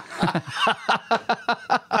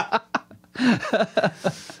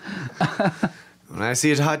 When I I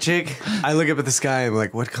see a hot chick, I look up at the sky and I'm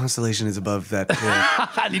like, what constellation is above that?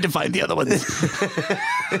 I need to find the other ones.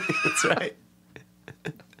 That's right.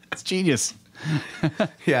 It's genius.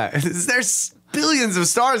 Yeah, there's billions of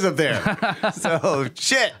stars up there. So,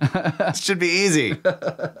 shit. It should be easy.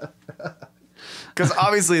 Because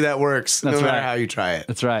obviously that works no matter how you try it.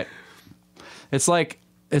 That's right. It's like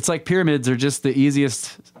pyramids are just the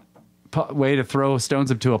easiest way to throw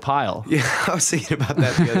stones into a pile. Yeah, I was thinking about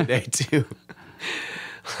that the other day too.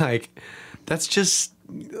 Like, that's just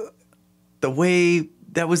the way,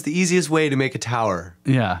 that was the easiest way to make a tower.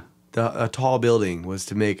 Yeah. A tall building was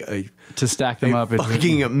to make to stack them up.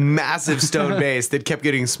 Fucking a massive stone base that kept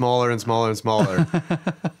getting smaller and smaller and smaller.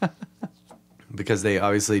 Because they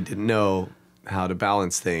obviously didn't know how to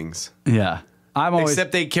balance things. Yeah.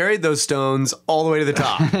 Except they carried those stones all the way to the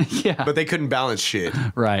top. Yeah. But they couldn't balance shit.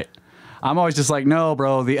 Right. I'm always just like, no,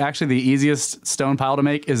 bro, the easiest stone pile to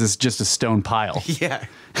make is just a stone pile. Yeah.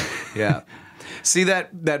 Yeah. See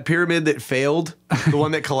that pyramid that failed? The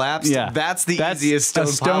one that collapsed? Yeah. That's the easiest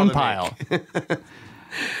stone pile.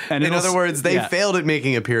 And in other words, they failed at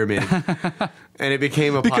making a pyramid. And it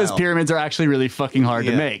became a because pile. pyramids are actually really fucking hard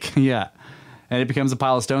to make. Yeah. And it becomes a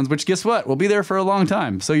pile of stones, which guess what? Will be there for a long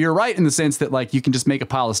time. So you're right in the sense that like you can just make a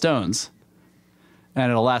pile of stones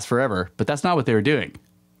and it'll last forever. But that's not what they were doing.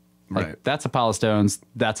 Like, right. That's a pile of stones.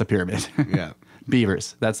 That's a pyramid. Yeah.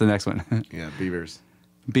 Beavers. That's the next one. Yeah, beavers.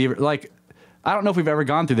 Like, I don't know if we've ever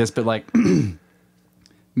gone through this, but like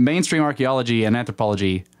mainstream archaeology and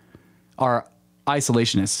anthropology are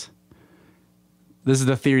isolationists. This is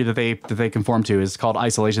the theory that they conform to. Is called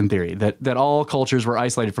isolation theory. That all cultures were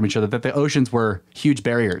isolated from each other. That the oceans were huge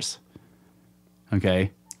barriers.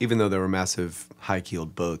 Okay. Even though there were massive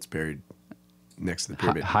high-keeled boats buried next to the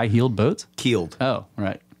pyramid. High-heeled boats? Keeled. Oh,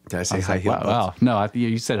 right. Did I say was high-heeled like, boats? wow. No,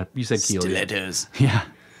 you said keeled. Stilettos. Yeah.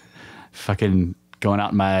 Fucking going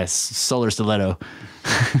out in my solar stiletto.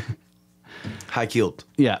 High-keeled.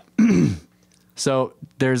 Yeah. So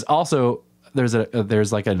there's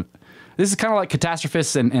like a. This is kind of like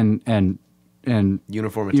catastrophists and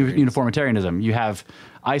uniformitarianism. You have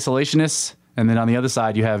isolationists, and then on the other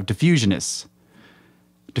side you have diffusionists.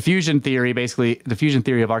 The fusion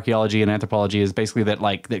theory of archaeology and anthropology is basically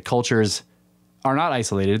that cultures are not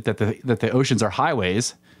isolated, that the oceans are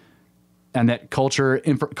highways, and that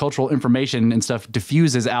cultural information and stuff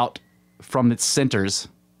diffuses out from its centers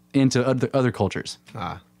into other cultures.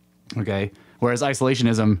 Okay. Whereas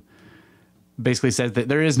isolationism basically says that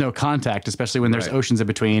there is no contact, especially when there's oceans in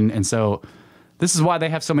between. And so this is why they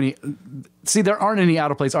have so many. See, there aren't any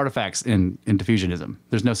out of place artifacts in diffusionism.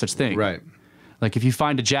 There's no such thing. Right. Like if you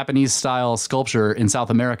find a Japanese style sculpture in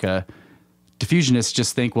South America, diffusionists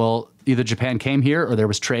just think, well, either Japan came here or there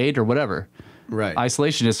was trade or whatever. Right.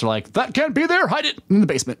 Isolationists are like, that can't be there. Hide it in the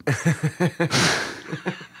basement.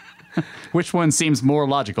 Which one seems more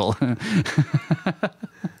logical?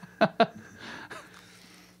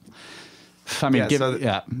 I mean,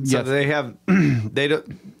 So they have, they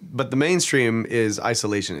don't, but the mainstream is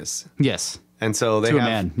isolationists. Yes. And so they To have, a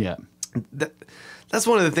man, yeah. That's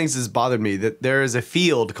one of the things that's bothered me, that there is a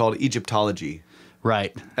field called Egyptology.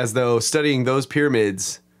 Right. As though studying those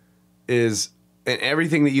pyramids is, and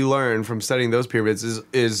everything that you learn from studying those pyramids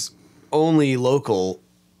is only local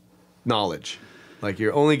knowledge. Like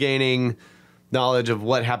you're only gaining knowledge of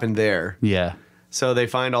what happened there. Yeah. So they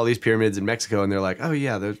find all these pyramids in Mexico and they're like, oh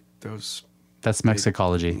yeah, those. That's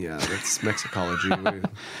Mexicology. Yeah, that's Mexicology.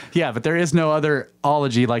 Yeah, but there is no other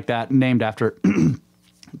ology like that named after.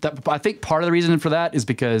 I think part of the reason for that is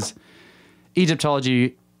because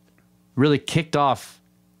Egyptology really kicked off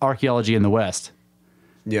archaeology in the West.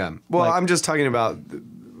 Yeah. Well, I'm just talking about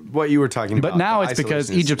what you were talking about. But now it's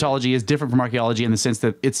because Egyptology is different from archaeology in the sense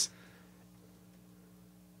that it's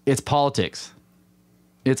politics.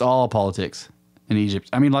 It's all politics in Egypt.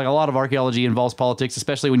 I mean, like a lot of archaeology involves politics,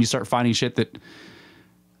 especially when you start finding shit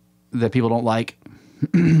that people don't like.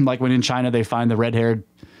 Like when in China they find the red-haired,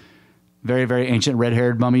 very, very ancient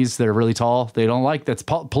red-haired mummies that are really tall. They don't like that's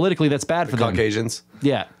politically that's bad for them. Caucasians.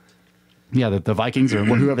 Yeah. Yeah, the Vikings or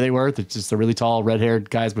whoever they were, they're just the really tall red-haired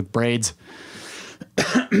guys with braids.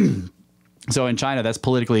 So in China, that's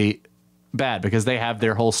politically bad because they have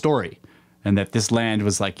their whole story. And that this land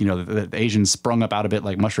was like, the Asians sprung up out of it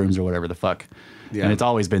like mushrooms or whatever the fuck. Yeah. And it's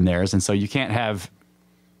always been theirs. And so you can't have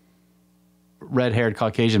red-haired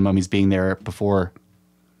Caucasian mummies being there before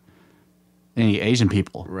any Asian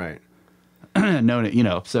people. Right.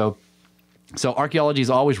 So archaeology is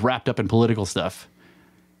always wrapped up in political stuff.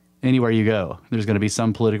 Anywhere you go, there's going to be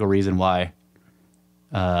some political reason why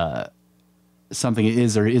something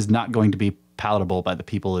is or is not going to be palatable by the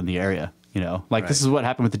people in the area. Like This is what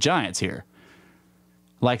happened with the giants here.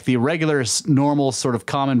 Like the regular, normal sort of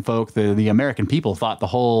common folk, the American people thought the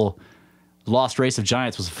whole lost race of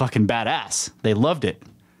giants was fucking badass. They loved it.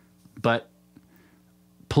 But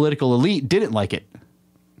political elite didn't like it.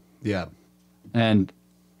 Yeah. And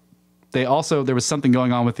there was something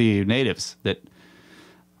going on with the natives but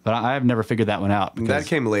I have never figured that one out. That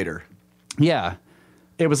came later. Yeah.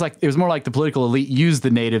 It was more like the political elite used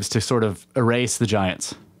the natives to sort of erase the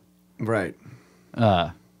giants. Right.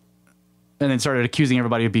 And then started accusing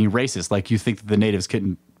everybody of being racist. Like, you think that the natives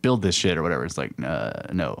couldn't build this shit or whatever. It's like,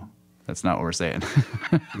 no, that's not what we're saying.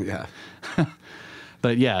 Yeah.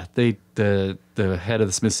 But yeah, the head of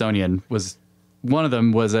the Smithsonian one of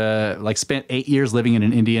them was spent 8 years living in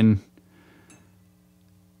an Indian,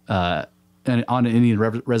 on an Indian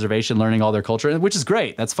reservation, learning all their culture, which is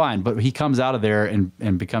great. That's fine. But he comes out of there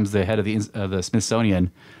and becomes the head of the Smithsonian.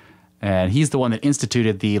 And he's the one that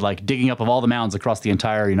instituted the digging up of all the mounds across the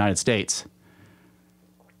entire United States.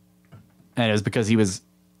 And it was because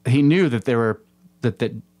he knew that there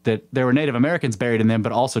were Native Americans buried in them,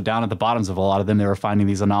 but also down at the bottoms of a lot of them, they were finding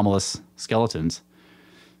these anomalous skeletons.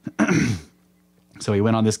 So he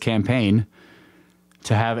went on this campaign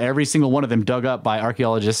to have every single one of them dug up by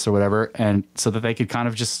archaeologists or whatever, and so that they could kind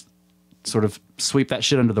of just sort of sweep that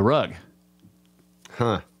shit under the rug.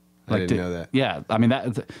 Huh. I didn't know that. Yeah. I mean,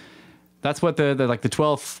 that's what the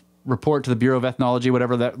 12th report to the Bureau of Ethnology,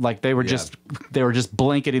 whatever, that they were just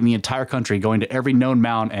blanketing the entire country, going to every known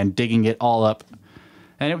mound and digging it all up.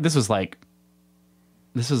 And this was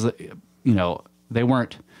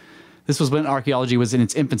when archaeology was in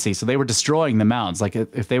its infancy, so they were destroying the mounds. Like,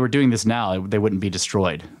 if they were doing this now, they wouldn't be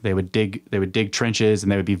destroyed. They would dig trenches,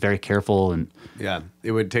 and they would be very careful. And yeah,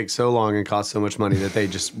 it would take so long and cost so much money that they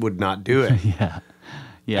just would not do it.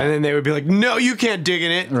 Yeah. And then they would be like, no, you can't dig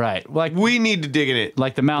in it. Right. Like, we need to dig in it.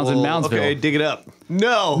 Like the mounds in Moundsville. Okay, dig it up.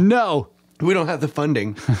 No. No. We don't have the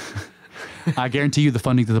funding. I guarantee you the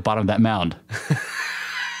funding to the bottom of that mound.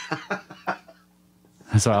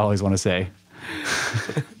 That's what I always want to say.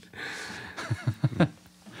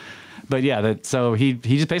 But yeah, so he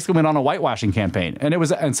just basically went on a whitewashing campaign.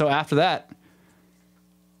 And so after that,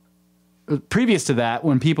 previous to that,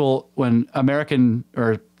 when American,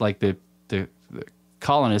 or like the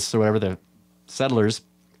colonists or whatever, the settlers,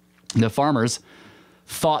 the farmers,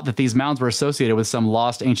 thought that these mounds were associated with some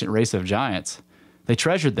lost ancient race of giants, they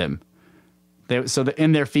treasured them.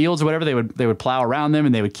 In their fields or whatever, they would plow around them,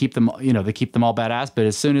 and they would keep them, they keep them all badass. But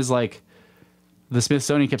as soon as the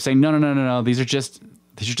Smithsonian kept saying, no, these are just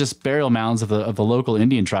burial mounds of the local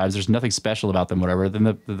Indian tribes, there's nothing special about them, whatever,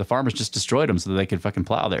 then the farmers just destroyed them so that they could fucking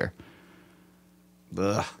plow there.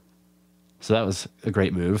 Ugh. So that was a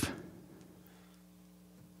great move.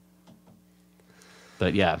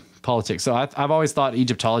 But yeah, politics. So I've always thought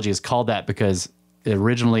Egyptology is called that because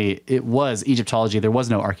originally it was Egyptology. There was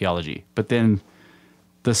no archaeology. But then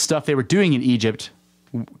the stuff they were doing in Egypt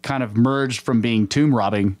kind of merged from being grave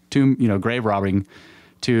robbing,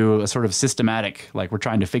 to a sort of systematic, we're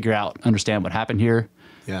trying to understand what happened here.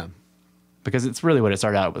 Yeah. Because it's really what it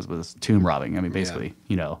started out was tomb robbing. I mean, basically,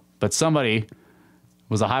 But somebody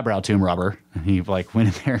was a highbrow tomb robber, and he went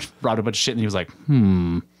in there and robbed a bunch of shit, and he was like,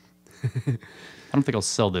 I don't think I'll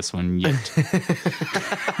sell this one yet.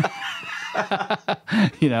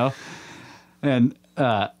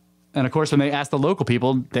 And of course, when they asked the local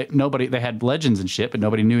people, they had legends and shit, but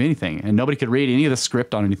nobody knew anything, and nobody could read any of the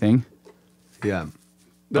script on anything. Yeah.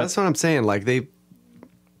 That's what I'm saying.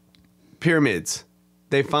 Pyramids,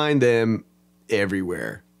 they find them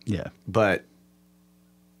everywhere. Yeah. But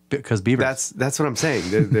because beavers. That's what I'm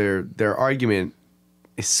saying. Their argument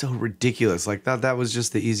is so ridiculous. That was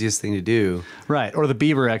just the easiest thing to do. Right. Or the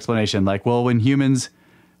beaver explanation. When humans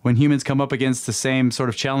come up against the same sort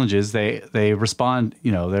of challenges, they respond,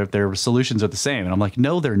 their solutions are the same. And I'm like,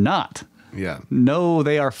 no, they're not. Yeah. No,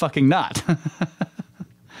 they are fucking not.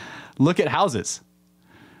 Look at houses.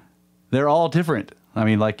 They're all different. I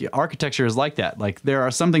mean, architecture is like that. There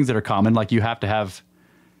are some things that are common, you have to have,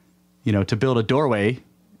 to build a doorway,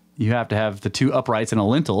 you have to have the two uprights and a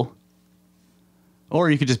lintel.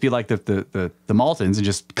 Or you could just be like the Maltons and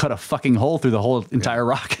just cut a fucking hole through the whole entire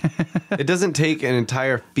rock. It doesn't take an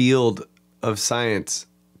entire field of science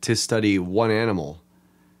to study one animal,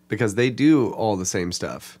 because they do all the same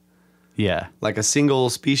stuff. Yeah. Like a single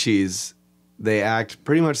species, they act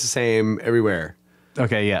pretty much the same everywhere.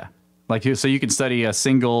 Okay, yeah. So you can study a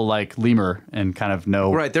single lemur and kind of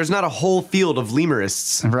know. Right. There's not a whole field of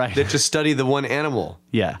lemurists that just study the one animal.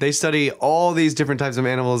 Yeah. They study all these different types of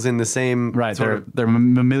animals in the same. Right. They're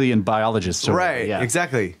mammalian biologists. Right. Yeah.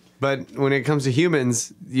 Exactly. But when it comes to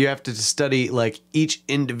humans, you have to study each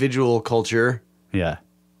individual culture. Yeah.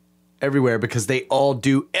 everywhere because they all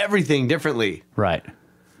do everything differently. Right.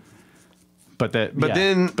 But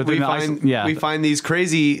then we find these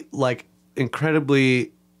crazy, like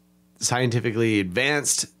incredibly scientifically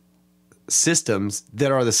advanced systems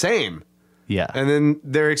that are the same. Yeah. And then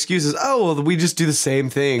their excuse is, oh, well, we just do the same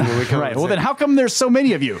thing when we come. Right. Well, then how come there's so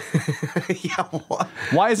many of you? Yeah.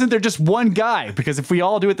 Why isn't there just one guy? Because if we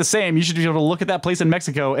all do it the same, you should be able to look at that place in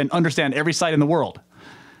Mexico and understand every site in the world.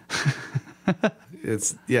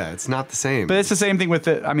 It's not the same. But it's the same thing with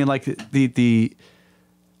the, I mean, like the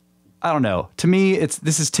I don't know. To me,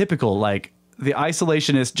 this is typical. Like the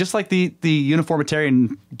isolationist, just like the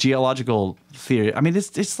uniformitarian geological theory. I mean,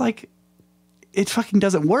 it's like it fucking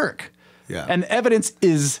doesn't work. Yeah. And evidence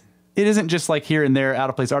isn't just like here and there out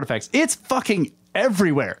of place artifacts. It's fucking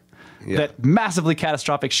everywhere. Yeah. That massively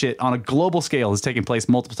catastrophic shit on a global scale is taking place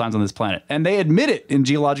multiple times on this planet. And they admit it in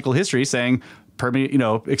geological history, saying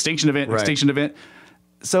extinction event.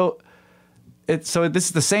 So this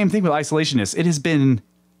is the same thing with isolationists. It has been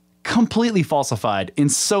completely falsified in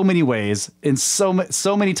so many ways, in so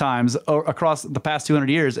many times across the past 200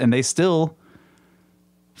 years, and they still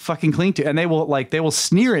fucking cling to, and they will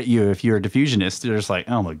sneer at you if you're a diffusionist. They're just like,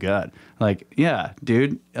 oh my God. Like, yeah,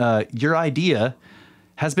 dude, your idea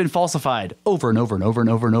has been falsified over and over and over and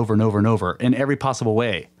over and over and over and over in every possible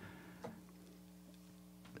way.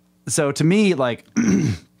 So to me, like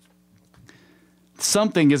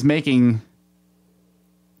something is making,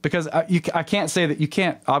 because I can't say that you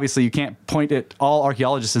can't point at all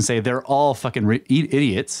archaeologists and say they're all fucking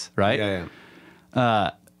idiots, right?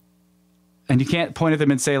 Yeah. And you can't point at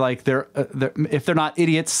them and say like if they're not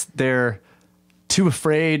idiots, they're too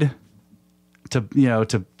afraid to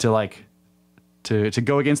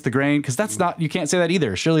go against the grain, because that's not, you can't say that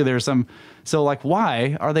either. Surely there's some. So like,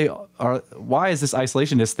 why is this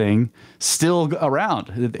isolationist thing still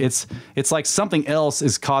around? It's like something else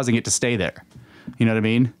is causing it to stay there. You know what I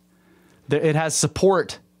mean? It has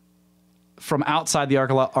support from outside the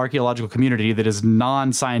archaeological community that is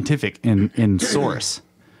non-scientific in source.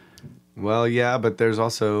 Well, yeah, but there's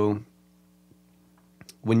also,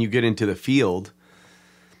 when you get into the field,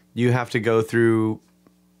 you have to go through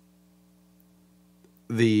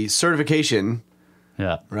the certification,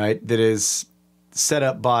 right, that is set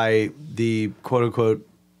up by the quote-unquote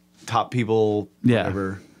top people,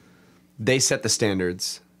 whatever. They set the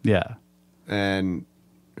standards. Yeah. And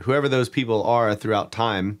whoever those people are throughout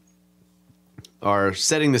time are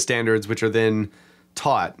setting the standards, which are then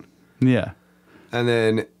taught. Yeah. And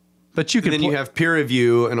then... But you could you have peer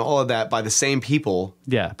review and all of that by the same people.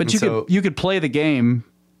 Yeah, but you could play the game.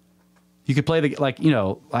 You could play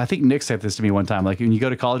I think Nick said this to me one time. Like when you go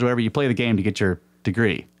to college or whatever, you play the game to get your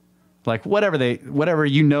degree. Like whatever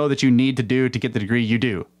you know that you need to do to get the degree, you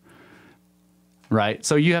do. Right?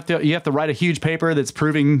 So you have to write a huge paper that's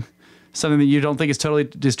proving something that you don't think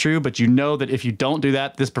is true, but you know that if you don't do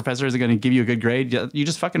that, this professor isn't going to give you a good grade. You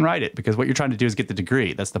just fucking write it, because what you're trying to do is get the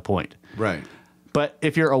degree. That's the point. Right. But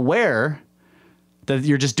if you're aware that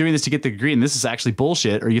you're just doing this to get the degree and this is actually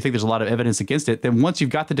bullshit, or you think there's a lot of evidence against it, then once you've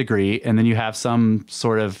got the degree and then you have some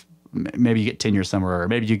sort of, maybe you get tenure somewhere, or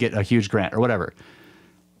maybe you get a huge grant or whatever,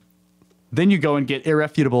 then you go and get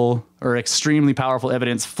irrefutable or extremely powerful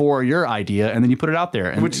evidence for your idea, and then you put it out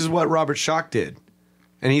there. Which is what Robert Schoch did.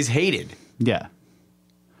 And he's hated. Yeah.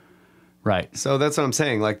 Right. So that's what I'm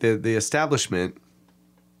saying. Like the establishment...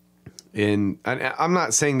 I'm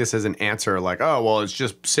not saying this as an answer like, oh, well, it's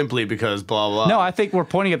just simply because blah, blah. No, I think we're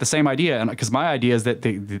pointing at the same idea, and because my idea is that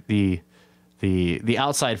the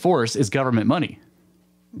outside force is government money.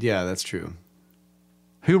 Yeah, that's true.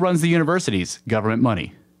 Who runs the universities? Government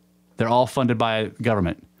money. They're all funded by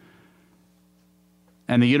government.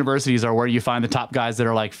 And the universities are where you find the top guys that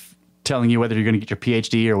are like telling you whether you're going to get your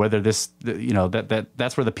PhD or whether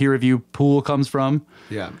that's where the peer review pool comes from.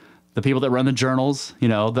 Yeah. The people that run the journals,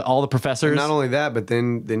 all the professors. And not only that, but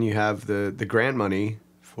then you have the grant money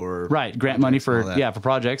for grant money for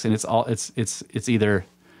projects, and it's either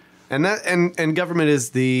and government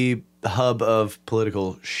is the hub of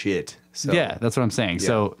political shit. So yeah, that's what I'm saying.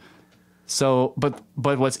 Yeah. But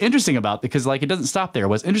what's interesting about, because like it doesn't stop there.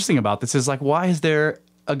 What's interesting about this is like, why is there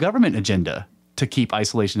a government agenda to keep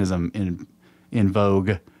isolationism in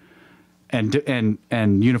vogue and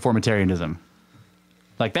uniformitarianism?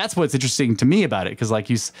 Like, that's what's interesting to me about it,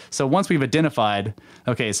 because so once we've identified,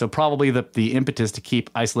 okay, so probably the impetus to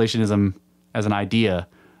keep isolationism as an idea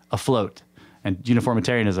afloat and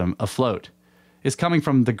uniformitarianism afloat is coming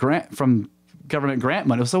from government grant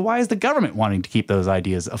money. So why is the government wanting to keep those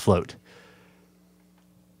ideas afloat?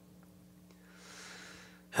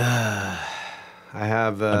 I I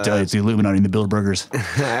have. I'll tell you, it's the Illuminati and the Bilderbergers.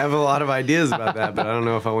 I have a lot of ideas about that, but I don't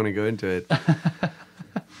know if I want to go into it.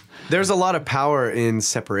 There's a lot of power in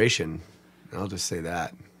separation. I'll just say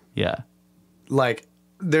that. Yeah. Like,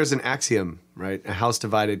 there's an axiom, right? A house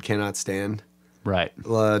divided cannot stand. Right.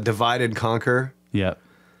 Divide and conquer. Yeah.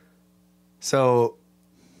 So,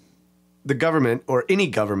 the government, or any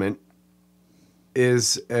government,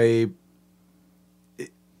 is an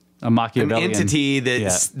Machiavellian entity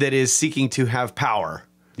that is seeking to have power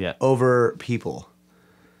over people.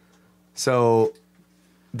 So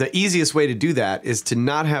the easiest way to do that is to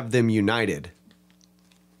not have them united.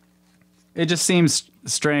 It just seems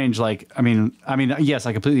strange. Like, I mean, yes,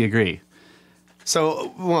 I completely agree.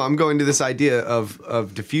 So, well, I'm going to this idea of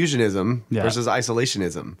diffusionism versus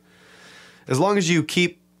isolationism. As long as you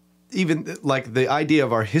keep even like the idea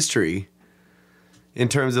of our history in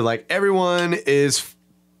terms of like everyone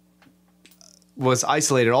was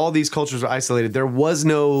isolated. All these cultures were isolated. There was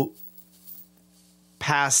no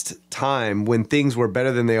past time when things were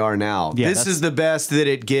better than they are now. Yeah, this is the best that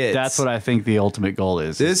it gets. That's what I think the ultimate goal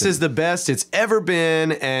is. This is the best it's ever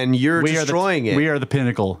been, and you're destroying it. We are the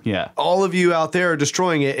pinnacle. Yeah. All of you out there are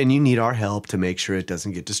destroying it, and you need our help to make sure it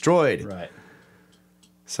doesn't get destroyed. Right.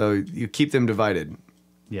 So you keep them divided.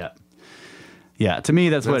 Yeah. Yeah. To me,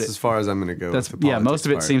 that's what as far as I'm going to go. That's with the most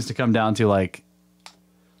of it part. seems to come down to like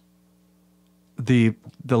the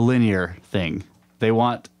linear thing. They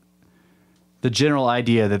want the general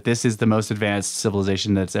idea that this is the most advanced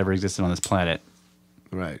civilization that's ever existed on this planet.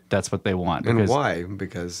 Right. That's what they want. And why?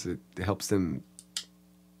 Because it helps them.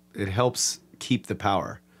 It helps keep the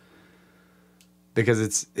power.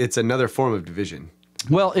 Because it's another form of division.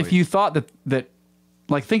 Well, if you thought that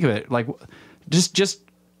like, think of it, like just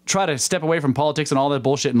try to step away from politics and all that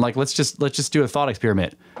bullshit, and like let's just do a thought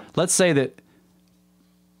experiment. Let's say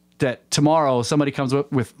that tomorrow somebody comes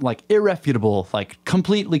up with like irrefutable, like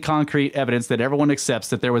completely concrete evidence that everyone accepts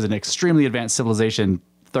that there was an extremely advanced civilization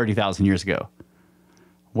 30,000 years ago.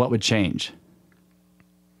 What would change?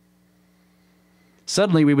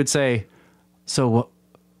 Suddenly we would say, so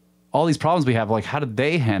all these problems we have, like, how did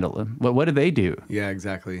they handle them? What did they do? Yeah,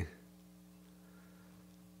 exactly.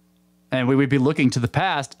 And we would be looking to the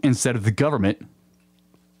past instead of the government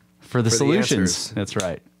for the solutions. That's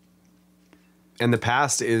right. And the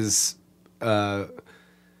past is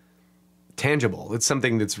tangible. It's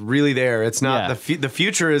something that's really there. It's not the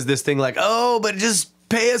future is this thing like, oh, but just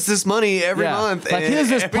pay us this money every month. Like, here's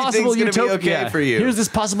this possible utopic for you. Here's this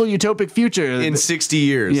possible utopic future in 60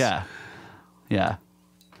 years. Yeah. Yeah.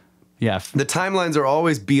 Yeah. The timelines are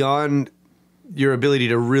always beyond your ability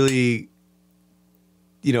to really,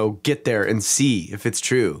 get there and see if it's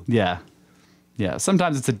true. Yeah. Yeah.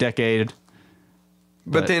 Sometimes it's a decade.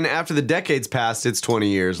 But then after the decade's passed, it's 20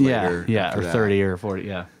 years later. Yeah, or 30 or 40,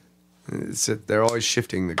 yeah. They're always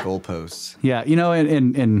shifting the goalposts. Yeah,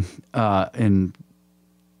 in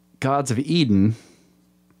Gods of Eden,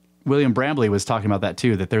 William Brambley was talking about that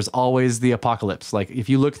too, that there's always the apocalypse. Like, if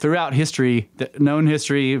you look throughout history, known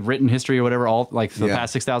history, written history, or whatever, all like for the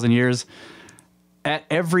past 6,000 years, at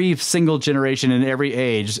every single generation in every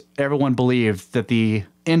age, everyone believed that the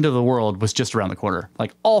end of the world was just around the corner,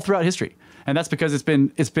 like all throughout history. And that's because it's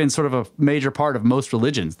been sort of a major part of most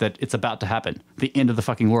religions that it's about to happen, the end of the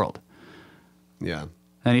fucking world. Yeah.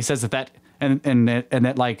 And he says that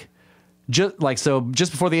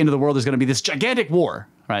just before the end of the world, there's going to be this gigantic war,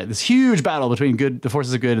 right? This huge battle between the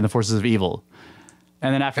forces of good and the forces of evil.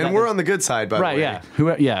 And then after that, we're on the good side, by the way.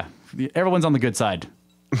 Right, yeah. Everyone's on the good side.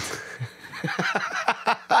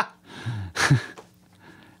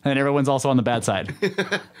 And everyone's also on the bad side.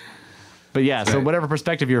 But yeah, so whatever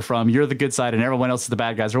perspective you're from, you're the good side and everyone else is the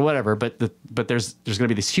bad guys or whatever. But there's going to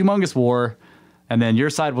be this humongous war, and then your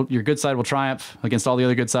good side will triumph against all the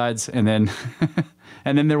other good sides, and then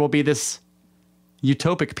and then there will be this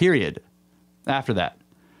utopic period after that.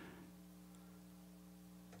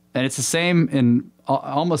 And it's the same in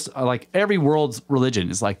almost like every world's religion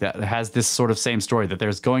is like that. It has this sort of same story that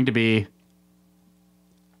there's going to be,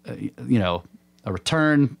 a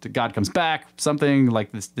return, that God comes back, something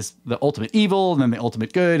like this, the ultimate evil, and then the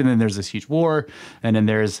ultimate good, and then there's this huge war, and then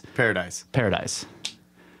there's paradise.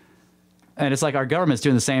 And it's like our government's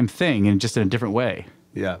doing the same thing, and just in a different way.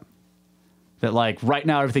 Yeah. That like right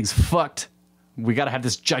now everything's fucked. We got to have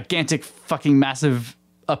this gigantic fucking massive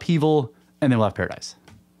upheaval, and then we'll have paradise.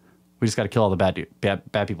 We just got to kill all the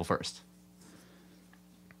bad people first.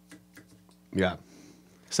 Yeah.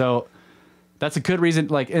 So that's a good reason.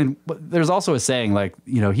 Like, and there's also a saying like,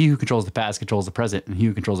 he who controls the past controls the present, and he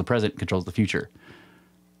who controls the present controls the future.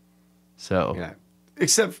 So yeah,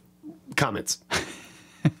 except comets.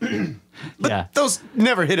 But those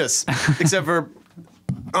never hit us, except for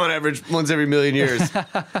on average once every million years.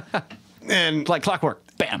 And Like clockwork.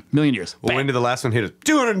 Bam. Million years. Bam. when did the last one hit us?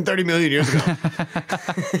 230 million years ago.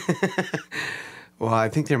 Well, I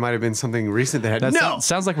think there might have been something recent that had.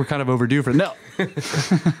 Sounds like we're kind of overdue for no.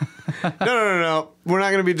 No. We're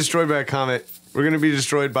not going to be destroyed by a comet. We're going to be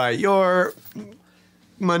destroyed by your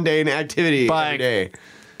mundane activity every day.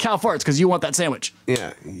 Cow farts because you want that sandwich.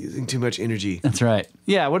 Yeah, using too much energy. That's right.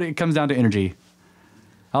 Yeah, it comes down to energy.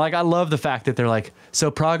 I love the fact that they're like,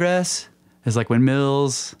 so progress is like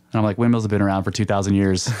windmills. And I'm like, windmills have been around for 2,000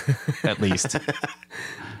 years, at least.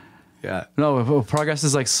 Yeah. No, progress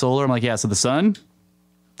is like solar. I'm like, yeah, so the sun,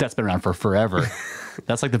 that's been around for forever.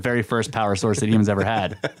 That's like the very first power source that humans ever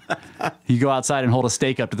had. You go outside and hold a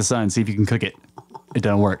stake up to the sun, see if you can cook it. It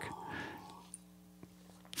doesn't work.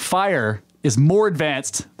 Fire is more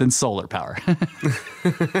advanced than solar power.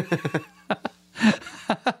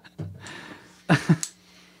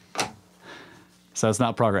 So it's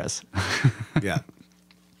not progress. Yeah.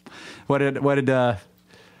 So I want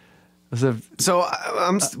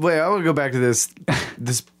to go back to this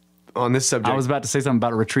on this subject. I was about to say something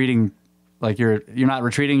about retreating, like you're not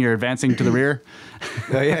retreating, you're advancing to the rear.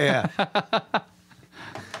 Yeah.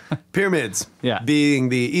 Pyramids. Yeah. Being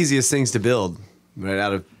the easiest things to build, right,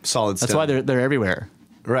 out of solid stone. That's why they're everywhere.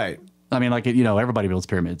 Right. I mean, like, everybody builds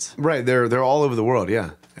pyramids. Right. They're all over the world.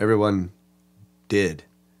 Yeah. Everyone did.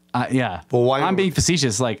 Yeah. Well, why? I'm being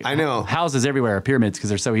facetious. Like, I know. Houses everywhere are pyramids because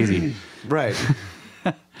they're so easy. Right.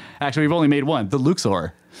 Actually, we've only made one, the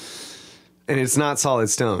Luxor. And it's not solid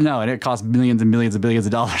stone. No, and it costs millions and millions and billions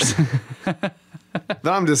of dollars. But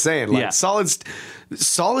I'm just saying, like, Yeah.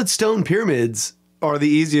 solid stone pyramids are the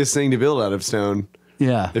easiest thing to build out of stone.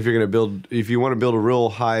 Yeah. If you want to build a real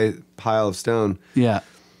high pile of stone. Yeah.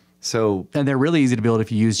 So, And they're really easy to build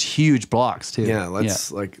if you use huge blocks too. yeah,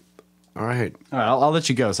 let's like, all right. All right, I'll let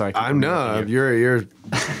you go. Sorry. You're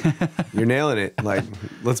nailing it. Like,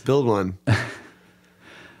 let's build one.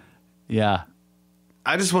 Yeah.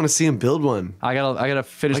 I just want to see him build one. I gotta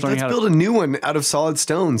finish Like, learning let's how build a new one out of solid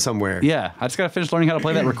stone somewhere. Yeah, I just gotta finish learning how to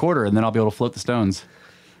play that recorder, and then I'll be able to float the stones.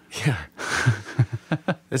 Yeah.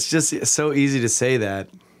 It's just so easy to say that.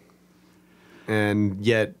 And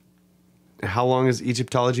yet, how long has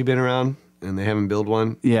Egyptology been around? And they haven't built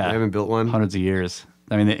one? Yeah. They haven't built one? Hundreds of years.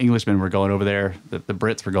 I mean, the Englishmen were going over there. The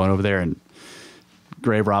Brits were going over there and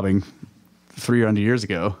grave robbing 300 years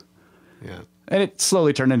ago. Yeah. And it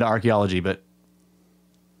slowly turned into archaeology, but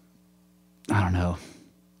I don't know.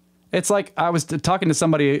 It's like I was talking to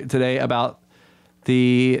somebody today about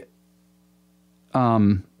the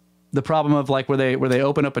problem of like where they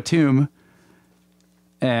open up a tomb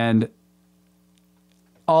and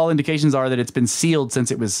all indications are that it's been sealed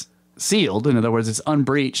since it was sealed. In other words, it's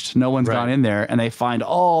unbreached. No one's gone in there, and they find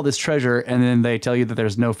all this treasure, and then they tell you that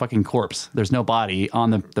there's no fucking corpse. There's no body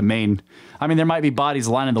on the main. I mean, there might be bodies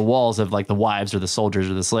lining the walls of like the wives or the soldiers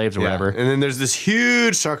or the slaves or whatever. And then there's this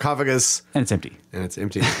huge sarcophagus. And it's empty. And it's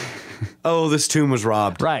empty. Oh, this tomb was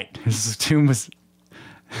robbed. Right. This tomb was...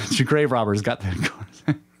 grave robbers got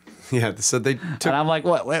the... Yeah, so they took... And I'm like,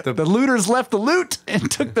 what? The looters left the loot and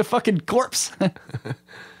took the fucking corpse.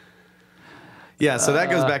 Yeah, so that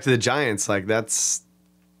goes back to the giants. Like, that's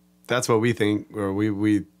what we think, or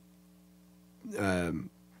we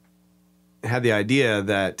had the idea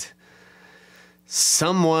that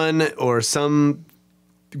someone or some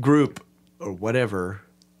group or whatever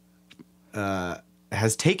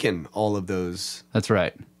has taken all of those That's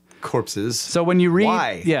right. corpses. So when you read,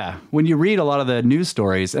 Why? when you read a lot of the news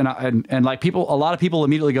stories, and like a lot of people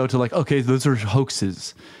immediately go to like, okay, those are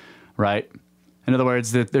hoaxes, right? In other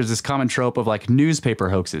words, there's this common trope of like newspaper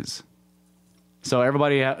hoaxes. So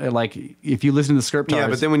everybody, like, if you listen to the script, Yeah,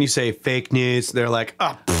 but then when you say fake news, they're like,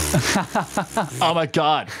 oh, oh my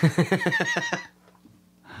god,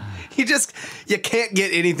 you can't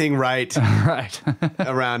get anything right right?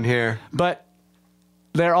 around here. But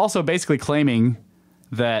they're also basically claiming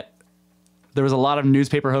that there was a lot of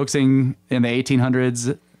newspaper hoaxing in the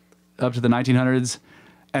 1800s up to the 1900s,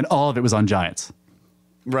 and all of it was on giants.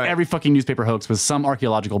 Right. Every fucking newspaper hoax was some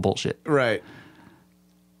archaeological bullshit. Right.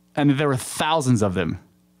 And there were thousands of them.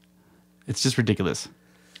 It's just ridiculous.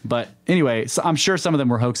 But anyway, so I'm sure some of them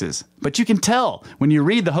were hoaxes. But you can tell when you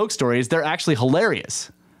read the hoax stories, they're actually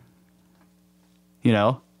hilarious. You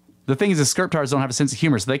know? The thing is, the scriptards don't have a sense of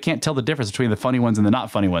humor, so they can't tell the difference between the funny ones and the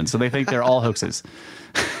not funny ones. So they think they're all hoaxes.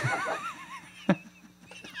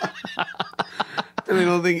 And they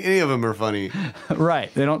don't think any of them are funny. Right.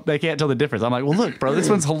 They can't tell the difference. I'm like, well, look, bro, this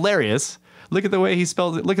one's hilarious. Look at the way he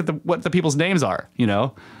spells it. Look at what the people's names are, you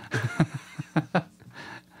know?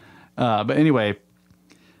 But anyway,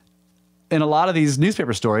 in a lot of these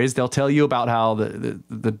newspaper stories, they'll tell you about how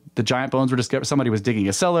the giant bones were discovered. Somebody was digging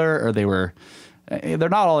a cellar, or they're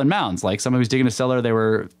not all in mounds. Like somebody was digging a cellar, they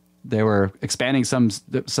were expanding some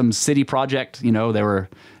city project. You know, they were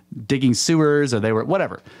digging sewers, or they were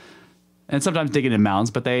whatever. And sometimes digging in mounds,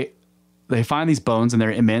 but they find these bones and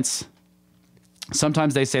they're immense.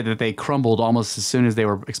 Sometimes they say that they crumbled almost as soon as they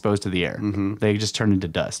were exposed to the air. They just turned into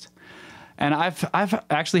dust. And I've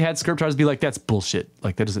actually had scriptars be like, "That's bullshit.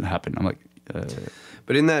 Like that doesn't happen." I'm like,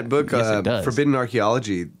 but in that book, yes, it does. Forbidden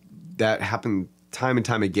Archaeology, that happened time and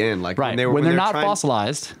time again. Like right. when they're not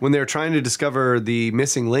fossilized, when they're trying to discover the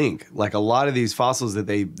missing link, like a lot of these fossils that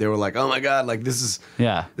they were like, "Oh my god, like this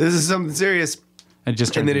is something serious." And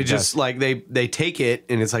then it just like they take it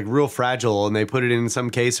and it's like real fragile and they put it in some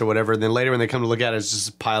case or whatever. And then later when they come to look at it, it's just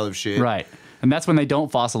a pile of shit. Right. And that's when they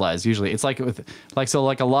don't fossilize. Usually, it's like a lot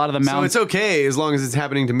of the mountains. So it's okay as long as it's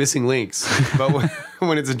happening to missing links. But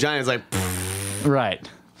when it's a giant, it's like, right.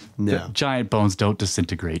 No, the giant bones don't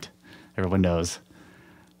disintegrate. Everyone knows.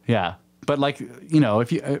 Yeah, but like you know,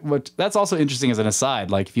 if you that's also interesting as an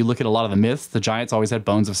aside. Like if you look at a lot of the myths, the giants always had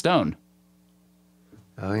bones of stone.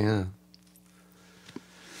 Oh yeah.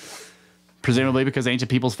 Presumably because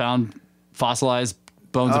ancient peoples found fossilized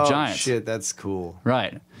bones of giants. Oh shit, that's cool.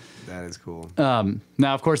 Right. That is cool.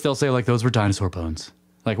 Now, of course, they'll say like those were dinosaur bones.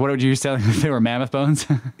 Like, what would you say? They were mammoth bones?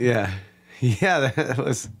 Yeah. Yeah, that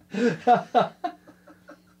was.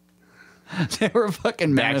 They were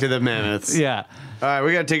fucking mammoth. Back to the mammoths. Yeah. All right,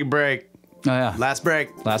 we got to take a break. Oh, yeah. Last break.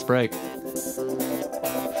 Last break.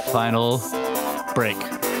 Final break.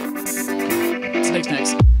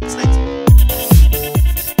 Snakes.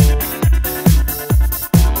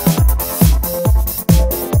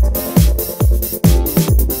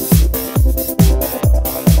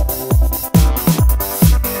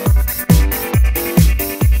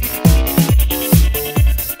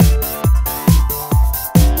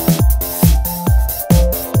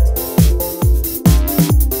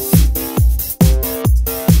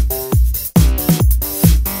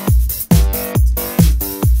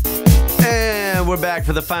 Back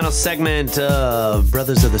for the final segment of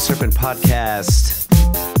Brothers of the Serpent podcast.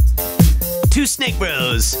 Two snake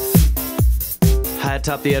bros high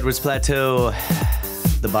atop the Edwards Plateau,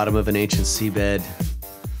 the bottom of an ancient seabed,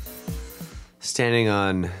 standing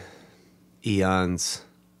on eons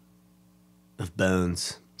of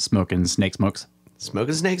bones. Smoking snake smokes.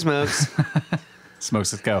 Smoking snake smokes.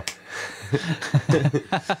 Smokes, let's go.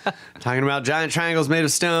 Talking about giant triangles made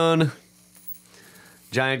of stone.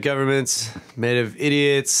 Giant governments made of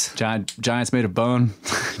idiots. Giants made of bone.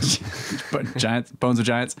 Bones of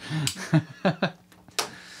giants.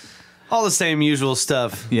 All the same usual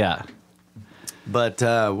stuff. Yeah. But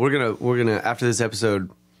we're gonna after this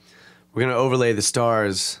episode, we're gonna overlay the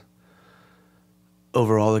stars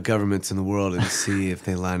over all the governments in the world and see if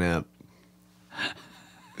they line up.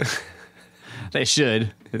 They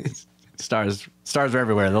should. Stars are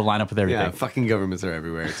everywhere. They'll line up with everything. Yeah, fucking governments are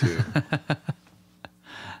everywhere too.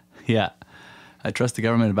 Yeah. I trust the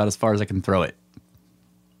government about as far as I can throw it.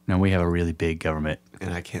 Now, we have a really big government.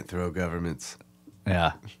 And I can't throw governments.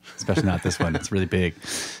 Yeah. Especially not this one. It's really big.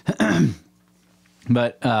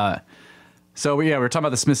 But, so, we're talking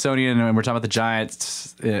about the Smithsonian, and we're talking about the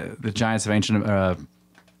giants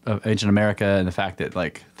of ancient America, and the fact that,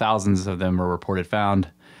 like, thousands of them were reported found.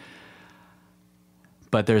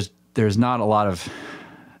 But there's not a lot of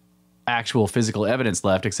actual physical evidence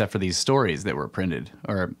left except for these stories that were printed,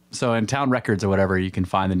 or so in town records or whatever you can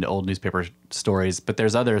find in old newspaper stories. But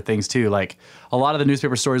there's other things too, like a lot of the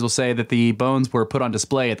newspaper stories will say that the bones were put on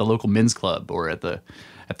display at the local men's club or at the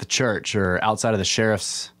church or outside of the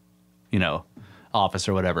sheriff's office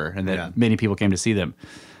or whatever, and that many people came to see them.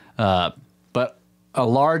 But a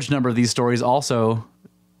large number of these stories also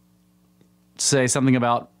say something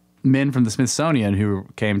about men from the Smithsonian who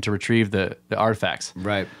came to retrieve the artifacts.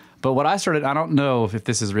 Right. But what I don't know if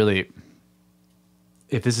this is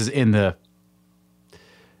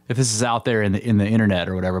out there in the internet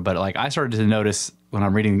or whatever, but like I started to notice when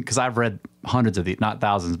I'm reading, because I've read hundreds of these, not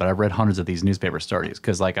thousands, but I've read hundreds of these newspaper stories,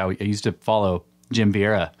 because like I used to follow Jim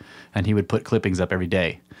Vieira, and he would put clippings up every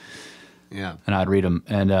day. Yeah. And I'd read them.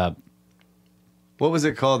 And what was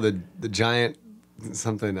it called? The giant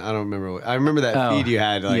something? I don't remember. I remember that feed you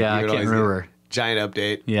had. Like, yeah, I can't remember. Giant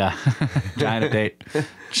update. Yeah. Giant update.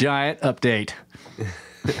 Giant update.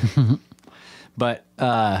 But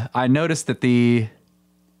I noticed that the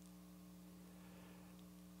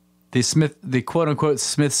quote unquote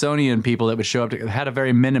Smithsonian people that would show up had a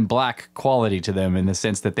very Men in Black quality to them, in the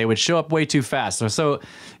sense that they would show up way too fast. So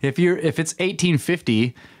if it's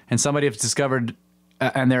 1850 and somebody has discovered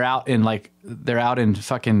and they're out in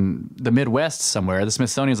fucking the Midwest somewhere. The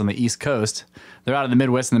Smithsonian's on the East Coast. They're out in the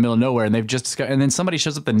Midwest in the middle of nowhere, and they've just discovered, and then somebody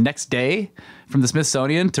shows up the next day from the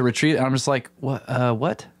Smithsonian to retrieve. And I'm just like,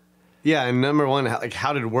 what? Yeah, and number one,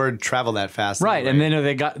 how did word travel that fast? Right, and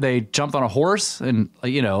then they jumped on a horse, and or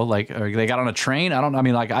they got on a train.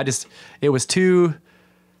 It was too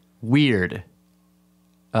weird.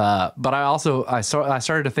 But I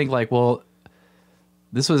started to think like, well,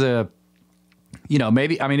 this was it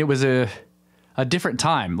was a different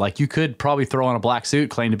time. Like, you could probably throw on a black suit,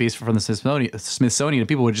 claim to be from the Smithsonian, and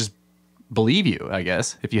people would just believe you, I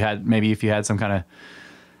guess, if you had some kind of.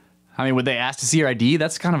 I mean, would they ask to see your ID?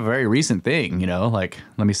 That's kind of a very recent thing, like,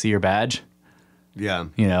 let me see your badge. Yeah.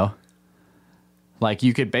 Like,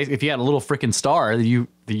 you could basically, if you had a little freaking star that you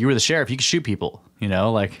were the sheriff, you could shoot people,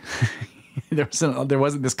 like there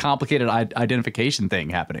wasn't this complicated identification thing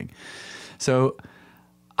happening. So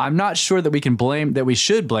I'm not sure that we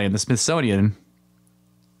should blame the Smithsonian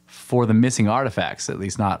for the missing artifacts, at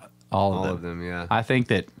least not all of them. Yeah. I think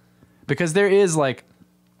that because there is and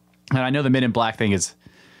I know the Men in Black thing is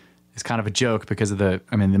kind of a joke because of the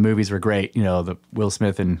movies were great, the Will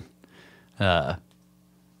Smith and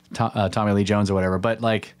Tommy Lee Jones or whatever, but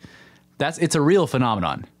it's a real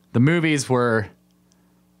phenomenon. The movies were,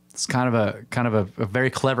 it's kind of a very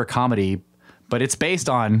clever comedy, but it's based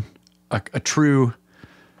on a true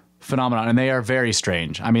phenomenon, and they are very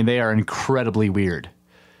strange. I mean, they are incredibly weird.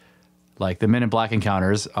 Like, the Men in Black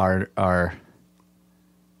encounters are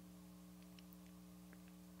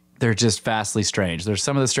they're just vastly strange. They're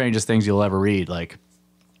some of the strangest things you'll ever read. Like,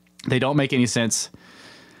 they don't make any sense.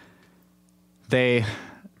 They're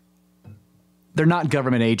not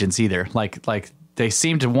government agents either. Like they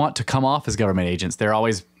seem to want to come off as government agents. They're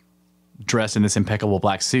always dressed in this impeccable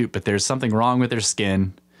black suit, but there's something wrong with their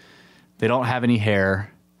skin. They don't have any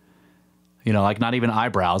hair, not even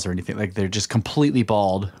eyebrows or anything. Like, they're just completely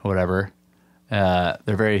bald or whatever.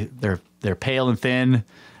 They're pale and thin.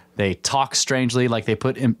 They talk strangely, like they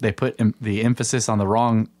put the emphasis on the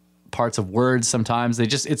wrong parts of words sometimes.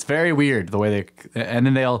 It's very weird the way and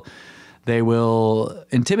then they will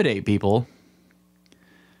intimidate people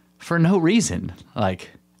for no reason.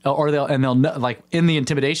 Like, they'll know, like, in the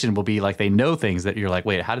intimidation will be like, they know things that you're like,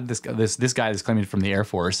 wait, how did this guy that's claiming from the Air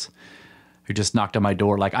Force who just knocked on my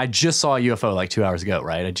door, like, I just saw a UFO like 2 hours ago,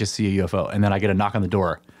 right? I just see a UFO, and then I get a knock on the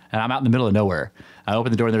door, and I'm out in the middle of nowhere. I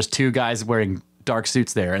open the door, and there's two guys wearing dark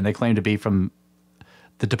suits there, and they claim to be from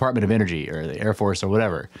the Department of Energy or the Air Force or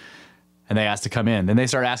whatever, and they asked to come in. Then they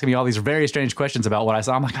start asking me all these very strange questions about what I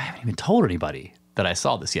saw. I'm like, I haven't even told anybody that I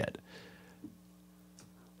saw this yet.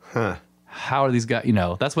 Huh. How are these guys,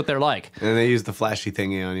 that's what they're like. And they use the flashy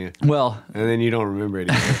thingy on you. Well. And then you don't remember it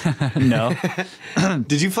anymore. No.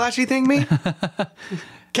 Did you flashy thing me?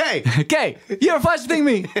 K, you ever flashy thing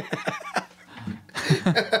me?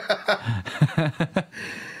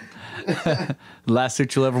 Last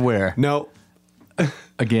suit you'll ever wear. No.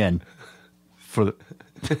 Again. For the...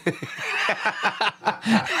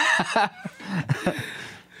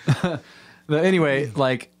 But anyway,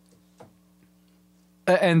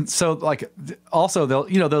 and so also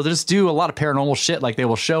they'll just do a lot of paranormal shit. Like, they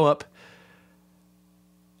will show up.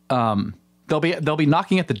 They'll be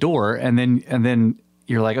knocking at the door, and then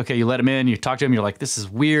you're like, okay, you let them in, you talk to them, you're like, this is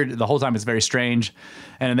weird. The whole time it's very strange,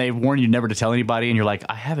 and then they warn you never to tell anybody, and you're like,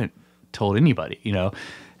 I haven't told anybody,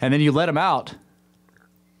 and then you let them out,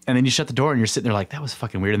 and then you shut the door, and you're sitting there like, that was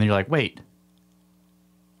fucking weird, and then you're like, wait,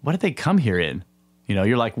 what did they come here in?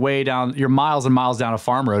 You're like way down, you're miles and miles down a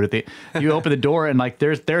farm road. You open the door, and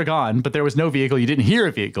they're gone, but there was no vehicle. You didn't hear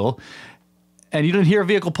a vehicle, and you didn't hear a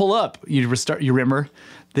vehicle pull up. You remember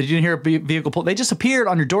that you didn't hear a vehicle pull. They just appeared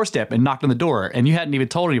on your doorstep and knocked on the door, and you hadn't even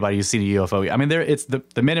told anybody you've seen a UFO. I mean,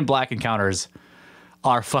 the Men in Black encounters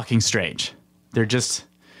are fucking strange. They're just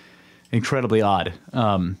incredibly odd.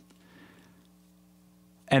 And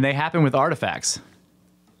they happen with artifacts.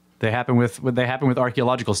 They happen with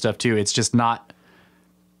archaeological stuff too. It's just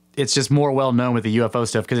more well known with the UFO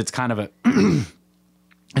stuff because it's kind of a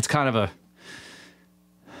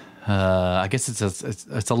I guess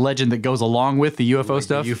it's a legend that goes along with the UFO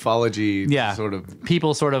stuff. Ufology, yeah. Sort of.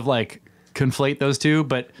 People sort of conflate those two,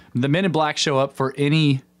 but the Men in Black show up for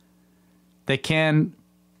any. They can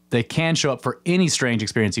show up for any strange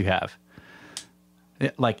experience you have.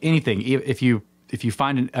 Like anything, if you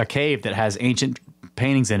find a cave that has ancient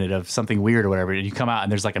paintings in it of something weird or whatever, and you come out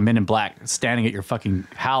and there's like a Men in Black standing at your fucking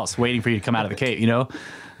house waiting for you to come out of the cave,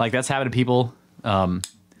 like that's happened to people.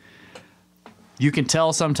 You can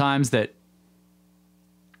tell sometimes that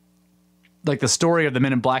like the story of the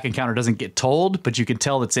Men in Black encounter doesn't get told, but you can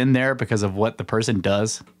tell it's in there because of what the person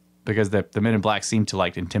does. because the men in black seem to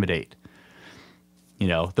like intimidate. You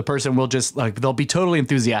know, the person will just like, they'll be totally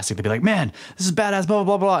enthusiastic. They'll be like, man, this is badass, blah,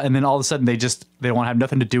 blah, blah, blah. And then all of a sudden they don't want to have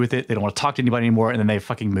nothing to do with it. They don't want to talk to anybody anymore. And then they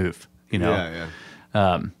fucking move, you know?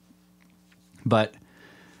 Yeah. But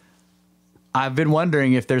I've been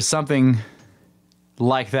wondering if there's something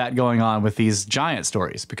like that going on with these giant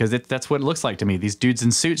stories, because that's what it looks like to me. These dudes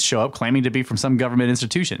in suits show up claiming to be from some government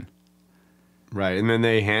institution. Right. And then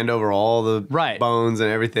they hand over all the bones and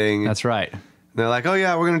everything. That's right. They're like, oh,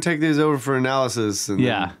 yeah, we're going to take these over for analysis. And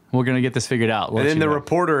yeah, we're going to get this figured out. And then the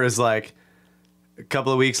reporter is like, a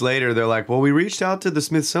couple of weeks later, they're like, well, we reached out to the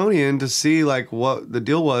Smithsonian to see like what the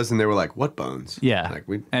deal was. And they were like, what bones? Yeah. Like,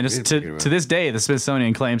 to this day, the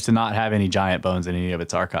Smithsonian claims to not have any giant bones in any of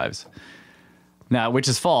its archives. Now, which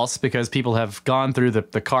is false, because people have gone through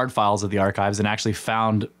the card files of the archives and actually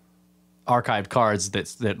found archived cards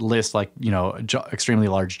that list like, you know, extremely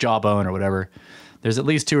large jawbone or whatever. There's at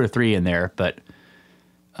least 2 or 3 in there, but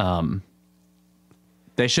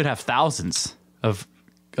they should have thousands of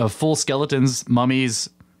full skeletons, mummies,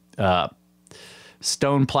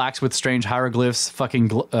 stone plaques with strange hieroglyphs, fucking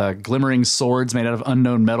glimmering swords made out of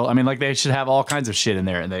unknown metal. I mean, like, they should have all kinds of shit in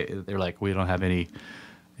there, and they're like, we don't have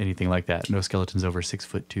anything like that. No skeletons over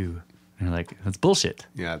 6'2". And you're like, that's bullshit.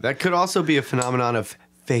 Yeah, that could also be a phenomenon of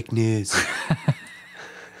fake news.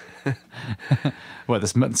 What, the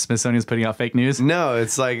Smithsonian's putting out fake news? No,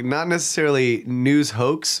 it's like not necessarily news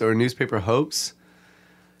hoax or newspaper hoax,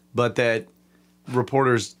 but that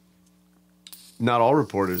reporters, not all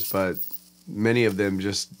reporters, but many of them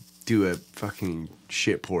just do a fucking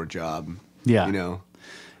shit poor job. Yeah. You know?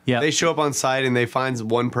 Yeah. They show up on site and they find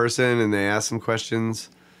one person and they ask some questions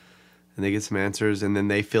and they get some answers and then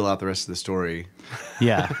they fill out the rest of the story.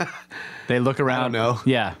 Yeah. They look around. I don't know.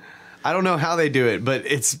 Yeah. I don't know how they do it, but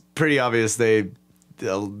it's pretty obvious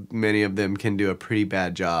many of them can do a pretty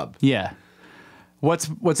bad job. Yeah. What's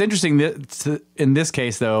interesting in this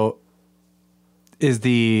case, though, is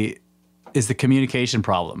the communication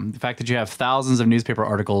problem. The fact that you have thousands of newspaper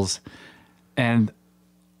articles and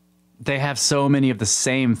they have so many of the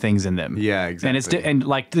same things in them. Yeah, exactly. And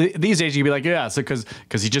like these days you'd be like, yeah, so because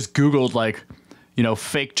he just Googled like, you know,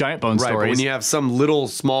 fake giant bone right, stories. But when you have some little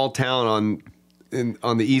small town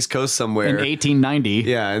on the East Coast somewhere in 1890.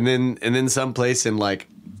 Yeah, and then someplace in like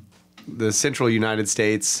the central United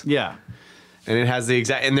States. Yeah. And it has the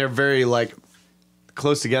exact, and they're very like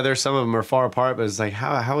close together. Some of them are far apart, but it's like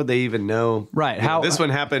how would they even know? Right. How this one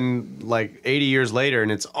happened like 80 years later,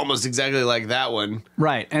 and it's almost exactly like that one.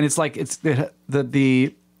 Right. And it's like it's the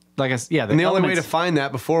like I, yeah. And the only way to find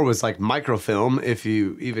that before was like microfilm. If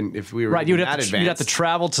we were right, you'd have to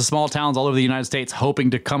travel to small towns all over the United States,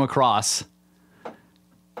 hoping to come across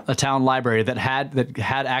a town library that had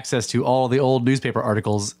access to all the old newspaper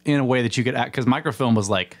articles in a way that you could, because microfilm was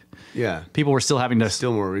like, yeah, people were still having to,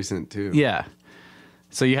 still more recent too. Yeah.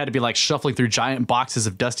 So you had to be like shuffling through giant boxes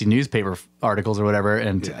of dusty newspaper articles or whatever,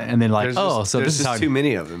 and then like, there's just too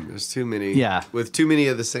many of them. There's too many. Yeah. With too many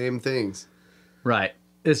of the same things. Right.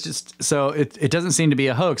 It's just, so it doesn't seem to be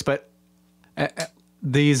a hoax, but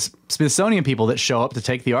these Smithsonian people that show up to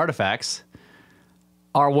take the artifacts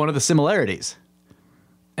are one of the similarities.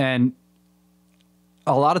 And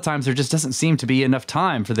a lot of times there just doesn't seem to be enough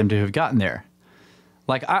time for them to have gotten there.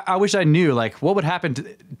 Like, I wish I knew, like, what would happen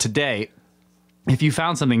today if you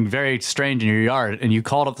found something very strange in your yard and you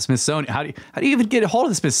called up the Smithsonian. How do you even get a hold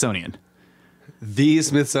of the Smithsonian? The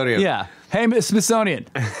Smithsonian. Yeah. Hey, Miss Smithsonian.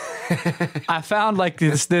 I found like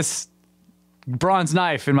this bronze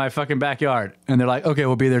knife in my fucking backyard. And they're like, okay,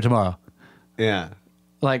 we'll be there tomorrow. Yeah.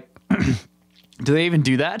 Like, do they even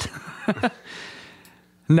do that?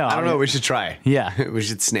 No. I don't know. We should try. Yeah. We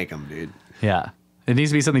should snake them, dude. Yeah. It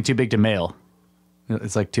needs to be something too big to mail.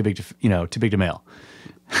 It's like too big to mail.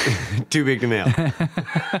 Too big to mail.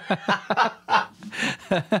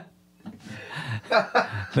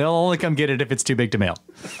 They'll only come get it if it's too big to mail.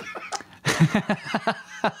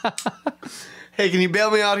 Hey, can you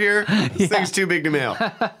bail me out here? This thing's too big to mail.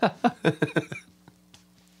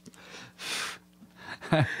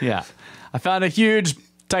 Yeah. I found a huge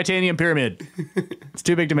titanium pyramid. It's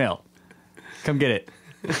too big to mail. Come get it.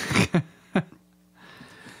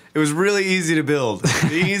 It was really easy to build.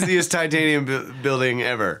 The easiest titanium building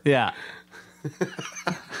ever. Yeah.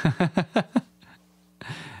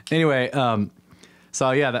 Anyway,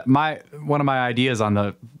 so yeah, one of my ideas on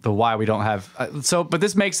the why we don't have but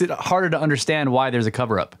this makes it harder to understand why there's a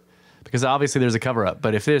cover up, because obviously there's a cover up.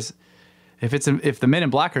 But if the Men in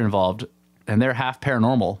Black are involved and they're half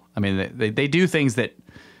paranormal, I mean they do things that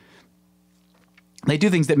make you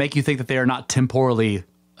think that they are not temporally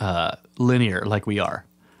linear like we are.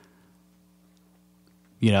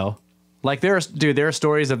 You know, like there are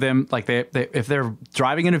stories of them, like they if they're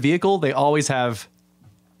driving in a vehicle, they always have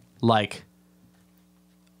like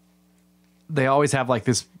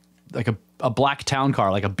this, like a black town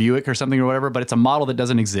car, like a Buick or something or whatever, but it's a model that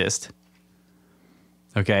doesn't exist.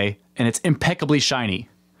 Okay. And it's impeccably shiny.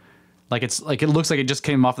 Like it looks like it just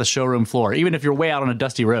came off the showroom floor. Even if you're way out on a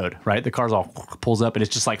dusty road, right? The car's all pulls up and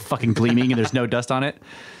it's just like fucking gleaming and there's no dust on it.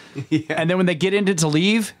 Yeah. And then when they get into to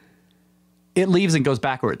leave, it leaves and goes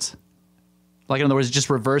backwards. Like in other words, just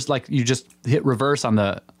reverse, like you just hit reverse on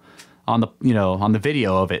the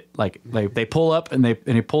video of it. Like they pull up and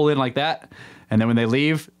they pull in like that. And then when they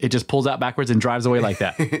leave, it just pulls out backwards and drives away like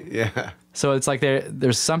that. Yeah. So it's like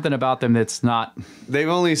there's something about them that's not... They've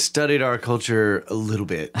only studied our culture a little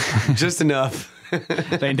bit. Just enough.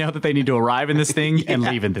 They know that they need to arrive in this thing and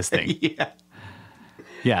leave in this thing. Yeah.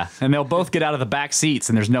 Yeah. And they'll both get out of the back seats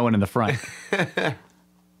and there's no one in the front.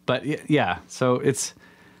 But yeah, so it's...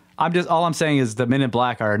 all I'm saying is the Men in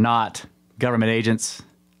Black are not government agents.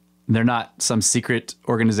 They're not some secret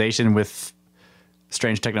organization with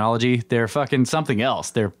strange technology. They're fucking something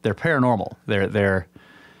else. They're paranormal. They're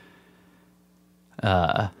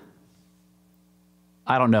I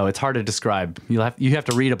don't know. It's hard to describe. You have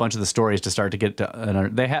to read a bunch of the stories to start to get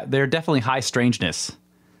to. They're definitely high strangeness.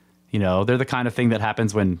 You know, they're the kind of thing that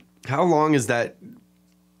happens when. How long has that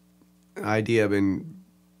idea been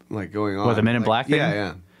like going on? What, the Men in Black thing?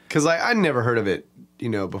 Yeah. Because I never heard of it,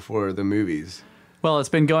 before the movies. Well, it's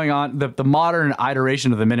been going on. The modern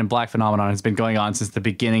iteration of the Men in Black phenomenon has been going on since the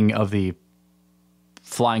beginning of the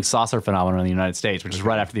flying saucer phenomenon in the United States, which is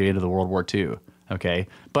right after the end of the World War II. Okay.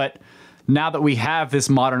 But now that we have this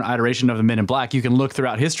modern iteration of the Men in Black, you can look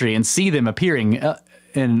throughout history and see them appearing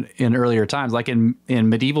in earlier times. Like in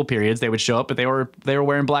medieval periods, they would show up, but they were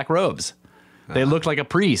wearing black robes. They looked like a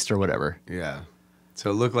priest or whatever. Yeah.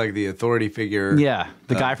 So it looked like the authority figure. Yeah.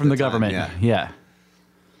 The guy from the government. Yeah.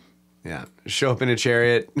 Yeah. Show up in a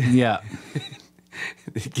chariot. Yeah.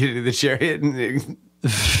 Get into the chariot and it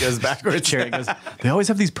goes backwards. Chariot goes. They always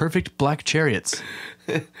have these perfect black chariots.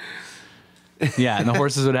 Yeah, and the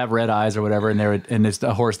horses would have red eyes or whatever, and it's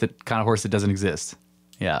a horse that doesn't exist.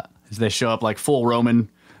 Yeah, so they show up like full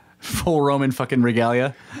Roman fucking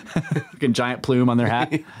regalia, fucking giant plume on their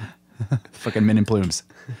hat, fucking men in plumes.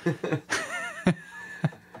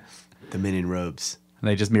 The men in robes. And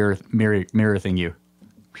they just mirror thing you.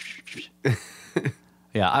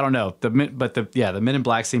 Yeah, I don't know. The Men in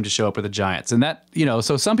Black seem to show up with the giants, and that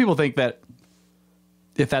so some people think that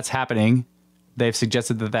if that's happening, they've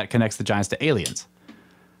suggested that connects the giants to aliens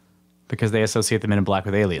because they associate the Men in Black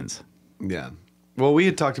with aliens. Yeah. Well, we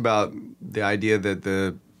had talked about the idea that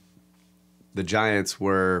the giants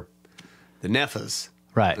were the Nephas.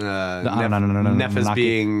 Right. Nephas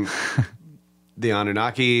being the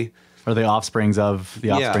Anunnaki. Or the offsprings of,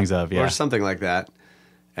 or something like that.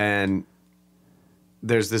 And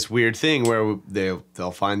there's this weird thing where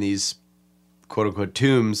they'll find these quote-unquote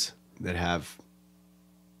tombs that have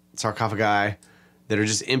sarcophagi that are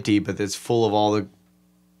just empty, but it's full of all the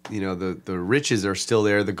riches are still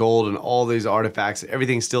there, the gold and all these artifacts,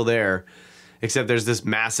 everything's still there, except there's this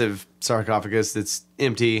massive sarcophagus that's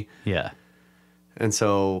empty. Yeah. And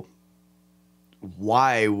so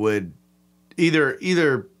why would either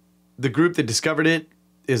the group that discovered it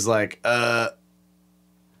is like, we're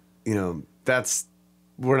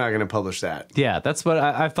not going to publish that. Yeah, that's what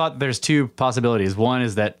I thought. There's two possibilities. One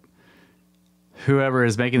is that whoever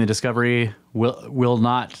is making the discovery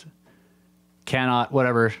cannot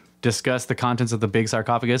discuss the contents of the big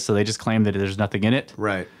sarcophagus, so they just claim that there's nothing in it.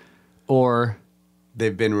 Right. Or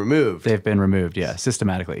they've been removed. Yeah,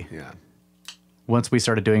 systematically. Yeah. Once we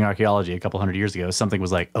started doing archaeology a couple hundred years ago, something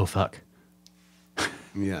was like, oh fuck.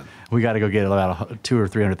 Yeah. We got to go get about 200,000 or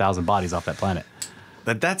 300,000 bodies off that planet.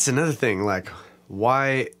 But that's another thing. Like,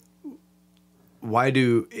 why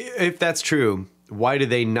do, if that's true, why do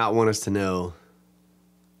they not want us to know?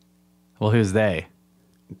 Well, who's they?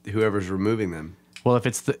 Whoever's removing them. Well,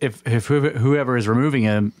 if whoever is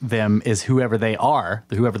removing them is whoever they are,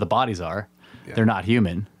 whoever the bodies are, they're not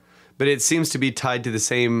human. But it seems to be tied to the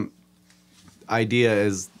same idea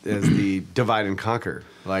as the divide and conquer.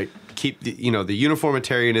 Like, keep the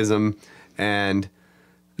uniformitarianism and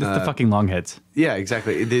it's the fucking longheads. Yeah,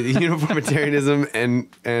 exactly. The uniformitarianism and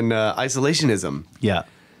isolationism. Yeah,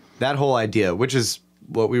 that whole idea, which is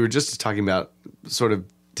what we were just talking about, sort of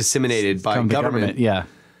disseminated by government. Yeah.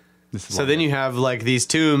 So then you have like these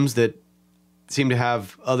tombs that seem to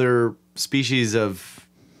have other species of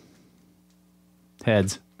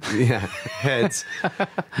heads. Yeah, heads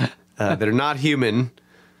that are not human,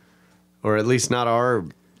 or at least not our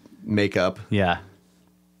makeup. Yeah.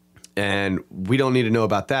 And we don't need to know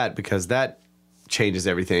about that because that changes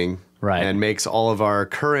everything. Right. And makes all of our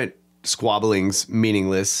current squabblings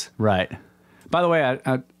meaningless. Right. By the way,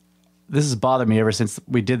 this has bothered me ever since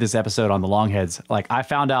we did this episode on the longheads. Like, I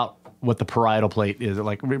found out what the parietal plate is.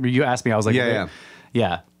 Like, you asked me, I was like,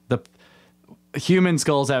 yeah. The human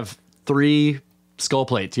skulls have 3 skull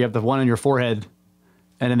plates. You have the one in your forehead,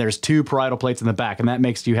 and then there's 2 parietal plates in the back, and that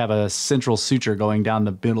makes you have a central suture going down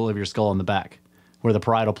the middle of your skull in the back, where the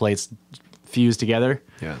parietal plates fuse together.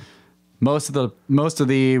 Yeah. Most of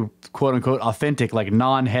the quote unquote authentic, like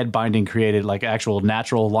non-head binding created, like actual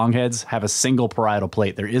natural longheads have a single parietal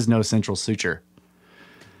plate. There is no central suture.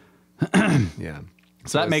 Yeah.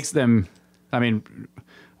 So that makes them, I mean,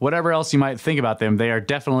 whatever else you might think about them, they are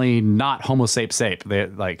definitely not Homo sape. They're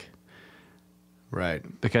like, right.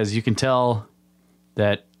 because you can tell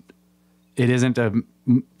that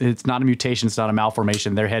it's not a mutation, it's not a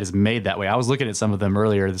malformation. Their head is made that way. I was looking at some of them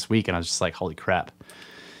earlier this week and I was just like, holy crap.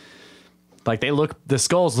 Like the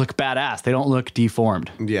skulls look badass. They don't look deformed.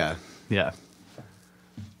 Yeah. Yeah.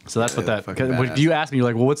 So that's what that, fucking when badass. you asked me, you're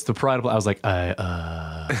like, well, what's the parietal? I was like,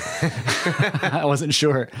 I wasn't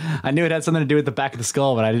sure. I knew it had something to do with the back of the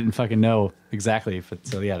skull, but I didn't fucking know exactly.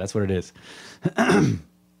 So yeah, that's what it is.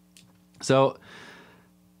 So,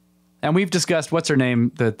 and we've discussed, what's her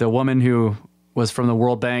name? The woman who was from the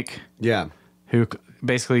World Bank. Yeah. Who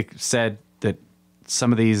basically said that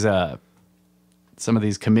some of these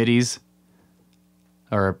committees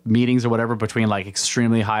or meetings or whatever between like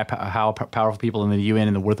extremely how powerful people in the UN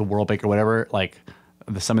and the World Bank or whatever, like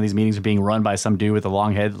some of these meetings are being run by some dude with a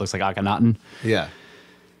long head that looks like Akhenaten. Yeah.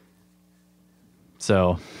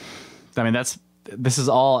 So, I mean, this is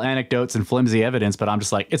all anecdotes and flimsy evidence, but I'm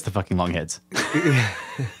just like, it's the fucking longheads.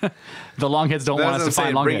 The longheads don't want us to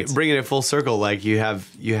find longheads. Bringing it full circle, like you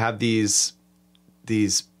have these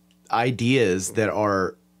ideas that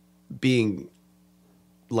are being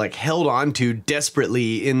like held on to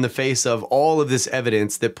desperately in the face of all of this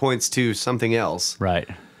evidence that points to something else. Right.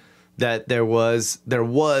 That there was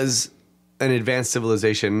an advanced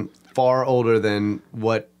civilization far older than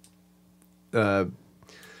what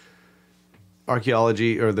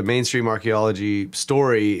archaeology or the mainstream archaeology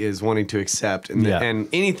story is wanting to accept. And, and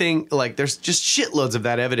anything, like, there's just shitloads of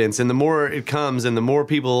that evidence. And the more it comes and the more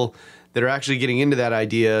people that are actually getting into that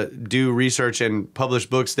idea do research and publish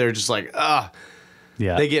books, they're just like,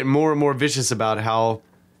 yeah. They get more and more vicious about how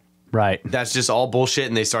that's just all bullshit,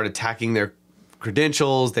 and they start attacking their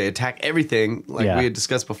credentials. They attack everything, like we had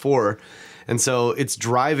discussed before. And so it's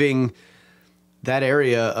driving that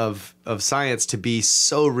area of science to be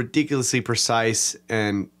so ridiculously precise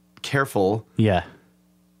and careful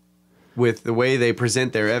with the way they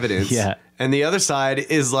present their evidence. Yeah. And the other side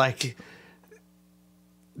is like,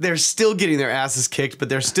 they're still getting their asses kicked, but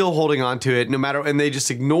they're still holding on to it no matter, and they just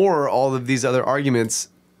ignore all of these other arguments.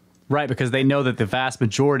 Right, because they know that the vast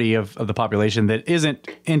majority of the population that isn't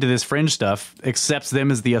into this fringe stuff accepts them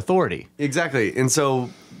as the authority. Exactly. And so,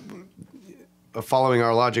 following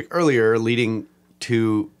our logic earlier, leading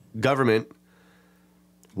to government,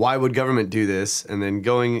 why would government do this? And then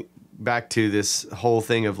going back to this whole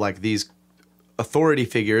thing of like these authority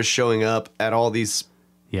figures showing up at all these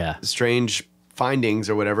strange findings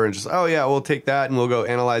or whatever, and just, oh yeah, we'll take that and we'll go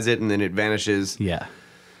analyze it, and then it vanishes. Yeah.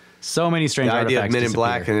 So many strange the idea artifacts of Men in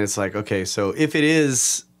Black, disappear. and it's like, okay, so if it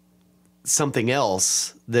is something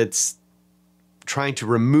else that's trying to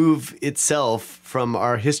remove itself from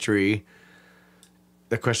our history,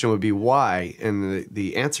 the question would be why, and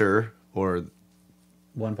the answer, or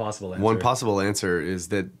one possible answer is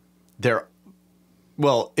that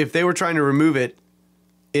if they were trying to remove it,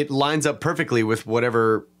 it lines up perfectly with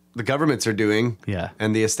whatever the governments are doing,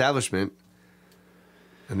 and the establishment,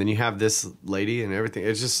 and then you have this lady and everything.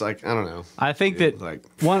 It's just like, I don't know. I think that like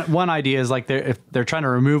one idea is like if they're trying to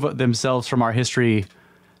remove themselves from our history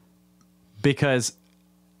because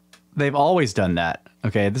they've always done that.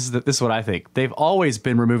 Okay, this is what I think. They've always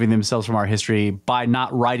been removing themselves from our history by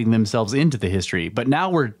not writing themselves into the history. But now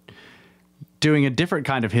we're doing a different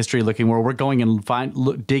kind of history looking where we're going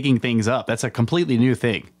and digging things up. That's a completely new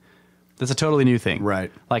thing. That's a totally new thing.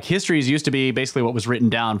 Right. Like histories used to be basically what was written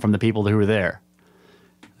down from the people who were there.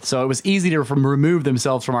 So it was easy to remove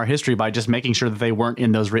themselves from our history by just making sure that they weren't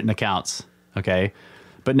in those written accounts. Okay.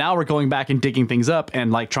 But now we're going back and digging things up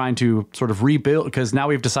and like trying to sort of rebuild, because now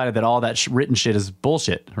we've decided that all that written shit is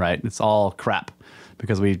bullshit, right? It's all crap.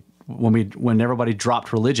 Because when everybody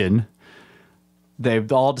dropped religion,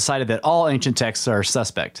 they've all decided that all ancient texts are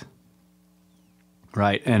suspect.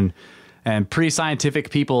 Right. And pre-scientific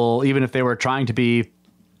people, even if they were trying to be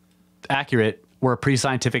accurate, were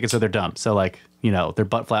pre-scientific, and so they're dumb. So like their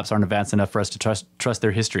butt flaps aren't advanced enough for us to trust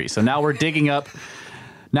their history. So now we're digging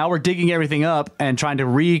everything up and trying to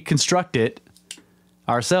reconstruct it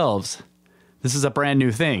ourselves. This is a brand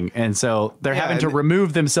new thing. And so they're having to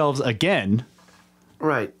remove themselves again.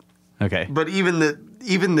 Right. Okay. But even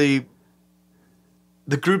the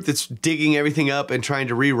group that's digging everything up and trying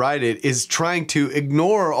to rewrite it is trying to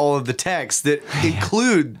ignore all of the texts that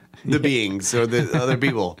include the beings or the other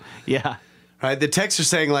people. Yeah. Right. The texts are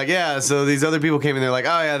saying like, yeah, so these other people came in, they're like,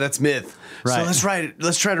 oh yeah, that's myth. Right. So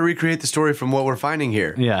let's try to recreate the story from what we're finding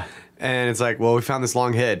here. Yeah. And it's like, well, we found this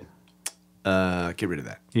long head. Get rid of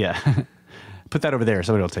that. Yeah. Put that over there.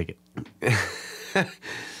 Somebody will take it.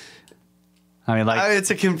 I mean, like,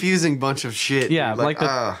 it's a confusing bunch of shit. Yeah. Dude.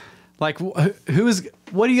 What are you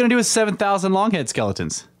going to do with 7,000 longhead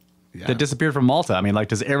skeletons that disappeared from Malta? I mean, like,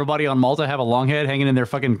 does everybody on Malta have a long head hanging in their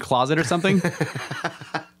fucking closet or something?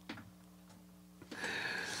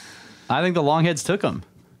 I think the longheads took them.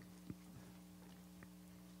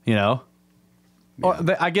 Or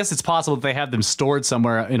I guess it's possible that they have them stored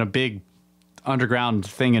somewhere in a big underground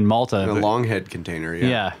thing in Malta. In a long head container,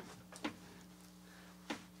 Yeah.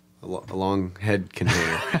 A long head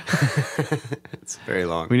container. It's very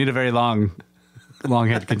long. We need a very long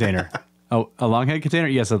head container. Oh, a long head container?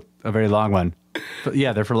 Yes, a very long one. But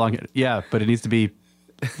yeah, they're for long. Yeah, but it needs to be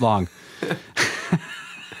long.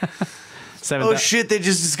 Oh shit, they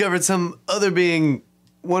just discovered some other being,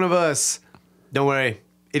 one of us. Don't worry,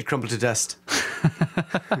 it crumbled to dust.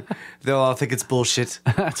 They'll all think it's bullshit.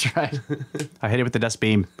 That's right. I hit it with the dust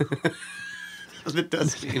beam. The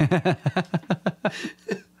dust beam.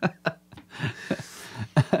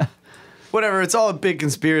 Whatever, it's all a big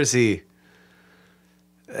conspiracy.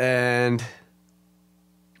 And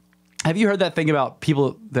have you heard that thing about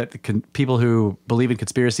people who believe in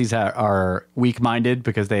conspiracies are weak-minded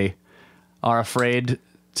because they are afraid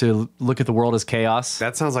to look at the world as chaos?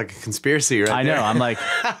 that sounds like a conspiracy, right? I know. there. I'm like,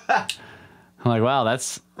 wow,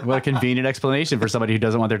 that's what a convenient explanation for somebody who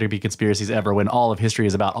doesn't want there to be conspiracies ever when all of history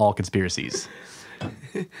is about all conspiracies.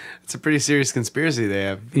 It's a pretty serious conspiracy they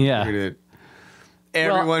have. Yeah.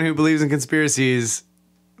 Everyone who believes in conspiracies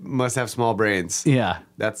must have small brains. Yeah.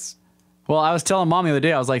 That's Well, I was telling Mom the other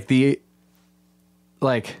day, I was like, the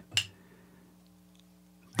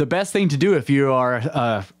best thing to do if you are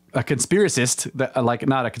a conspiracist, like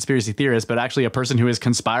not a conspiracy theorist, but actually a person who is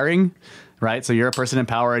conspiring, right? So you're a person in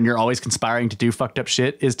power and you're always conspiring to do fucked up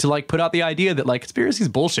shit, is to like put out the idea that like conspiracy is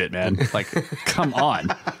bullshit, man. Like, come on.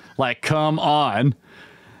 Like, come on.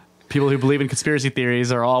 People who believe in conspiracy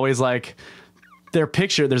theories are always like,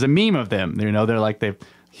 there's a meme of them, they're like, they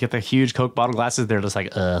get the huge Coke bottle glasses. They're just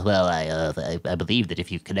like, I believe that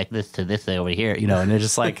if you connect this to this over here, and they're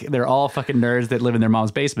just like, they're all fucking nerds that live in their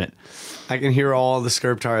mom's basement. I can hear all the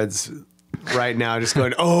Skirptards right now just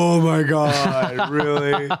going, oh my God,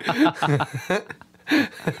 really?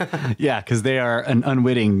 Yeah, because they are an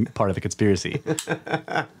unwitting part of the conspiracy.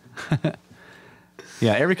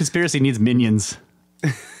 Yeah, every conspiracy needs minions.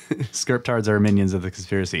 Skirptards are minions of the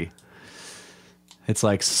conspiracy. It's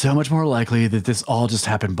like so much more likely that this all just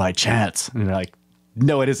happened by chance. And they're like,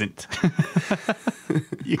 no, it isn't.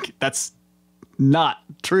 That's not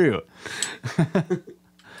true.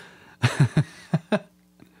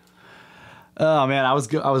 Oh man, I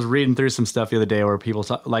was reading through some stuff the other day where people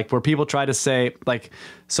try to say like,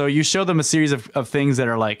 so you show them a series of things that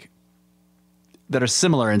are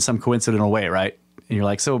similar in some coincidental way, right? And you're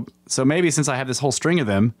like, so maybe since I have this whole string of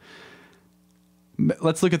them,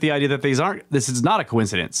 let's look at the idea that this is not a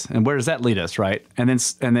coincidence. And where does that lead us, right? And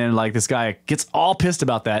then like this guy gets all pissed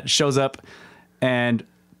about that, shows up and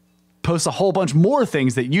posts a whole bunch more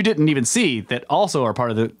things that you didn't even see that also are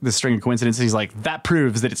part of the string of coincidences. He's like, that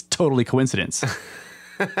proves that it's totally coincidence.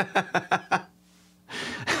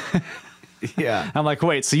 Yeah. I'm like,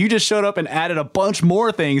 wait, so you just showed up and added a bunch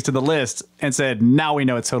more things to the list and said, now we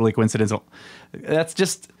know it's totally coincidental. That's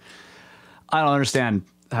just, I don't understand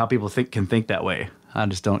how people can think that way. I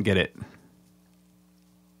just don't get it.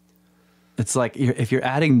 It's like if you're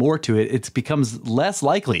adding more to it, it becomes less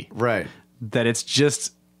likely, Right. that it's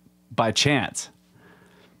just by chance.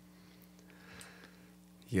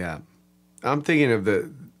 Yeah. I'm thinking of the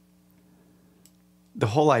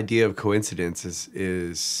whole idea of coincidence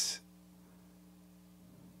is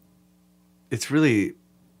it's really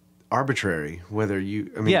arbitrary whether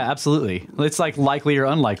Yeah, absolutely. It's like likely or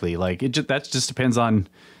unlikely. Like that just depends on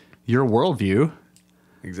your worldview.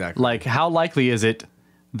 Exactly. Like, how likely is it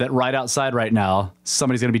that right outside right now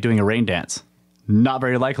somebody's going to be doing a rain dance? Not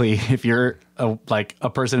very likely if you're a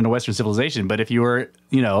person in a Western civilization, but if you were,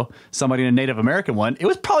 somebody in a Native American one, it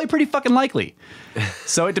was probably pretty fucking likely.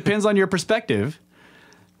 So it depends on your perspective.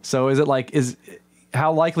 So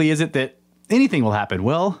how likely is it that anything will happen?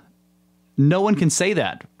 Well, no one can say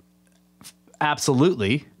that.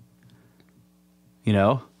 Absolutely. You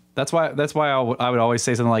know, that's why I would always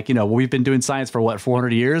say something like, you know, well, we've been doing science for what,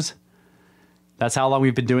 400 years? That's how long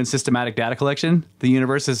we've been doing systematic data collection. The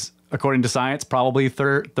universe is, according to science, probably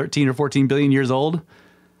 13 or 14 billion years old.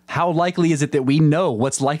 How likely is it that we know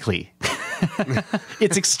what's likely?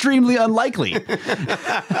 It's extremely unlikely.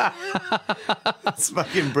 That's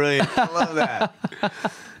fucking brilliant. I love that.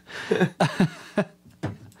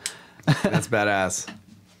 That's badass.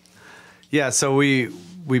 Yeah, so we've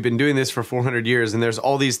been doing this for 400 years, and there's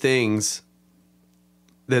all these things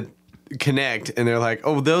that connect, and they're like,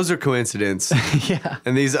 oh, those are coincidence. Yeah.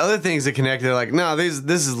 And these other things that connect, they're like, no, this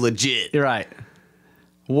is legit. You're right.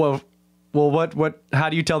 Well, what? How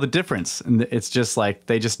do you tell the difference? And it's just like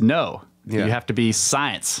they just know. Yeah. You have to be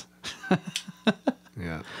science.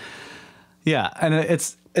 Yeah. Yeah, and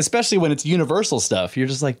it's especially when it's universal stuff. You're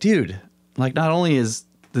just like, dude, like not only is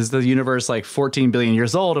the universe like 14 billion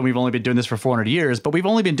years old, and we've only been doing this for 400 years, but we've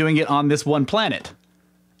only been doing it on this one planet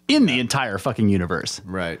in the entire fucking universe.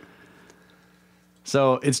 Right.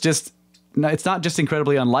 So it's not just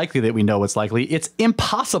incredibly unlikely that we know what's likely. It's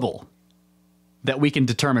impossible that we can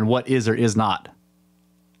determine what is or is not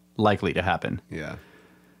likely to happen. Yeah.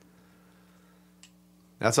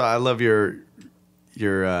 That's why I love your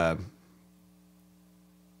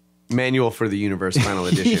manual for the universe final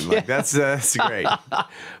edition. Yeah. Like that's great.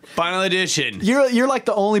 Final edition. You're like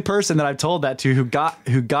the only person that I've told that to who got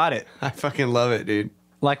it. I fucking love it, dude.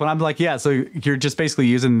 Like when I'm like, yeah, so you're just basically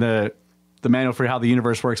using the manual for how the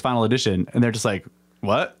universe works final edition, and they're just like,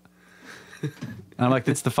 what? And I'm like,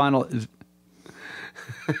 it's the final.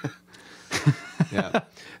 Yeah.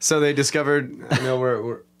 So they discovered. I know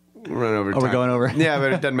we're running over. We're going over. Yeah,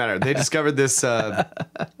 but it doesn't matter. They discovered this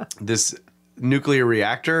this nuclear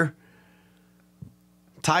reactor.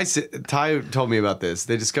 Ty told me about this.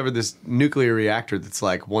 They discovered this nuclear reactor that's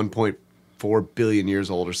like 1.4 billion years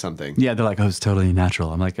old or something. Yeah, they're like, oh, it's totally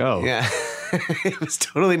natural. I'm like, oh, Yeah. It was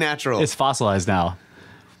totally natural. it's fossilized now.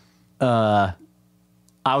 I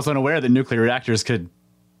was unaware that nuclear reactors could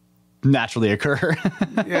naturally occur.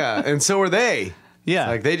 Yeah, and so were they. Yeah.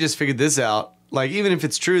 Like they just figured this out. Like even if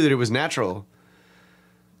it's true that it was natural.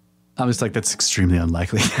 I'm just like, that's extremely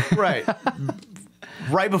unlikely. Right.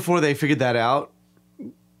 Right before they figured that out,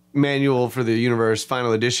 Manual for the Universe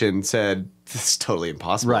Final Edition said this is totally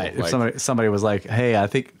impossible. Right. Like, If somebody was like, hey, I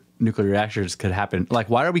think nuclear reactors could happen. Like,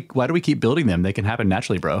 why do we keep building them? They can happen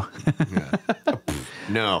naturally, bro.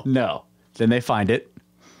 no. No. Then they find it.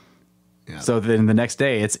 Yeah. So then the next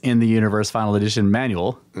day it's in the Universe Final Edition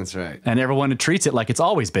manual. That's right. And everyone treats it like it's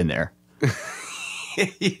always been there.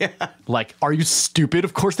 Yeah. Like, are you stupid?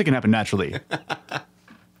 Of course they can happen naturally.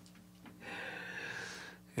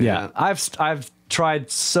 Yeah. I've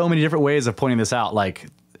tried so many different ways of pointing this out. Like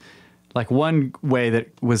one way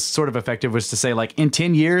that was sort of effective was to say, like, in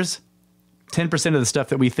 10 years, 10% of the stuff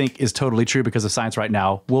that we think is totally true because of science right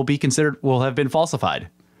now will have been falsified.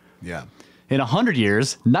 Yeah. In 100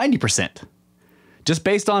 years, 90%. Just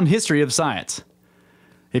based on history of science.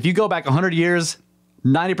 If you go back 100 years,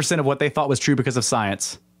 90% of what they thought was true because of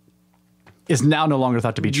science is now no longer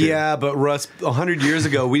thought to be true. Yeah, but Russ, 100 years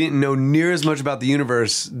ago, we didn't know near as much about the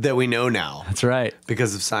universe that we know now. That's right.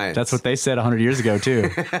 Because of science. That's what they said 100 years ago, too.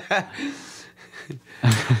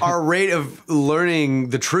 Our rate of learning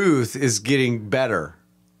the truth is getting better.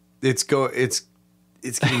 It's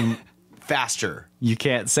getting faster. You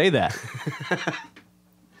can't say that.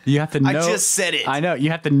 You have to know. I just said it. I know. You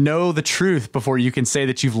have to know the truth before you can say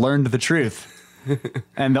that you've learned the truth.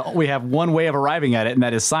 And we have one way of arriving at it, and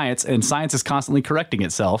that is science. And science is constantly correcting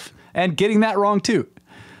itself and getting that wrong too.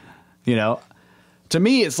 You know, to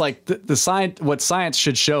me, it's like the science. What science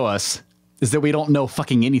should show us is that we don't know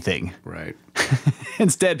fucking anything. Right.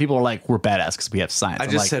 Instead, people are like, "We're badass because we have science." I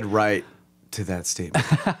just said right to that statement.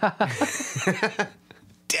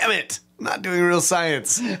 Damn it! I'm not doing real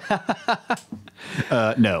science.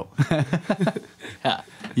 no.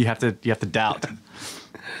 You have to doubt.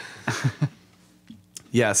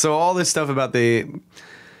 Yeah, so all this stuff about the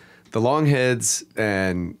long heads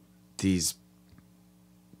and these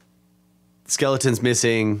skeletons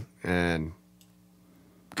missing and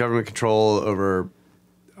government control over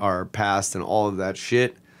our past and all of that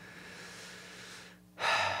shit.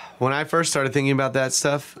 When I first started thinking about that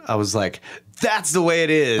stuff, I was like, that's the way it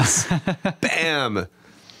is. Bam.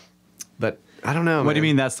 But I don't know. What do you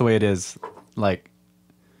mean that's the way it is? Like,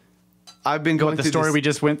 I've been going the through story this, we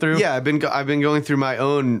just went through? Yeah, I've been going through my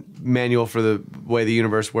own manual for the way the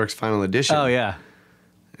universe works final edition. Oh, yeah.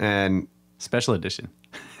 And Special edition.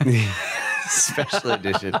 Special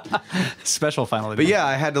edition. Special final But edition. yeah,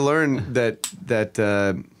 I had to learn that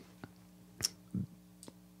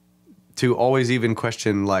to always even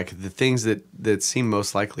question like the things that seem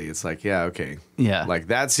most likely. It's like, yeah, okay. Yeah. Like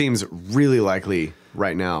that seems really likely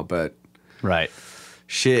right now, but Right.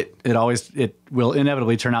 shit. It will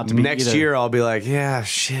inevitably turn out to be Next either- year I'll be like, yeah,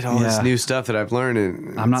 shit, all this Yeah. new stuff that I've learned.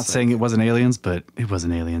 And I'm not it's saying it wasn't aliens, but it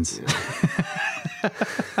wasn't aliens.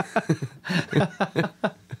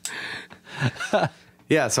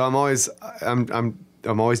 yeah, so I'm always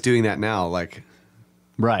doing that now. Like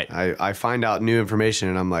Right. I find out new information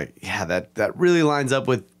and I'm like, yeah, that really lines up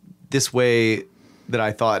with this way that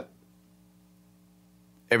I thought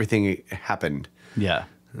everything happened, Yeah.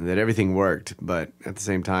 that everything worked. But at the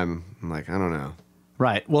same time, I'm like, I don't know.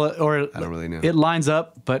 Right. Well, or I don't really know. It lines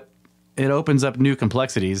up, but it opens up new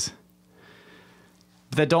complexities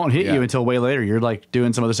that don't hit Yeah. you until way later. You're like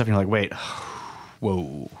doing some other stuff and you're like, wait,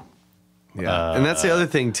 whoa. Yeah. And that's the other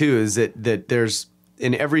thing too, is that there's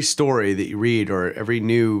in every story that you read or every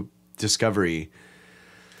new discovery,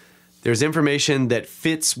 there's information that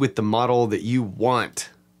fits with the model that you want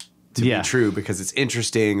to Yeah. be true because it's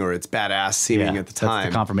interesting or it's badass seeming at the time.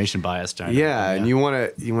 That's the confirmation bias. Yeah, and you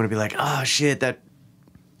want to be like, oh shit, that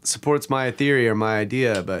supports my theory or my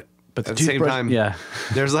idea, but But the at the same toothbrush- time, yeah.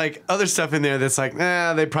 there's like other stuff in there that's like,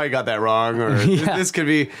 nah, they probably got that wrong, or Yeah. this could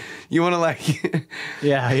be. You want to like,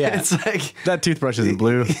 Yeah, yeah. it's like That toothbrush isn't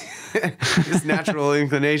blue. this natural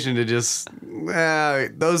inclination to just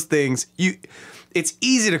those things. It's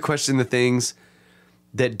easy to question the things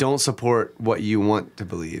that don't support what you want to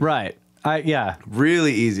believe. Right. Yeah.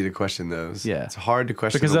 Really easy to question those. Yeah. It's hard to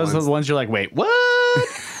question Because the those are ones. the ones you're like, wait, what?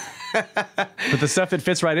 But the stuff that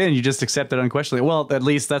fits right in, you just accept it unquestionably. Well, at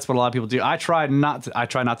least that's what a lot of people do. I try not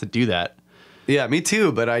to do that. Yeah, me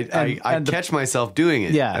too. But I and the- catch myself doing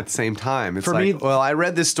it. Yeah. At the same time, it's For like, me- well, I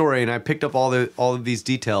read this story and I picked up all of these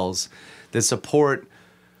details that support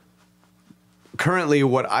currently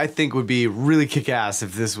what I think would be really kick ass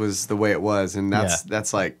if this was the way it was, and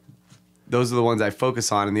that's like. Those are the ones I focus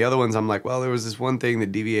on, and the other ones I'm like, well, there was this one thing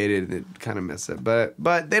that deviated and it kind of messed it. But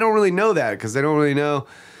they don't really know that because they don't really know,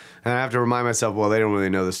 and I have to remind myself, well, they don't really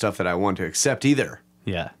know the stuff that I want to accept either.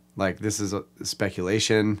 Yeah. Like this is a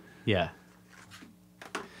speculation. Yeah.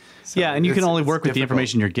 So Yeah, and you can it's- only it's work with the difficult.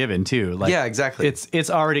 information you're given too. Like, Yeah, exactly. It's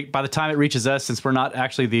already, by the time it reaches us, since we're not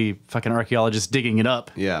actually the fucking archaeologists digging it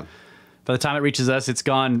up, Yeah, by the time it reaches us, it's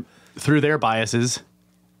gone through their biases,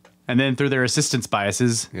 and then through their assistants'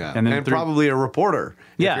 biases, yeah, and then through, probably a reporter.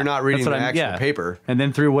 yeah, if you're not reading that's the what actual paper. and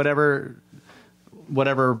then through whatever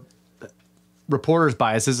reporters'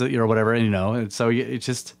 biases or whatever, and so it's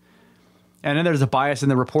just. And then there's a bias in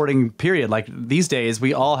the reporting period. Like these days,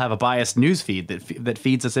 we all have a biased news feed that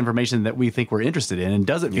feeds us information that we think we're interested in and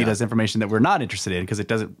doesn't feed Yeah. us information that we're not interested in because it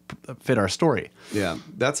doesn't fit our story. Yeah,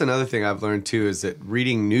 that's another thing I've learned too is that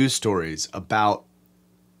reading news stories about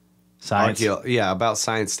Science. about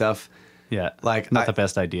science stuff. Yeah. Like, not the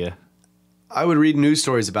best idea. I would read news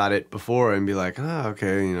stories about it before and be like, oh,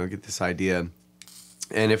 okay, get this idea.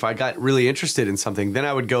 And if I got really interested in something, then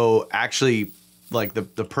I would go actually, like the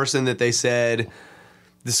person that they said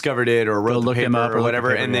discovered it or wrote the look paper him up or or look whatever,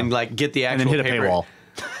 the paper, and then yeah. like get the And actual then hit a paper,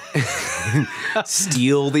 paywall.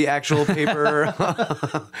 steal the actual paper,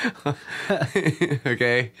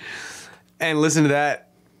 okay, and listen to that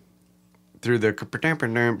through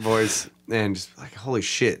the voice and just like, holy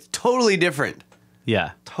shit, totally different.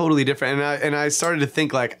 Yeah. Totally different. And I started to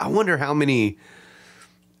think like, I wonder how many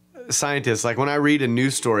scientists, like when I read a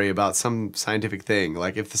news story about some scientific thing,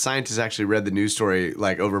 like if the scientists actually read the news story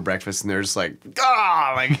like over breakfast and they're just like,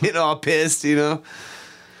 like getting all pissed, Well,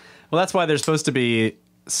 that's why there's supposed to be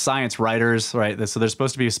science writers, right? So there's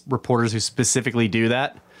supposed to be reporters who specifically do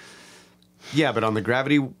that. Yeah, but on the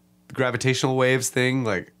gravitational waves thing,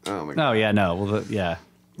 like, oh my god. Oh, yeah, no. Well, yeah.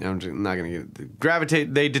 I'm not gonna get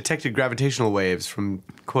it. They detected gravitational waves from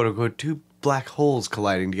quote unquote two black holes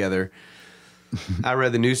colliding together. I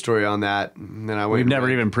read the news story on that, and then I went. We've never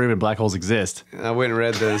even proven black holes exist. I went and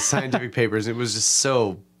read the scientific papers. It was just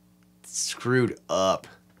so screwed up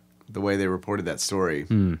the way they reported that story.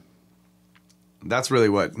 That's really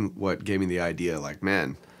what gave me the idea. Like,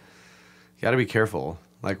 man, you got to be careful.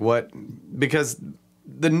 Like, because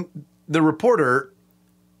the reporter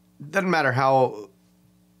doesn't matter how.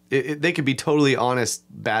 They could be totally honest,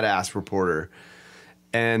 badass reporter,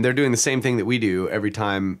 and they're doing the same thing that we do every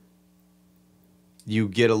time you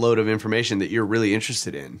get a load of information that you're really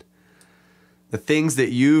interested in. The things that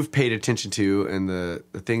you've paid attention to and the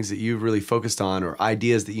things that you've really focused on or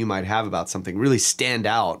ideas that you might have about something really stand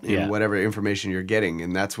out in whatever information you're getting,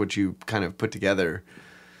 and that's what you kind of put together.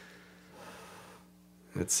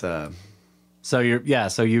 It's So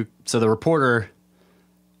the reporter,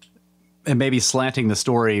 and maybe slanting the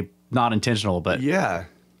story, not intentional, but Yeah.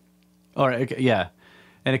 or yeah,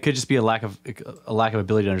 and it could just be a lack of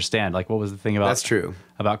ability to understand. Like, what was the thing about That's true.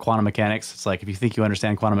 about quantum mechanics? It's like, if you think you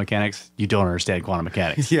understand quantum mechanics, you don't understand quantum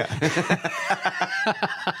mechanics. Yeah.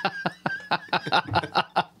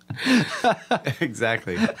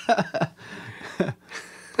 Exactly.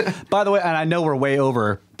 By the way, and I know we're way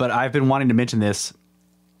over, but I've been wanting to mention this.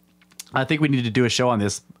 I think we need to do a show on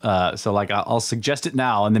this. So like, I'll suggest it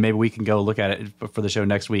now, and then maybe we can go look at it for the show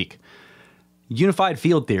next week. Unified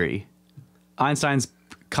field theory. Einstein's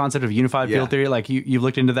concept of unified Yeah. field theory. Like, you've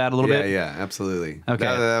looked into that a little bit? Yeah, absolutely. Okay.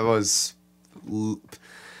 That was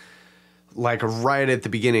like right at the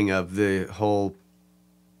beginning of the whole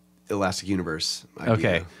elastic universe idea.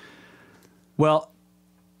 Okay. Well,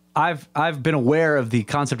 I've been aware of the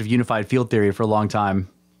concept of unified field theory for a long time,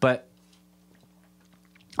 but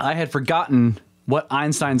I had forgotten what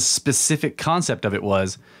Einstein's specific concept of it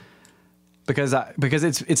was, because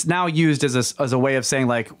it's now used as a way of saying,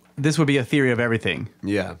 like, this would be a theory of everything.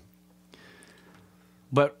 Yeah.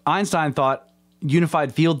 But Einstein thought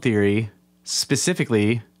unified field theory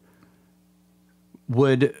specifically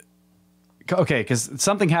would, okay, because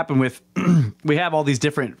something happened with we have all these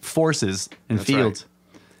different forces and That's fields,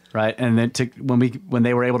 right? And then when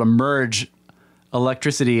they were able to merge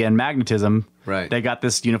electricity and magnetism, Right. they got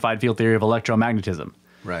this unified field theory of electromagnetism.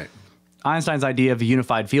 Right. Einstein's idea of a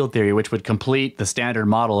unified field theory, which would complete the standard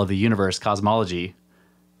model of the universe cosmology,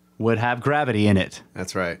 would have gravity in it,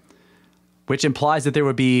 That's right. which implies that there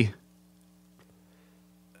would be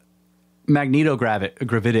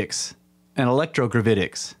magnetogravitics and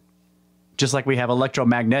electrogravitics, just like we have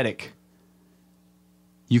electromagnetic.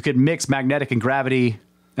 You could mix magnetic and gravity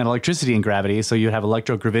and electricity and gravity, so you'd have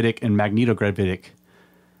electrogravitic and magnetogravitic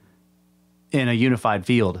in a unified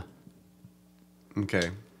field.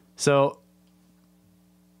 Okay. So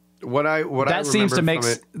What I that seems to make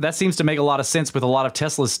from it, that seems to make a lot of sense with a lot of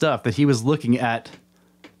Tesla's stuff, that he was looking at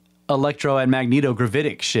electro and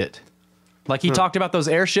magnetogravitic shit. Like, he talked about those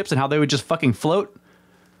airships and how they would just fucking float,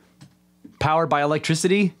 powered by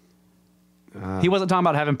electricity. He wasn't talking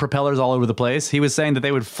about having propellers all over the place. He was saying that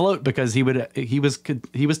they would float because he was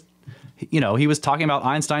talking about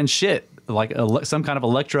Einstein's shit, like some kind of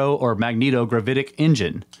electro or magnetogravitic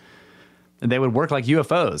engine, and they would work like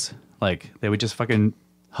UFOs. Like, they would just fucking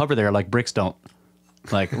hover there like bricks don't.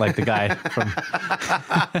 Like the guy from.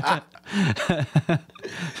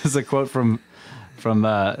 This is a quote from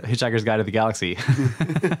Hitchhiker's Guide to the Galaxy.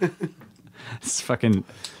 This fucking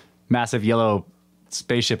massive yellow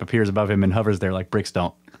spaceship appears above him and hovers there like bricks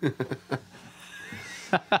don't.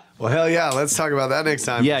 well, hell yeah. Let's talk about that next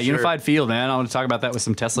time. Yeah, for sure. unified field, man. I want to talk about that with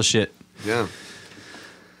some Tesla shit. Yeah.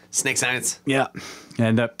 Snake science. Yeah,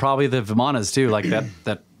 and probably the Vimanas too, like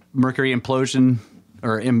that Mercury implosion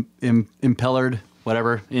or impellered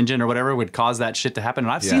whatever engine or whatever would cause that shit to happen.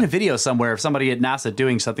 And I've seen a video somewhere of somebody at NASA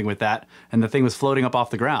doing something with that, and the thing was floating up off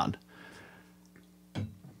the ground.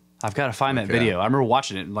 I've got to find that video. I remember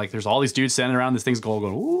watching it, and like, there's all these dudes standing around. This thing's going,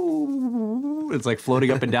 ooh, it's like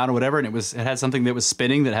floating up and down or whatever, and it had something that was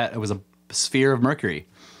spinning it was a sphere of mercury.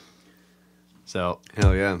 So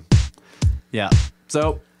Hell yeah. yeah.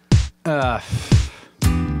 So that's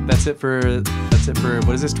it for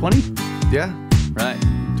what is this, 20? Yeah. Right.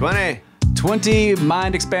 20. 20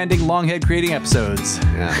 mind-expanding, long-head creating episodes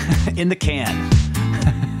Yeah. in the can.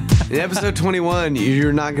 In episode 21,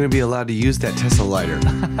 you're not going to be allowed to use that Tesla lighter.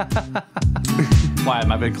 Why, have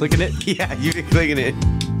I been clicking it? Yeah, you've been clicking it.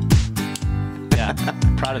 Yeah,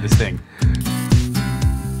 proud of this thing.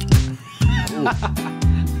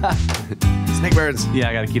 Snake birds. Yeah,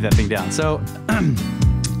 I got to keep that thing down. So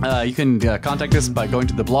you can contact us by going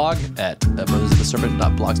to the blog at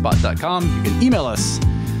brothersoftheserpent.blogspot.com. You can email us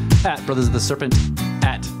at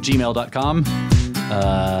brothersoftheserpent@gmail.com.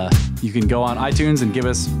 You can go on iTunes and give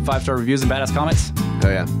us 5-star reviews and badass comments. Oh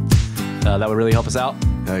yeah. That would really help us out.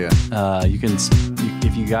 Oh yeah.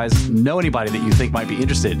 If you guys know anybody that you think might be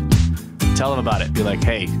interested, tell them about it. Be like,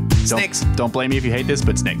 hey, Snakes. Don't blame me if you hate this,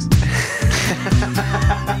 but snakes.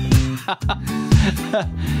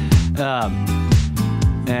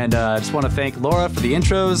 And I just want to thank Laura for the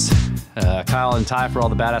intros, Kyle and Ty for all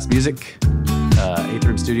the badass music, Eighth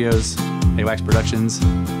Room Studios, AWACS Productions.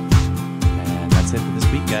 And that's it for this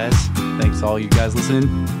week, guys. Thanks to all you guys listening.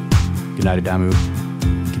 Good night, Adamu.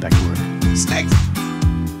 Get back to work. Snakes.